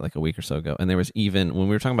something about it like a week or so ago, and there was even when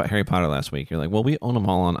we were talking about Harry Potter last week, you're like, well, we own them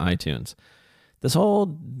all on iTunes. This whole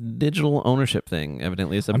digital ownership thing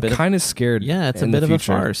evidently is I'm kind of scared. Yeah, it's a bit of a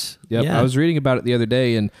farce. Yep. Yeah. I was reading about it the other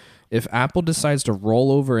day, and if Apple decides to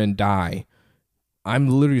roll over and die, I'm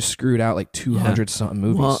literally screwed out like 200 something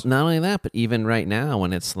movies. Well, not only that, but even right now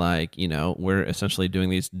when it's like, we're essentially doing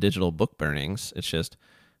these digital book burnings, it's just,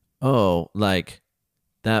 like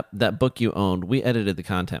that book you owned, we edited the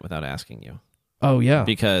content without asking you. Oh yeah.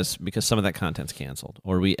 Because some of that content's canceled,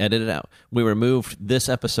 or we edited out. We removed this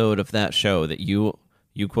episode of that show that you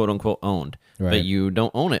you quote unquote owned, Right. but you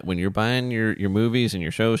don't own it. When you're buying your movies and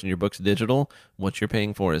your shows and your books digital, what you're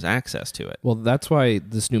paying for is access to it. Well, that's why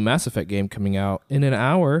this new Mass Effect game coming out in an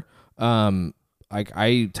hour.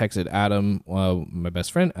 I texted Adam, my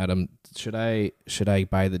best friend Adam, should I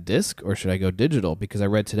buy the disc or should I go digital? Because I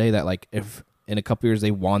read today that like if in a couple years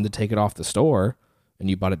they wanted to take it off the store and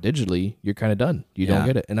you bought it digitally, you're kind of done. You don't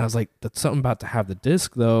get it. And I was like, that's something about to have the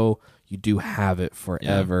disc though. You do have it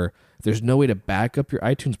forever. If there's no way to back up your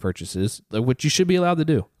iTunes purchases, which you should be allowed to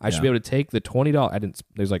do. I should be able to take the $20.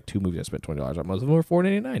 There's like 2 movies I spent $20 on. Most of them were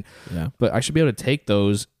 $4.99. Yeah. But I should be able to take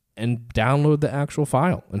those and download the actual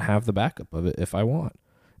file and have the backup of it if I want.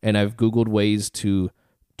 And I've Googled ways to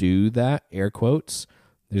do that, air quotes.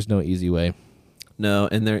 There's no easy way. No,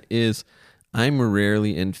 and there is. I'm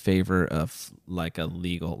rarely in favor of like a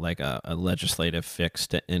legal, like a legislative fix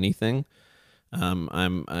to anything.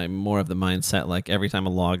 I'm more of the mindset like every time a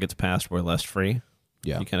law gets passed, we're less free.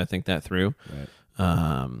 Yeah. You kind of think that through. Right.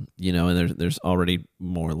 You know, and there's already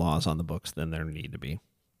more laws on the books than there need to be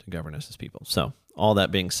to govern us as people. So all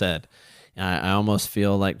that being said, I almost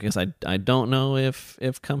feel like, because I don't know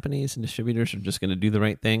if companies and distributors are just going to do the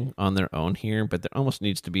right thing on their own here, but there almost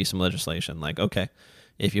needs to be some legislation. Like, okay,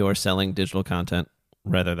 if you are selling digital content,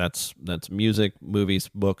 whether that's music, movies,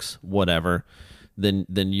 books, whatever, then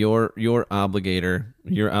you're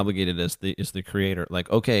obligated as the creator.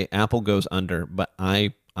 Like, okay, Apple goes under, but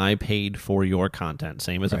I paid for your content,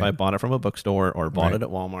 same as if I bought it from a bookstore or bought it at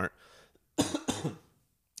Walmart.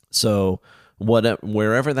 So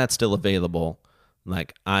wherever that's still available,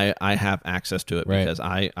 like I have access to it because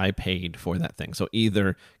I paid for that thing. So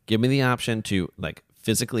either give me the option to like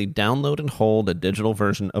physically download and hold a digital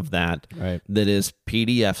version of that that is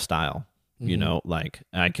PDF style. You know, like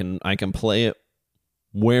I can play it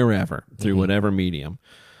wherever through whatever medium.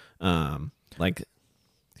 Like,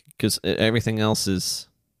 because everything else is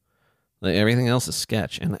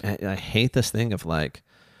sketch, and I hate this thing of like,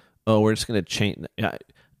 oh, we're just gonna change.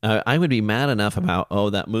 I would be mad enough about, oh,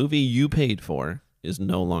 that movie you paid for is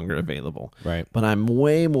no longer available. Right. But I'm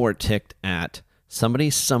way more ticked at somebody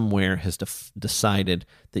somewhere has decided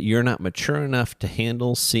that you're not mature enough to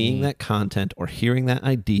handle seeing that content or hearing that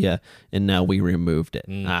idea, and now we removed it.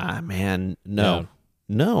 Man, no.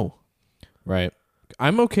 No. Right.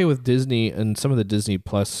 I'm okay with Disney and some of the Disney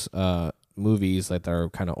Plus movies that are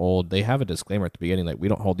kind of old. They have a disclaimer at the beginning, like, we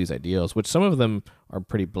don't hold these ideals, which some of them are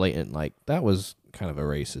pretty blatant. Like, that was kind of a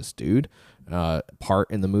racist dude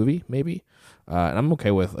part in the movie, maybe. And I'm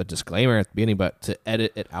okay with a disclaimer at the beginning, but to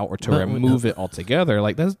edit it out or to remove it altogether,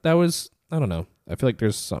 like that was, I don't know. I feel like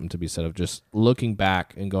there's something to be said of just looking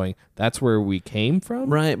back and going, that's where we came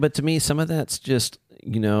from. Right. But to me, some of that's just,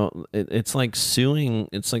 you know, it's like suing.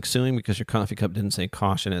 It's like suing because your coffee cup didn't say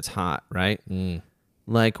caution, it's hot, right?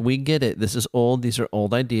 Like, we get it. This is old. These are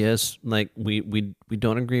old ideas. Like, we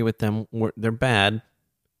don't agree with them. They're bad.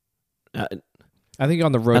 I think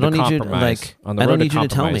on the road to compromise, I don't need you to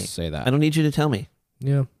tell me. Say that. I don't need you to tell me.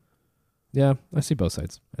 Yeah. Yeah, I see both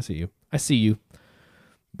sides. I see you.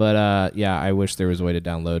 But yeah, I wish there was a way to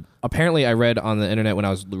download. Apparently, I read on the internet when I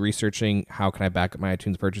was researching how can I back up my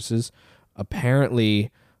iTunes purchases.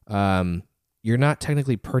 Apparently, you're not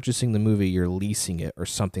technically purchasing the movie; you're leasing it or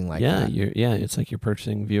something like that. It's like you're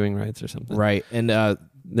purchasing viewing rights or something. Right, and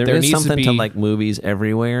there is something to like movies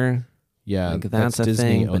everywhere. Yeah, like that's a Disney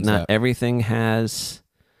thing, but not everything has.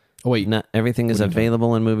 Oh wait, not everything is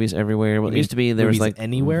available in movies everywhere. Well, it used to be there was like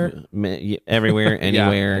anywhere, everywhere,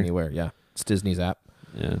 anywhere, anywhere. Yeah, it's Disney's app.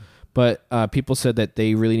 Yeah, but people said that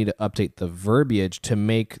they really need to update the verbiage to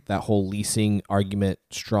make that whole leasing argument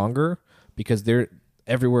stronger, because they're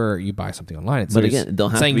everywhere you buy something online. But again, they'll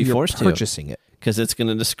have to be forced to purchasing it. Because it's going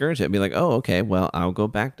to discourage it. Be like, oh, okay, well, I'll go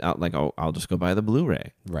back out. Like, I'll just go buy the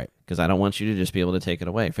Blu-ray, right? Because I don't want you to just be able to take it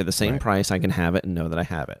away for the same price. I can have it and know that I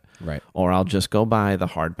have it, right? Or I'll just go buy the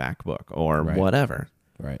hardback book or whatever,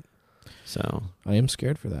 right? So I am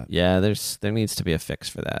scared for that. Yeah, there needs to be a fix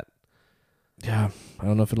for that. Yeah, I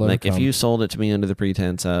don't know if it'll like if you sold it to me under the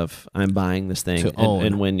pretense of I'm buying this thing to own.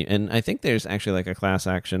 and I think there's actually like a class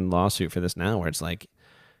action lawsuit for this now where it's like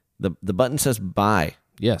the button says buy.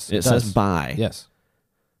 Yes, it says buy. Yes.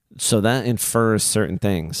 So that infers certain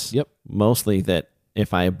things. Yep. Mostly that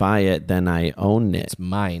if I buy it, then I own it. It's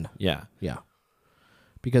mine. Yeah. Yeah.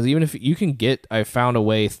 Because even if you can I found a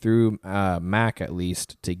way through Mac at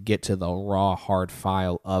least to get to the raw hard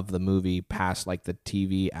file of the movie past like the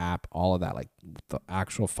TV app, all of that, like the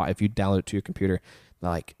actual file. If you download it to your computer,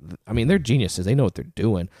 like, I mean, they're geniuses. They know what they're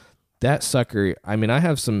doing. That sucker, I mean, I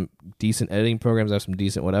have some decent editing programs. I have some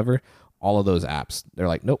decent whatever. All of those apps, they're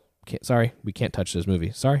like, nope, sorry, we can't touch this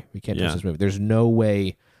movie. Sorry, we can't touch this movie. There's no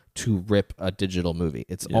way to rip a digital movie.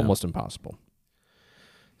 It's almost impossible.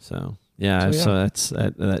 So that's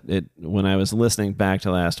it. When I was listening back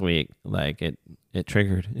to last week, like it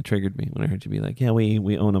triggered me when I heard you be like, yeah,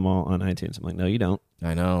 we own them all on iTunes. I'm like, no, you don't.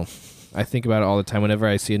 I know. I think about it all the time whenever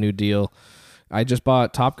I see a new deal. I just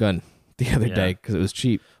bought Top Gun the other day because it was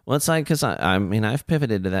cheap. Well, it's like, because I mean, I've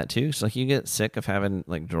pivoted to that too. So like, you get sick of having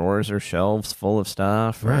like drawers or shelves full of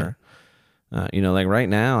stuff, right? Or, like right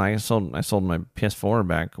now, I sold my PS4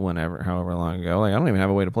 back however long ago. Like, I don't even have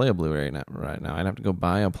a way to play a Blu-ray right now. I'd have to go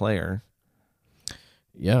buy a player.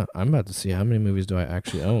 Yeah, I'm about to see how many movies do I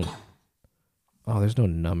actually own. Oh, there's no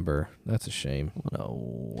number. That's a shame. What a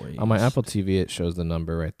waste. On my Apple TV, it shows the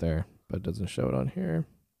number right there, but it doesn't show it on here.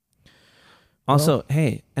 Also,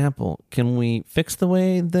 hey, Apple, can we fix the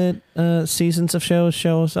way that seasons of shows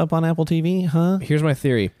shows up on Apple TV, huh? Here's my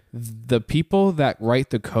theory. The people that write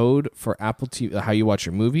the code for Apple TV, how you watch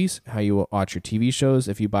your movies, how you watch your TV shows,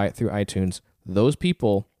 if you buy it through iTunes, those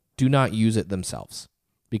people do not use it themselves.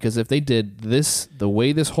 Because if they did this, the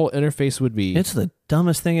way this whole interface would be... It's the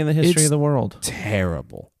dumbest thing in the history of the world.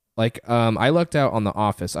 Terrible. Like, I lucked out on The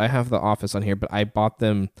Office. I have The Office on here, but I bought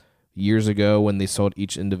them years ago when they sold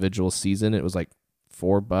each individual season. It was like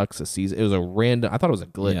 $4 a season. It was a random... I thought it was a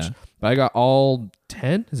glitch. But I got all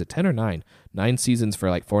 10? Is it 10 or 9? 9 seasons for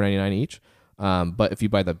like $4.99 each. But if you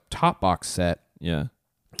buy the top box set... Yeah.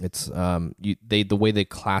 It's the way they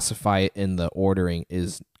classify it in the ordering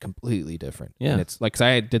is completely different. Yeah, and it's like, 'cause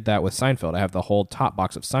I did that with Seinfeld. I have the whole top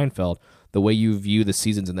box of Seinfeld. The way you view the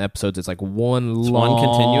seasons and the episodes, it's like one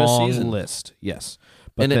continuous season list. Yes,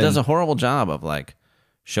 and it does a horrible job of like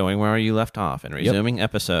showing where you left off and resuming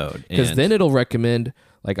episode. Because then it'll recommend,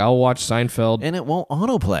 like, I'll watch Seinfeld and it won't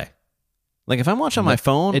autoplay. Like if I'm watching on my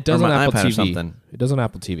phone, it does or on my Apple iPad TV. or something. It does on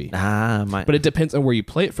Apple TV. But it depends on where you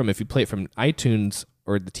play it from. If you play it from iTunes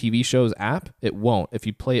or the TV shows app, it won't. If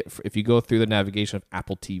you play it, if you go through the navigation of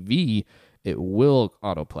Apple TV, it will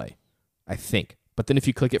autoplay, I think. But then if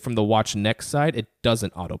you click it from the Watch Next side, it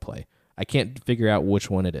doesn't autoplay. I can't figure out which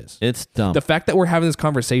one it is. It's dumb. The fact that we're having this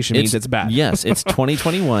conversation means it's bad. Yes, it's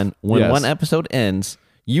 2021. When one episode ends,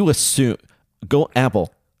 you assume, go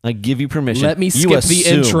Apple, I give you permission. Let me skip the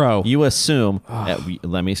intro. You assume,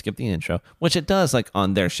 let me skip the intro, which it does like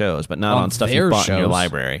on their shows, but not on stuff you bought in your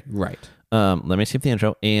library. Right. Let me skip the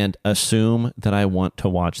intro and assume that I want to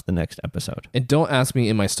watch the next episode. And don't ask me,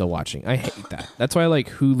 am I still watching? I hate that. That's why I like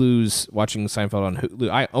Hulu's watching Seinfeld on Hulu.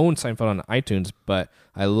 I own Seinfeld on iTunes, but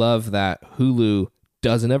I love that Hulu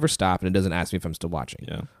doesn't ever stop and it doesn't ask me if I'm still watching.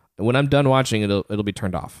 Yeah. When I'm done watching, it'll be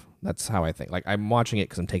turned off. That's how I think. Like, I'm watching it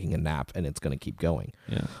because I'm taking a nap and it's going to keep going.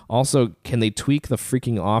 Yeah. Also, can they tweak the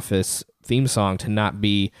freaking Office theme song to not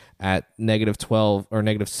be at -12 or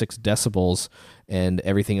 -6 decibels and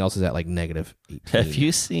everything else is at like -18? Have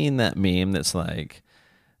you seen that meme that's like,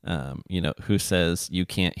 who says you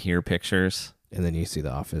can't hear pictures? And then you see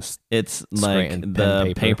the Office. It's like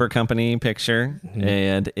the paper company picture,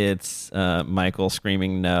 and it's Michael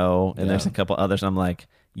screaming no, and there's a couple others. And I'm like,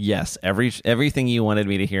 yes, everything you wanted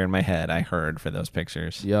me to hear in my head, I heard for those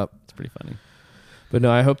pictures. Yep. It's pretty funny. But no,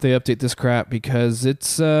 I hope they update this crap because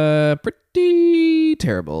it's pretty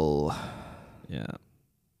terrible. Yeah.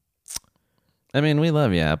 I mean, we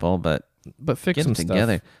love you, Apple, but fix get some them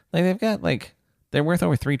together. Stuff. Like they've got they're worth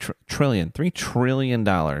over $3 trillion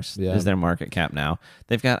is their market cap now.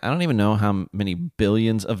 They've got, I don't even know how many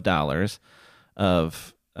billions of dollars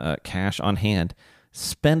of cash on hand.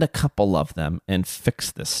 Spend a couple of them and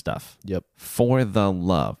fix this stuff. Yep. For the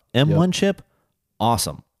love. M1 chip,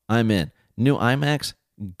 awesome. I'm in. New iMacs,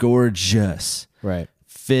 gorgeous. Right.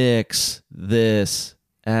 Fix this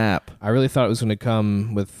app. I really thought it was going to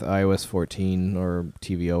come with iOS 14 or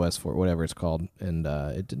tvOS 4, whatever it's called, and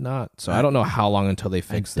it did not. So I don't know how long until they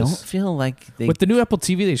fix this. I don't feel like they... With the new Apple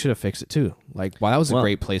TV, they should have fixed it too. Like, wow, that was a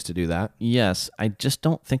great place to do that. Yes, I just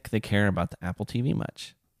don't think they care about the Apple TV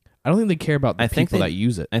much. I don't think they care about the people that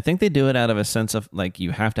use it. I think they do it out of a sense of like,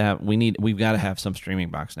 we've got to have some streaming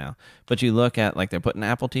box now. But you look at like they're putting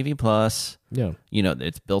Apple TV Plus. Yeah.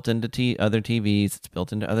 It's built into other TVs. It's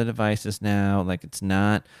built into other devices now. Like it's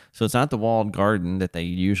not the walled garden that they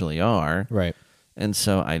usually are. Right. And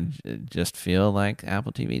so I just feel like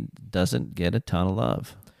Apple TV doesn't get a ton of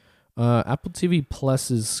love. Apple TV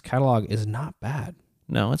Plus's catalog is not bad.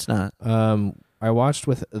 No, it's not. I watched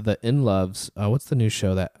with the In Loves. What's the new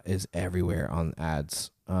show that is everywhere on ads?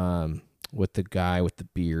 With the guy with the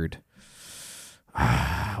beard.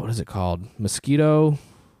 What is it called? Mystic?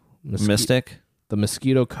 The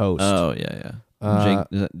Mosquito Coast. Oh yeah.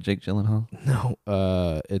 Is that Jake Gyllenhaal?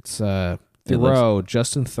 No. It's Thoreau,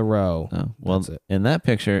 Justin Thoreau. Oh, well, That's it. in that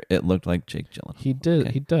picture, it looked like Jake Gyllenhaal. He did.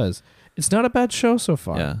 Okay. He does. It's not a bad show so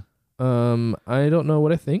far. Yeah. I don't know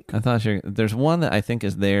what I think. I thought there's one that I think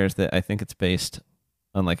is theirs that I think it's based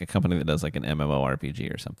on like a company that does like an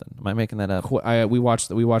MMORPG or something. Am I making that up? We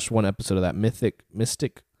watched one episode of that Mystic.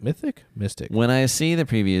 When I see the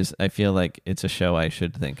previews, I feel like it's a show I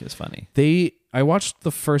should think is funny. I watched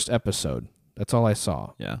the first episode. That's all I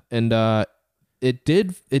saw. Yeah. And it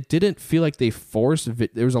didn't feel like they forced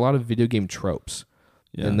there was a lot of video game tropes.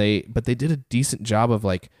 Yeah. And they did a decent job of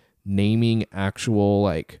like naming actual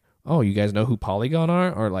like, oh, you guys know who Polygon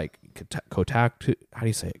are, or like Kotaku. How do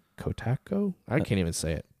you say it? Kotaku? I can't even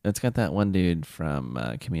say it. It's got that one dude from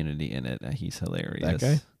Community in it. He's hilarious. That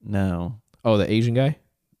guy? No. Oh, the Asian guy?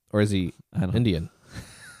 Or is he I don't Indian?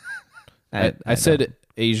 I said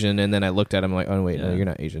Asian, and then I looked at him like, oh, wait, no, Yeah. you're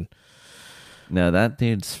not Asian. No, that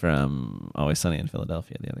dude's from Always Sunny in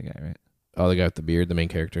Philadelphia, the other guy, right? Oh, the guy with the beard, the main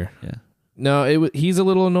character. Yeah. No, he's a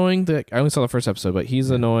little annoying. I only saw the first episode, but he's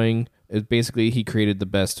annoying. Basically, he created the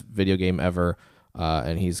best video game ever,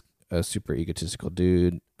 and he's a super egotistical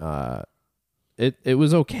dude. It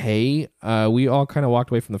was okay. We all kind of walked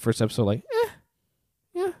away from the first episode like,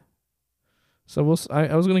 yeah. So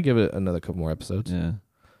I was gonna give it another couple more episodes. Yeah.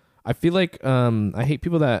 I feel like I hate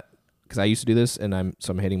people that, because I used to do this, and I'm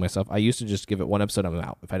hating myself. I used to just give it one episode, I'm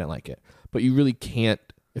out if I didn't like it. But you really can't.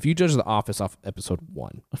 If you judge The Office off episode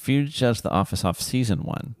 1, If you judge The Office off season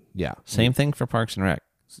 1, yeah, same thing for Parks and Rec.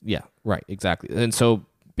 yeah, right, exactly. And so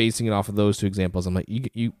basing it off of those two examples, I'm like,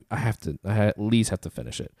 I at least have to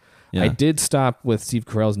finish it. Yeah. I did stop with Steve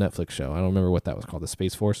Carell's Netflix show. I don't remember what that was called. The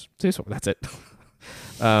Space Force. That's it.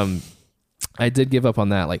 I did give up on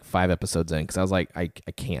that like 5 episodes in because I was like, I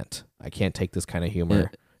can't take this kind of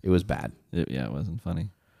humor. It was bad. It wasn't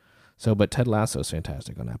funny. So, but Ted Lasso is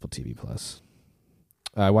fantastic on Apple TV Plus.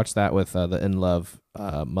 I watched that with the In Love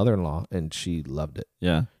mother-in-law, and she loved it.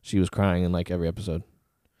 Yeah. She was crying in like every episode.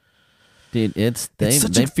 Dude, it's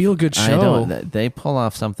such a feel-good show. They pull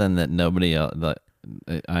off something that nobody else.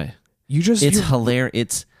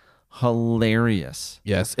 It's hilarious.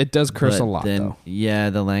 Yes, it does curse But a lot then, though. Yeah,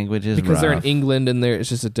 the language is Because they're in rough. England and it's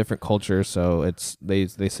just a different culture, so it's they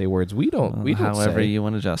say words we don't However say. you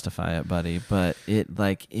want to justify it, buddy, but it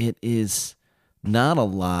is not a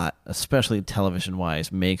lot, especially television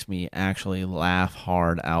wise, makes me actually laugh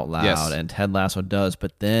hard out loud. Yes. And Ted Lasso does,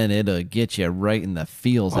 but then it'll get you right in the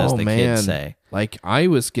feels, as the kids say. Like I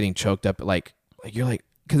was getting choked up, like you're like,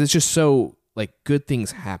 because it's just so like good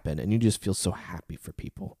things happen, and you just feel so happy for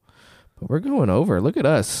people. But we're going over. Look at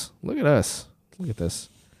us. Look at us. Look at this.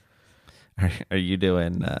 Are you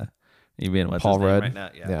doing? You being what's Paul his name Rudd right now?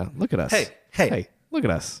 Yeah. Look at us. Hey. Look at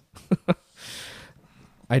us.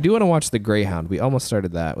 I do want to watch The Greyhound. We almost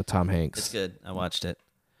started that with Tom Hanks. It's good. I watched it.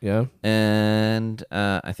 Yeah. And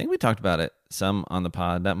I think we talked about it some on the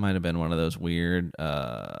pod. That might have been one of those weird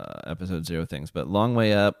episode 0 things. But Long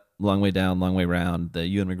Way Up, Long Way Down, Long Way Round, the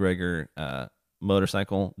Ewan McGregor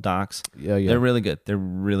motorcycle docs. Yeah. They're really good. They're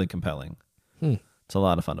really compelling. It's a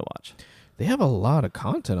lot of fun to watch. They have a lot of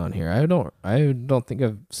content on here. I don't think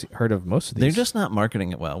I've heard of most of these. They're just not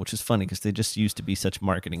marketing it well, which is funny because they just used to be such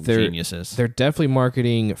marketing geniuses. They're definitely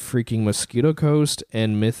marketing freaking Mosquito Coast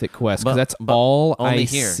and Mythic Quest because But- that's but all only I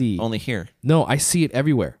here. see. Only here. No, I see it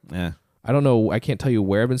everywhere. Yeah. I don't know. I can't tell you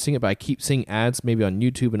where I've been seeing it, but I keep seeing ads maybe on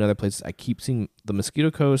YouTube and other places. I keep seeing the Mosquito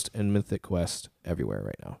Coast and Mythic Quest everywhere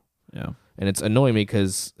right now. Yeah. And it's annoying me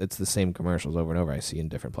because it's the same commercials over and over I see in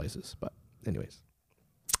different places. But anyways.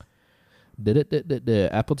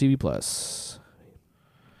 Apple TV Plus.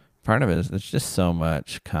 Part of it is there's just so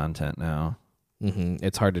much content now.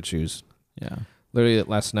 It's hard to choose. Yeah. Literally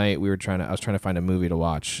last night I was trying to find a movie to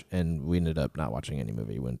watch, and we ended up not watching any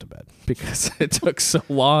movie. We went to bed because it took so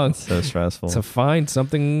long So stressful. to find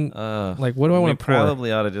something. Like, what do I want to pour?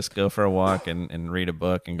 Probably ought to just go for a walk and read a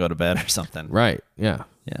book and go to bed or something. Right? Yeah.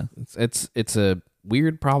 Yeah. It's a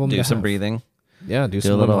weird problem. Do to some have. breathing. Yeah, do Do a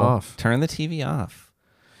some little off. Turn the TV off.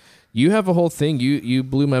 You have a whole thing. You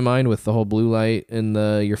blew my mind with the whole blue light in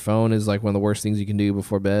your phone is like one of the worst things you can do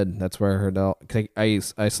before bed. That's where I heard that. I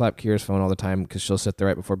slap Kira's phone all the time because she'll sit there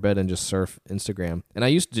right before bed and just surf Instagram. And I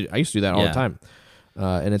used to do that all the time.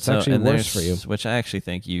 And it's actually worse for you. Which I actually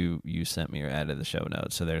think you sent me or added the show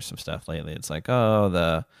notes. So there's some stuff lately. It's like, oh,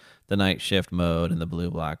 the night shift mode and the blue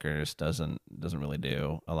blockers doesn't really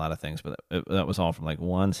do a lot of things, but that was all from like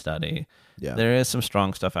one study. Yeah. There is some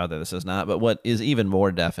strong stuff out there that says not, but what is even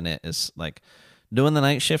more definite is like doing the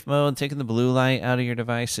night shift mode, taking the blue light out of your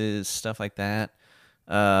devices, stuff like that.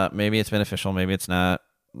 Maybe it's beneficial, maybe it's not.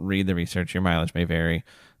 Read the research. Your mileage may vary.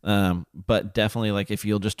 But definitely, like, if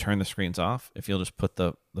you'll just turn the screens off, if you'll just put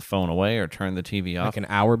the phone away or turn the TV off, Like an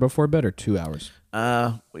hour before bed or 2 hours?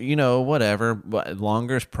 whatever. But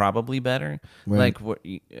longer is probably better. Right. Like,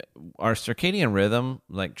 our circadian rhythm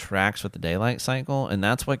like tracks with the daylight cycle, and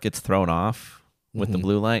that's what gets thrown off with the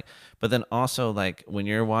blue light. But then also, like, when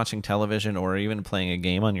you're watching television or even playing a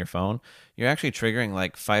game on your phone, you're actually triggering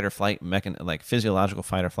like fight or flight like physiological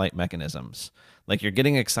fight or flight mechanisms. Like, you're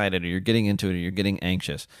getting excited or you're getting into it or you're getting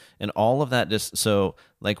anxious, and all of that just so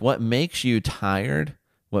like what makes you tired,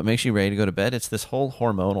 what makes you ready to go to bed, it's this whole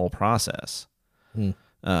hormonal process. And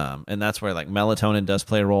that's where like melatonin does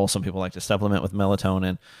play a role. Some people like to supplement with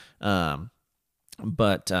melatonin.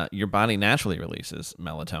 But your body naturally releases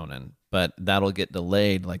melatonin, but that'll get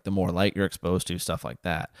delayed like the more light you're exposed to, stuff like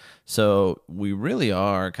that. So we really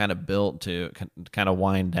are kind of built to kind of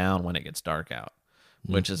wind down when it gets dark out,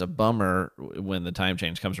 which is a bummer when the time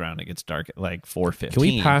change comes around and it gets dark at like 4:15. Can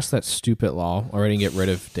we pass that stupid law already and get rid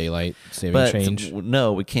of daylight saving change?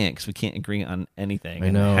 No, we can't, because we can't agree on anything. I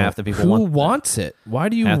know. And half the people Who wants it? Why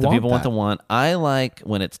do you half want the people that? want the one. I like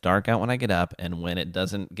when it's dark out when I get up, and when it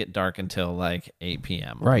doesn't get dark until like 8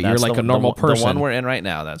 p.m. Right, you're like a normal person. The one we're in right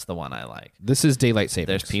now, that's the one I like. This is daylight savings.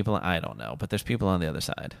 There's people, I don't know, but there's people on the other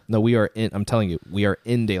side. No, we are in. I'm telling you, we are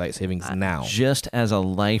in daylight savings now. Just as a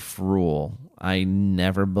life rule, I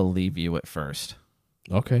never believe you at first.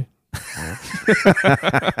 Okay.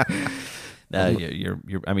 No, you're.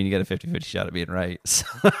 I mean, you got a 50-50 shot of being right.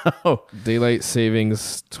 So Daylight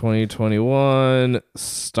savings 2021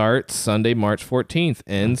 starts Sunday, March 14th.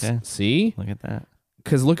 Ends. Okay. See? look at that.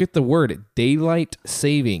 Because look at the word daylight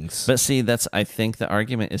savings. But see, I think the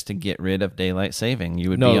argument is to get rid of daylight saving. You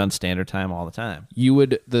would No. be on standard time all the time. You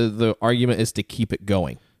would. The argument is to keep it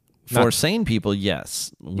going. For sane people,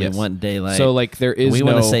 yes. We Yes. want daylight. So like there is we no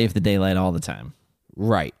want to save the daylight all the time.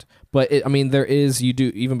 right. But I mean, there is, you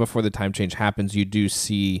do, even before the time change happens, you do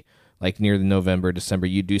see, like near the November, December,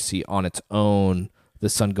 you do see on its own the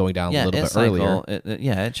sun going down a little bit earlier. It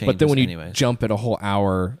changes. But then when you anyways. jump it a whole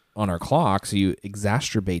hour on our clocks, you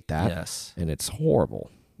exacerbate that. Yes. And it's horrible.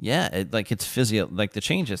 Yeah, it's like the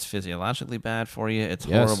change is physiologically bad for you. It's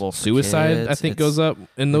Yes. horrible for Suicide, kids. I think, It's goes up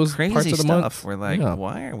in those crazy parts of the stuff. month. We're like, Yeah.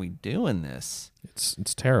 why are we doing this?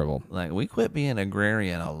 It's terrible. Like, we quit being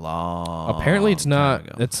agrarian a long Apparently, it's not. time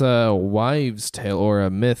ago. It's a wives' tale or a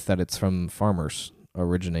myth that it's from farmers'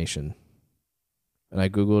 origination. And I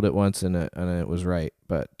googled it once, and it was right.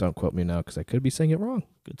 But don't quote me now because I could be saying it wrong.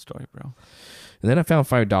 Good story, bro. And then I found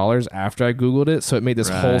 $5 after I googled it, so it made this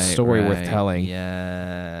whole story worth Right. telling.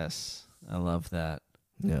 Yes, I love that.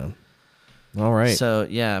 Yeah. All right. So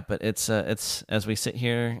yeah, but it's as we sit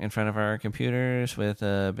here in front of our computers with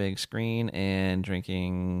a big screen and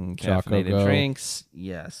drinking Choco caffeinated Go. drinks.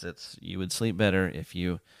 Yes, you would sleep better if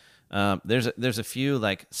you. There's a few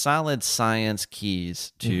like solid science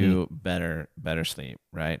keys to better sleep.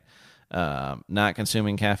 Right. Not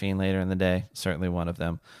consuming caffeine later in the day, certainly one of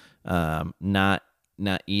them.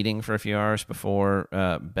 Not eating for a few hours before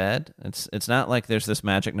bed. It's not like there's this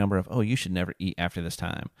magic number of, oh, you should never eat after this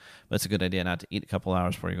time. But it's a good idea not to eat a couple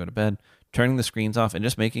hours before you go to bed. Turning the screens off and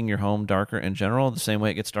just making your home darker in general, the same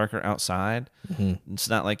way it gets darker outside. It's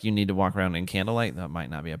not like you need to walk around in candlelight. That might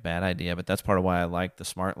not be a bad idea, but that's part of why I like the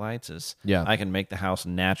smart lights is I can make the house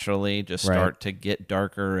naturally just start to get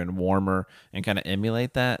darker and warmer and kind of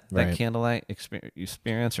emulate that candlelight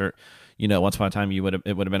experience. Or, once upon a time it would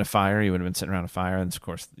have been a fire. You would have been sitting around a fire. And of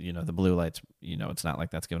course, the blue lights, it's not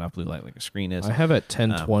like that's giving off blue light like a screen is. I have at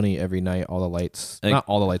 10:20 every night, all the lights, not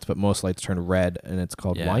all the lights, but most lights turn red, and it's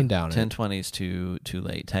called wind down. 10:20 is too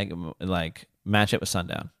late. Match it with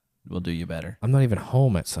sundown. Will do you better. I'm not even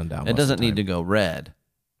home at sundown. It doesn't need to go red,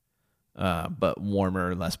 but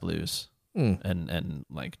warmer, less blues, and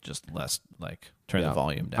like just less turn the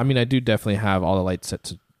volume down. I mean, I do definitely have all the lights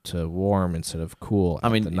set to warm instead of cool. I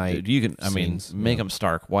mean, the night dude, you can. I mean, scenes, make them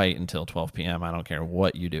stark white until 12 p.m. I don't care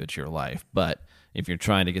what you do; it's your life. But if you're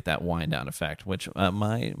trying to get that wind down effect, which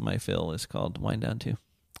my fill is called wind down too.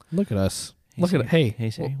 Look at us. Hey, Look Siri. at hey. Hey,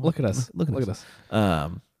 Siri. Look at us. Look at us.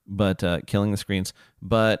 But killing the screens.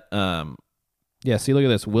 But Yeah, see, look at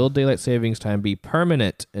this. Will daylight savings time be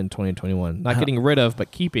permanent in 2021? Not getting rid of,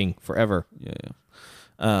 but keeping forever.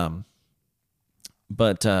 Yeah.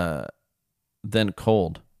 But then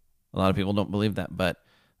cold. A lot of people don't believe that, but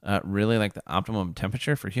really, like the optimum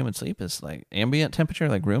temperature for human sleep is like ambient temperature,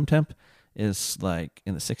 like room temp, is like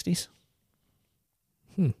in the 60s.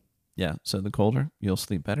 Yeah, so the colder, you'll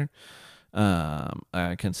sleep better.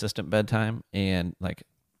 Consistent bedtime and like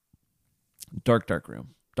dark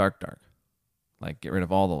room, dark. Like get rid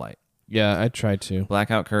of all the light. Yeah, I try to.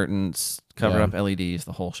 Blackout curtains, cover up LEDs,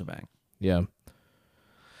 the whole shebang. Yeah.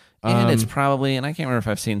 And it's probably, and I can't remember if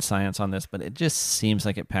I've seen science on this, but it just seems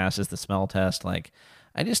like it passes the smell test. Like,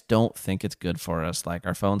 I just don't think it's good for us. Like,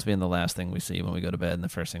 our phones being the last thing we see when we go to bed and the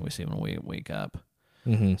first thing we see when we wake up.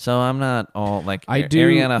 Mm-hmm. So I'm not all like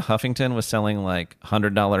Ariana Huffington was selling like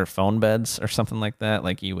 $100 phone beds or something like that.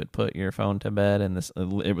 Like, you would put your phone to bed, and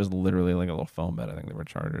it was literally like a little phone bed. I think there were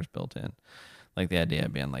chargers built in. Like, the idea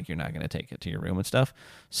being like you're not going to take it to your room and stuff.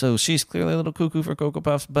 So she's clearly a little cuckoo for Cocoa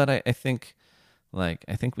Puffs, but I think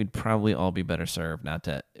we'd probably all be better served not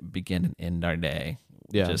to begin and end our day.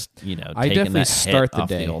 Yeah. Just, I definitely start the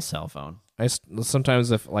day the old cell phone.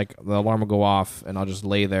 Sometimes if like the alarm will go off and I'll just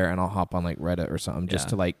lay there and I'll hop on like Reddit or something just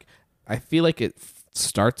to like, I feel like it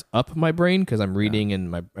starts up my brain because I'm reading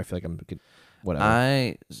and I feel like I'm whatever.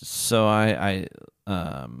 I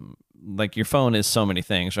like, your phone is so many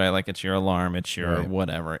things, right? Like, it's your alarm, it's your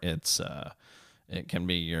whatever. It's it can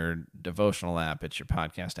be your devotional app, it's your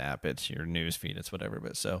podcast app, it's your news feed, it's whatever.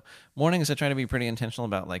 But so mornings, I try to be pretty intentional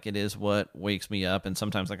about like, it is what wakes me up. And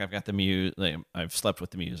sometimes like I've got the Muse, like, I've slept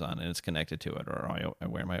with the Muse on and it's connected to it, or I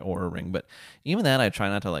wear my Oura ring. But even that, I try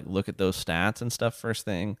not to like look at those stats and stuff first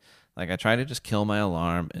thing. Like, I try to just kill my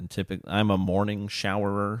alarm, and typically I'm a morning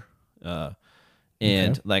showerer.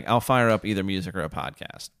 And like, I'll fire up either music or a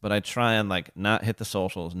podcast, but I try and like not hit the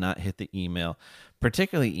socials, not hit the email,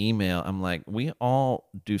 particularly email. I'm like, we all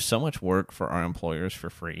do so much work for our employers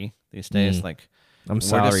for free these days. Like, I'm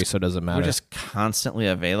salary, so it doesn't matter. We're just constantly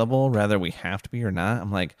available, whether we have to be or not.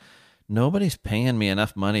 I'm like, nobody's paying me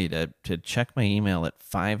enough money to check my email at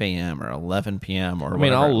 5 a.m. or 11 p.m. or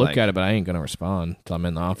whatever. I'll look at it, but I ain't going to respond until I'm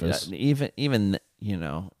in the office. Even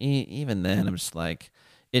then, I'm just like,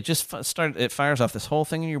 it just it fires off this whole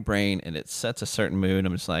thing in your brain, and it sets a certain mood.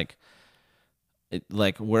 I'm just like,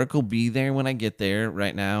 work will be there when I get there.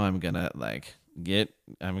 Right now, I'm gonna get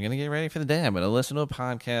ready for the day. I'm gonna listen to a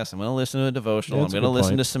podcast. I'm gonna listen to a devotional. I'm gonna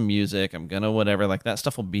listen to some music. I'm gonna whatever. Like, that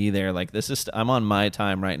stuff will be there. Like, I'm on my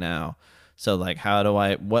time right now. So like,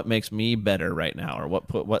 what makes me better right now, or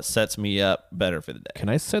what sets me up better for the day? Can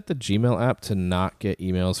I set the Gmail app to not get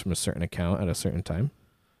emails from a certain account at a certain time?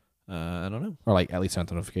 I don't know. Or like at least not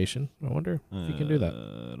the notification. I wonder if you can do that.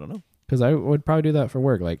 I don't know. Because I would probably do that for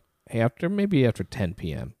work. Like, hey, after 10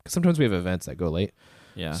 p.m. Because sometimes we have events that go late.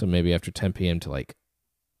 Yeah. So maybe after 10 p.m. to like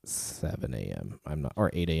 7 a.m.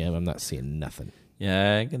 or 8 a.m. I'm not seeing nothing.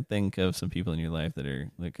 Yeah, I can think of some people in your life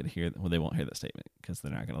that could hear. Well, they won't hear that statement because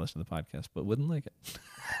they're not going to listen to the podcast, but wouldn't like it.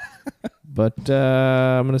 But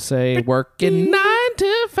I'm gonna say working 9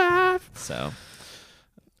 to 5. So.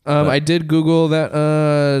 I did Google that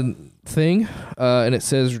thing, and it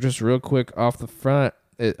says just real quick off the front,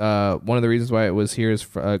 one of the reasons why it was here is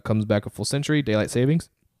comes back a full century, daylight savings.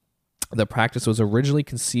 The practice was originally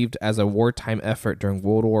conceived as a wartime effort during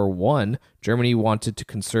World War I. Germany wanted to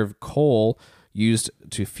conserve coal used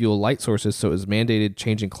to fuel light sources, so it was mandated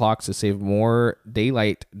changing clocks to save more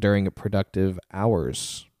daylight during productive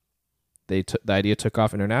hours. The idea took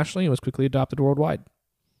off internationally and was quickly adopted worldwide.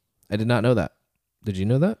 I did not know that. Did you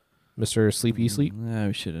know that, Mr. Sleepy Sleep? Yeah,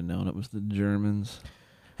 we should have known it was the Germans.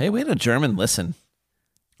 Hey, we had a German listen.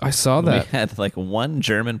 I saw that. We had like one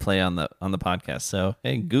German play on the podcast. So,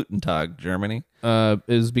 hey, Guten Tag, Germany.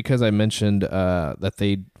 Is because I mentioned that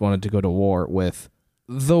they wanted to go to war with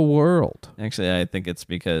the world. Actually, I think it's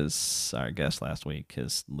because our guest last week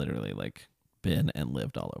has literally like been and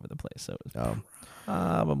lived all over the place. So it was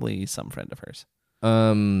probably some friend of hers.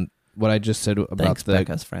 What I just said about Thanks,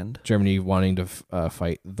 Becca's friend. Germany wanting to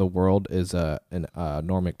fight the world is an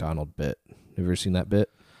Norm Macdonald bit. Have you ever seen that bit?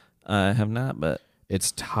 I have not, but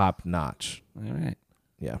it's top notch. All right.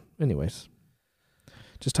 Yeah. Anyways,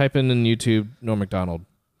 just type in YouTube Norm Macdonald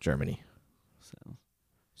Germany.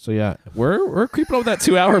 So yeah, we're creeping over that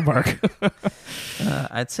 2 hour mark.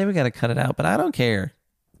 I'd say we got to cut it out, but I don't care.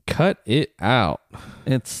 Cut it out.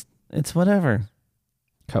 It's whatever.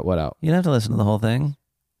 Cut what out? You don't have to listen to the whole thing.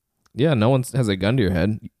 Yeah, no one has a gun to your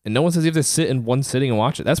head. And no one says you have to sit in one sitting and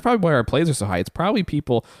watch it. That's probably why our plays are so high. It's probably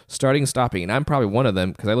people starting and stopping. And I'm probably one of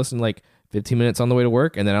them because I listen like 15 minutes on the way to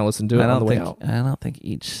work and then I listen to it on the way out. I don't think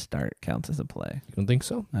each start counts as a play. You don't think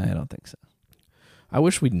so? I don't think so. I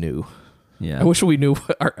wish we knew. Yeah. I wish we knew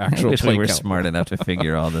what our actual I wish play we were count. smart enough to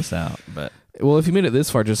figure all this out. But well, if you made it this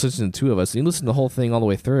far, just listen to two of us. You listen to the whole thing all the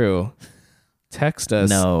way through. Text us.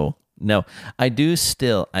 No. I do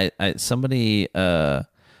still. I saw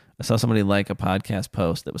somebody like a podcast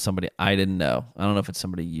post that was somebody I didn't know. I don't know if it's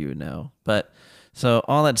somebody you know. But so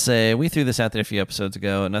all that to say, we threw this out there a few episodes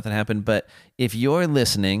ago and nothing happened. But if you're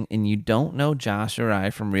listening and you don't know Josh or I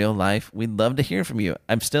from real life, we'd love to hear from you.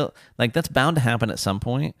 I'm still like, that's bound to happen at some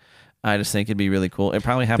point. I just think it'd be really cool. It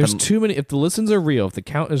probably happened. There's too many. If the listens are real, if the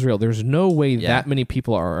count is real, there's no way that many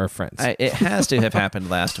people are our friends. It has to have happened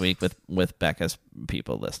last week with Becca's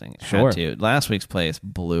people listening. It had to. Last week's place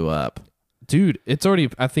blew up. Dude, it's already,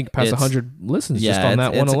 I think, past 100 listens just on that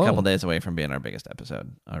one alone. It's a couple days away from being our biggest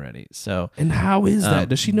episode already. So, and how is that?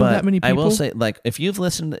 Does she know that many people? I will say, like, if you've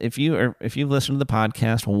listened to the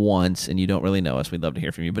podcast once and you don't really know us, we'd love to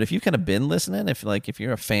hear from you. But if you've kind of been listening, if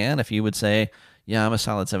you're a fan, if you would say, yeah, I'm a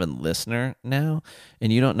Solid 7 listener now,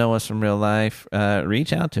 and you don't know us from real life,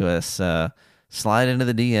 reach out to us. Slide into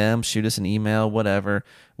the DM, shoot us an email, whatever.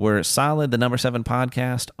 We're Solid, the number 7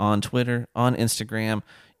 podcast on Twitter, on Instagram.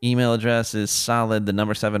 Email address is solid, the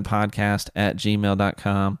number 7 podcast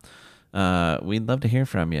 @gmail.com. We'd love to hear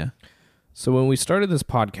from you. So when we started this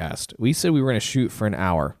podcast, we said we were going to shoot for an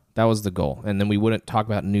hour. That was the goal. And then we wouldn't talk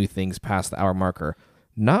about new things past the hour marker.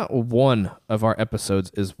 Not one of our episodes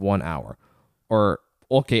is 1 hour.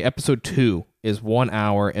 Episode 2 is 1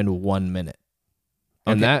 hour and 1 minute.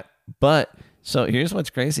 And so here's what's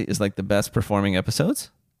crazy is like the best performing episodes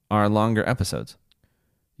are longer episodes.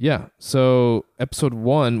 Yeah. So episode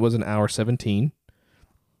 1 was an hour 17.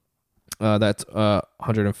 That's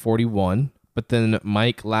 141. But then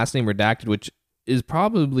Mike, last name redacted, which is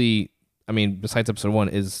probably, besides episode 1,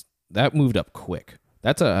 is that moved up quick.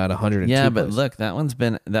 That's at 102. Yeah, but look, that one's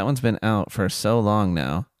been out for so long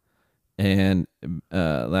now, and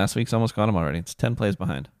last week's almost got him already. It's 10 plays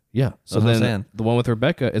behind. Yeah. So then the one with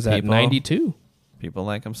Rebecca is at 92. People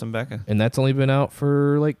like him some Becca, and that's only been out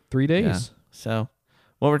for like 3 days. Yeah. So.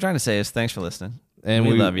 What we're trying to say is thanks for listening. And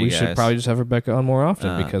we love you guys. We should probably just have Rebecca on more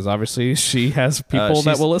often because obviously she has people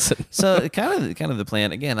that will listen. So kind of the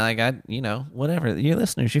plan. Again, I got, whatever. Your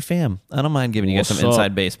listeners, your fam. I don't mind giving you guys some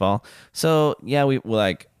inside baseball. So, yeah, we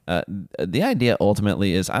like the idea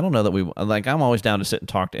ultimately is I don't know that I'm always down to sit and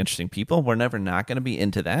talk to interesting people. We're never not going to be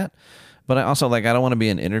into that. But I also I don't want to be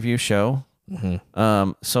an interview show.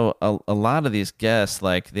 Mm-hmm. So a lot of these guests,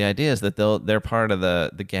 like the idea is that they're part of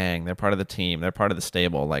the gang, they're part of the team, they're part of the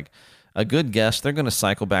stable. Like a good guest, they're going to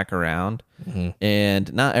cycle back around,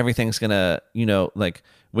 and not everything's gonna, we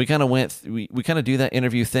kind of we kind of do that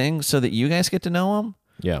interview thing so that you guys get to know them.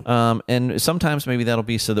 Yeah. And sometimes maybe that'll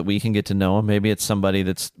be so that we can get to know them. Maybe it's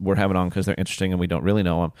somebody we're having on because they're interesting and we don't really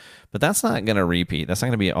know them. But that's not going to repeat. That's not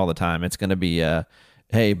going to be all the time. It's going to be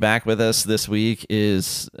hey, back with us this week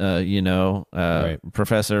is,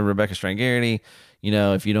 Professor Rebecca Strangarity.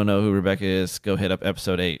 If you don't know who Rebecca is, go hit up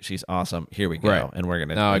episode 8. She's awesome. Here we go. Right. And we're going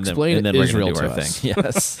to now explain Israel to us. Thing.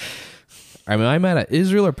 Yes. I'm mad at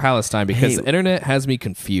Israel or Palestine because the internet has me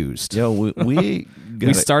confused. Yo, we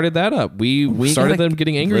started that up. We started them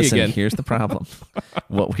getting angry again. Here's the problem.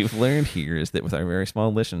 What we've learned here is that with our very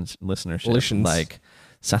small listenership, like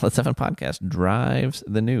Solid 7 podcast drives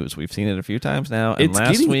the news. We've seen it a few times now. And it's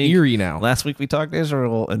getting eerie now. Last week we talked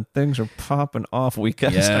Israel and things are popping off. We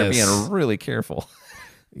got to start being really careful.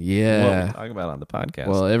 Yeah. What we talk about on the podcast.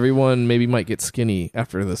 Well, everyone maybe might get skinny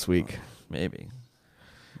after this week. Maybe.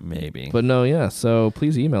 But no, yeah. So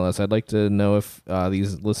please email us. I'd like to know if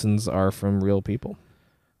these listens are from real people.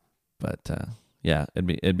 But yeah,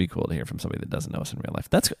 it'd be cool to hear from somebody that doesn't know us in real life.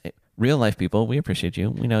 That's real life people. We appreciate you.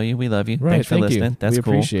 We know you. We love you. Right, Thanks for listening. That's we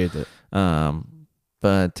cool. Appreciate it.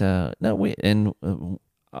 But no,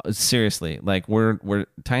 seriously, like we're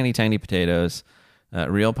tiny potatoes.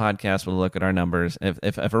 Real podcast will look at our numbers.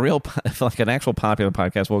 If an actual popular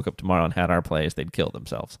podcast woke up tomorrow and had our plays, they'd kill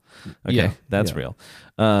themselves. Okay, yeah, that's real.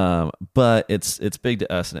 But it's big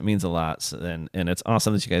to us and it means a lot. So, and it's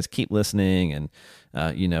awesome that you guys keep listening and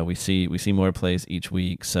we see more plays each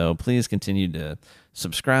week. So please continue to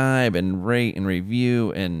subscribe and rate and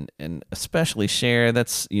review and especially share.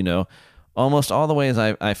 That's almost all the ways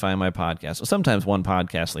I find my podcast. So sometimes one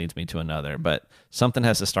podcast leads me to another, but something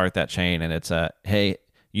has to start that chain, and it's hey,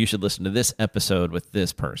 you should listen to this episode with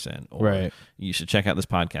this person, or right. You should check out this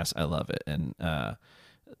podcast. I love it, and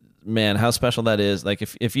man, how special that is. Like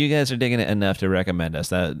if you guys are digging it enough to recommend us,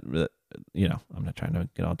 that I'm not trying to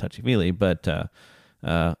get all touchy feely, but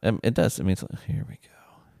it does. I mean, here we go.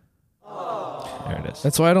 There it is.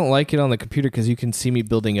 That's why I don't like it on the computer, because you can see me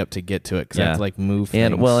building up to get to it, because I have to move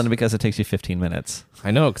things. And because it takes you 15 minutes.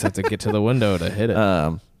 I know, because I have to get to the window to hit it.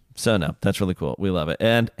 So no, that's really cool. We love it.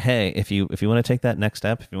 And hey, if you want to take that next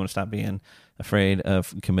step, if you want to stop being afraid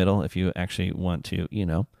of committal, if you actually want to,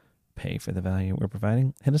 pay for the value we're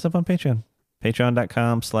providing, hit us up on Patreon.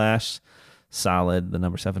 Patreon.com/solid, the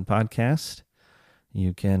number 7 podcast.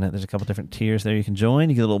 You can, there's a couple different tiers there you can join.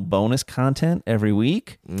 You get a little bonus content every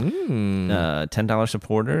week. $10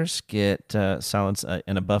 supporters get Solid's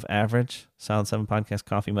an above average Solid 7 podcast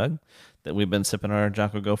coffee mug that we've been sipping our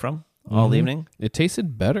Jocko Go from. all Mhm. evening. It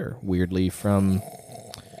tasted better, weirdly, from.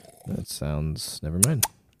 That sounds. Never mind.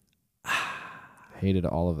 Hated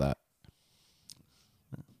all of that.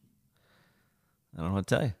 I don't know what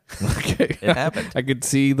to tell you. Okay. It happened. I could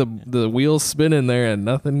see the wheels spinning there and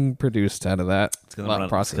nothing produced out of that. It's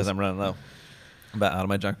because I'm running low. I'm about out of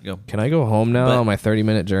my junk to go. Can I go home now on my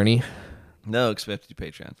 30-minute journey? No, expect to do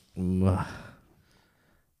Patreon. Mm.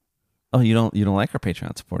 Oh, you don't like our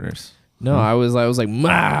Patreon supporters? No, I was like,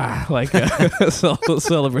 "Ma," like a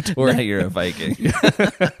celebratory. Now you're a Viking.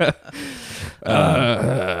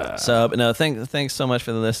 So no, thanks so much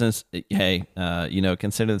for the listens. Hey,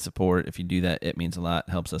 consider the support. If you do that, it means a lot.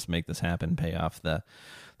 It helps us make this happen. Pay off the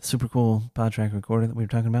super cool PodTrack recorder that we were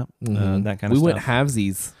talking about. Mhm. That kind of we stuff. went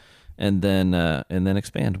halvesies. And then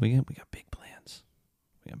expand. We got big plans.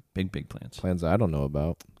 We got big plans. Plans I don't know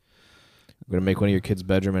about. We're gonna make one of your kids'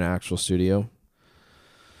 bedroom an actual studio.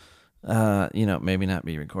 Maybe not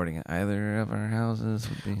be recording at either of our houses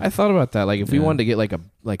would be. I thought about that. Like if we wanted to get like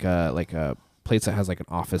a place that has like an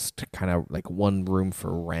office to kind of like one room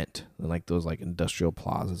for rent and like those like industrial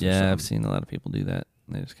plazas. Yeah, I've seen a lot of people do that.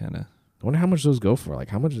 They just kind of. I wonder how much those go for. Like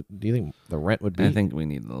how much do you think the rent would be? I think we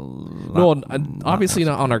need a lot. No, obviously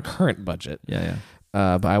not on our current budget. Yeah.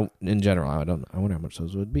 But in general, I wonder how much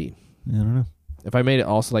those would be. I don't know. If I made it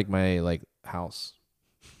also like my house.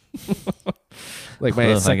 Like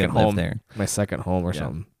my second home there. My second home or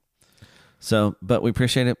something. So, but we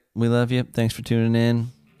appreciate it. We love you. Thanks for tuning in.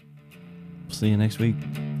 See you next week.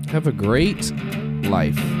 Have a great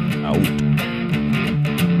life. Out.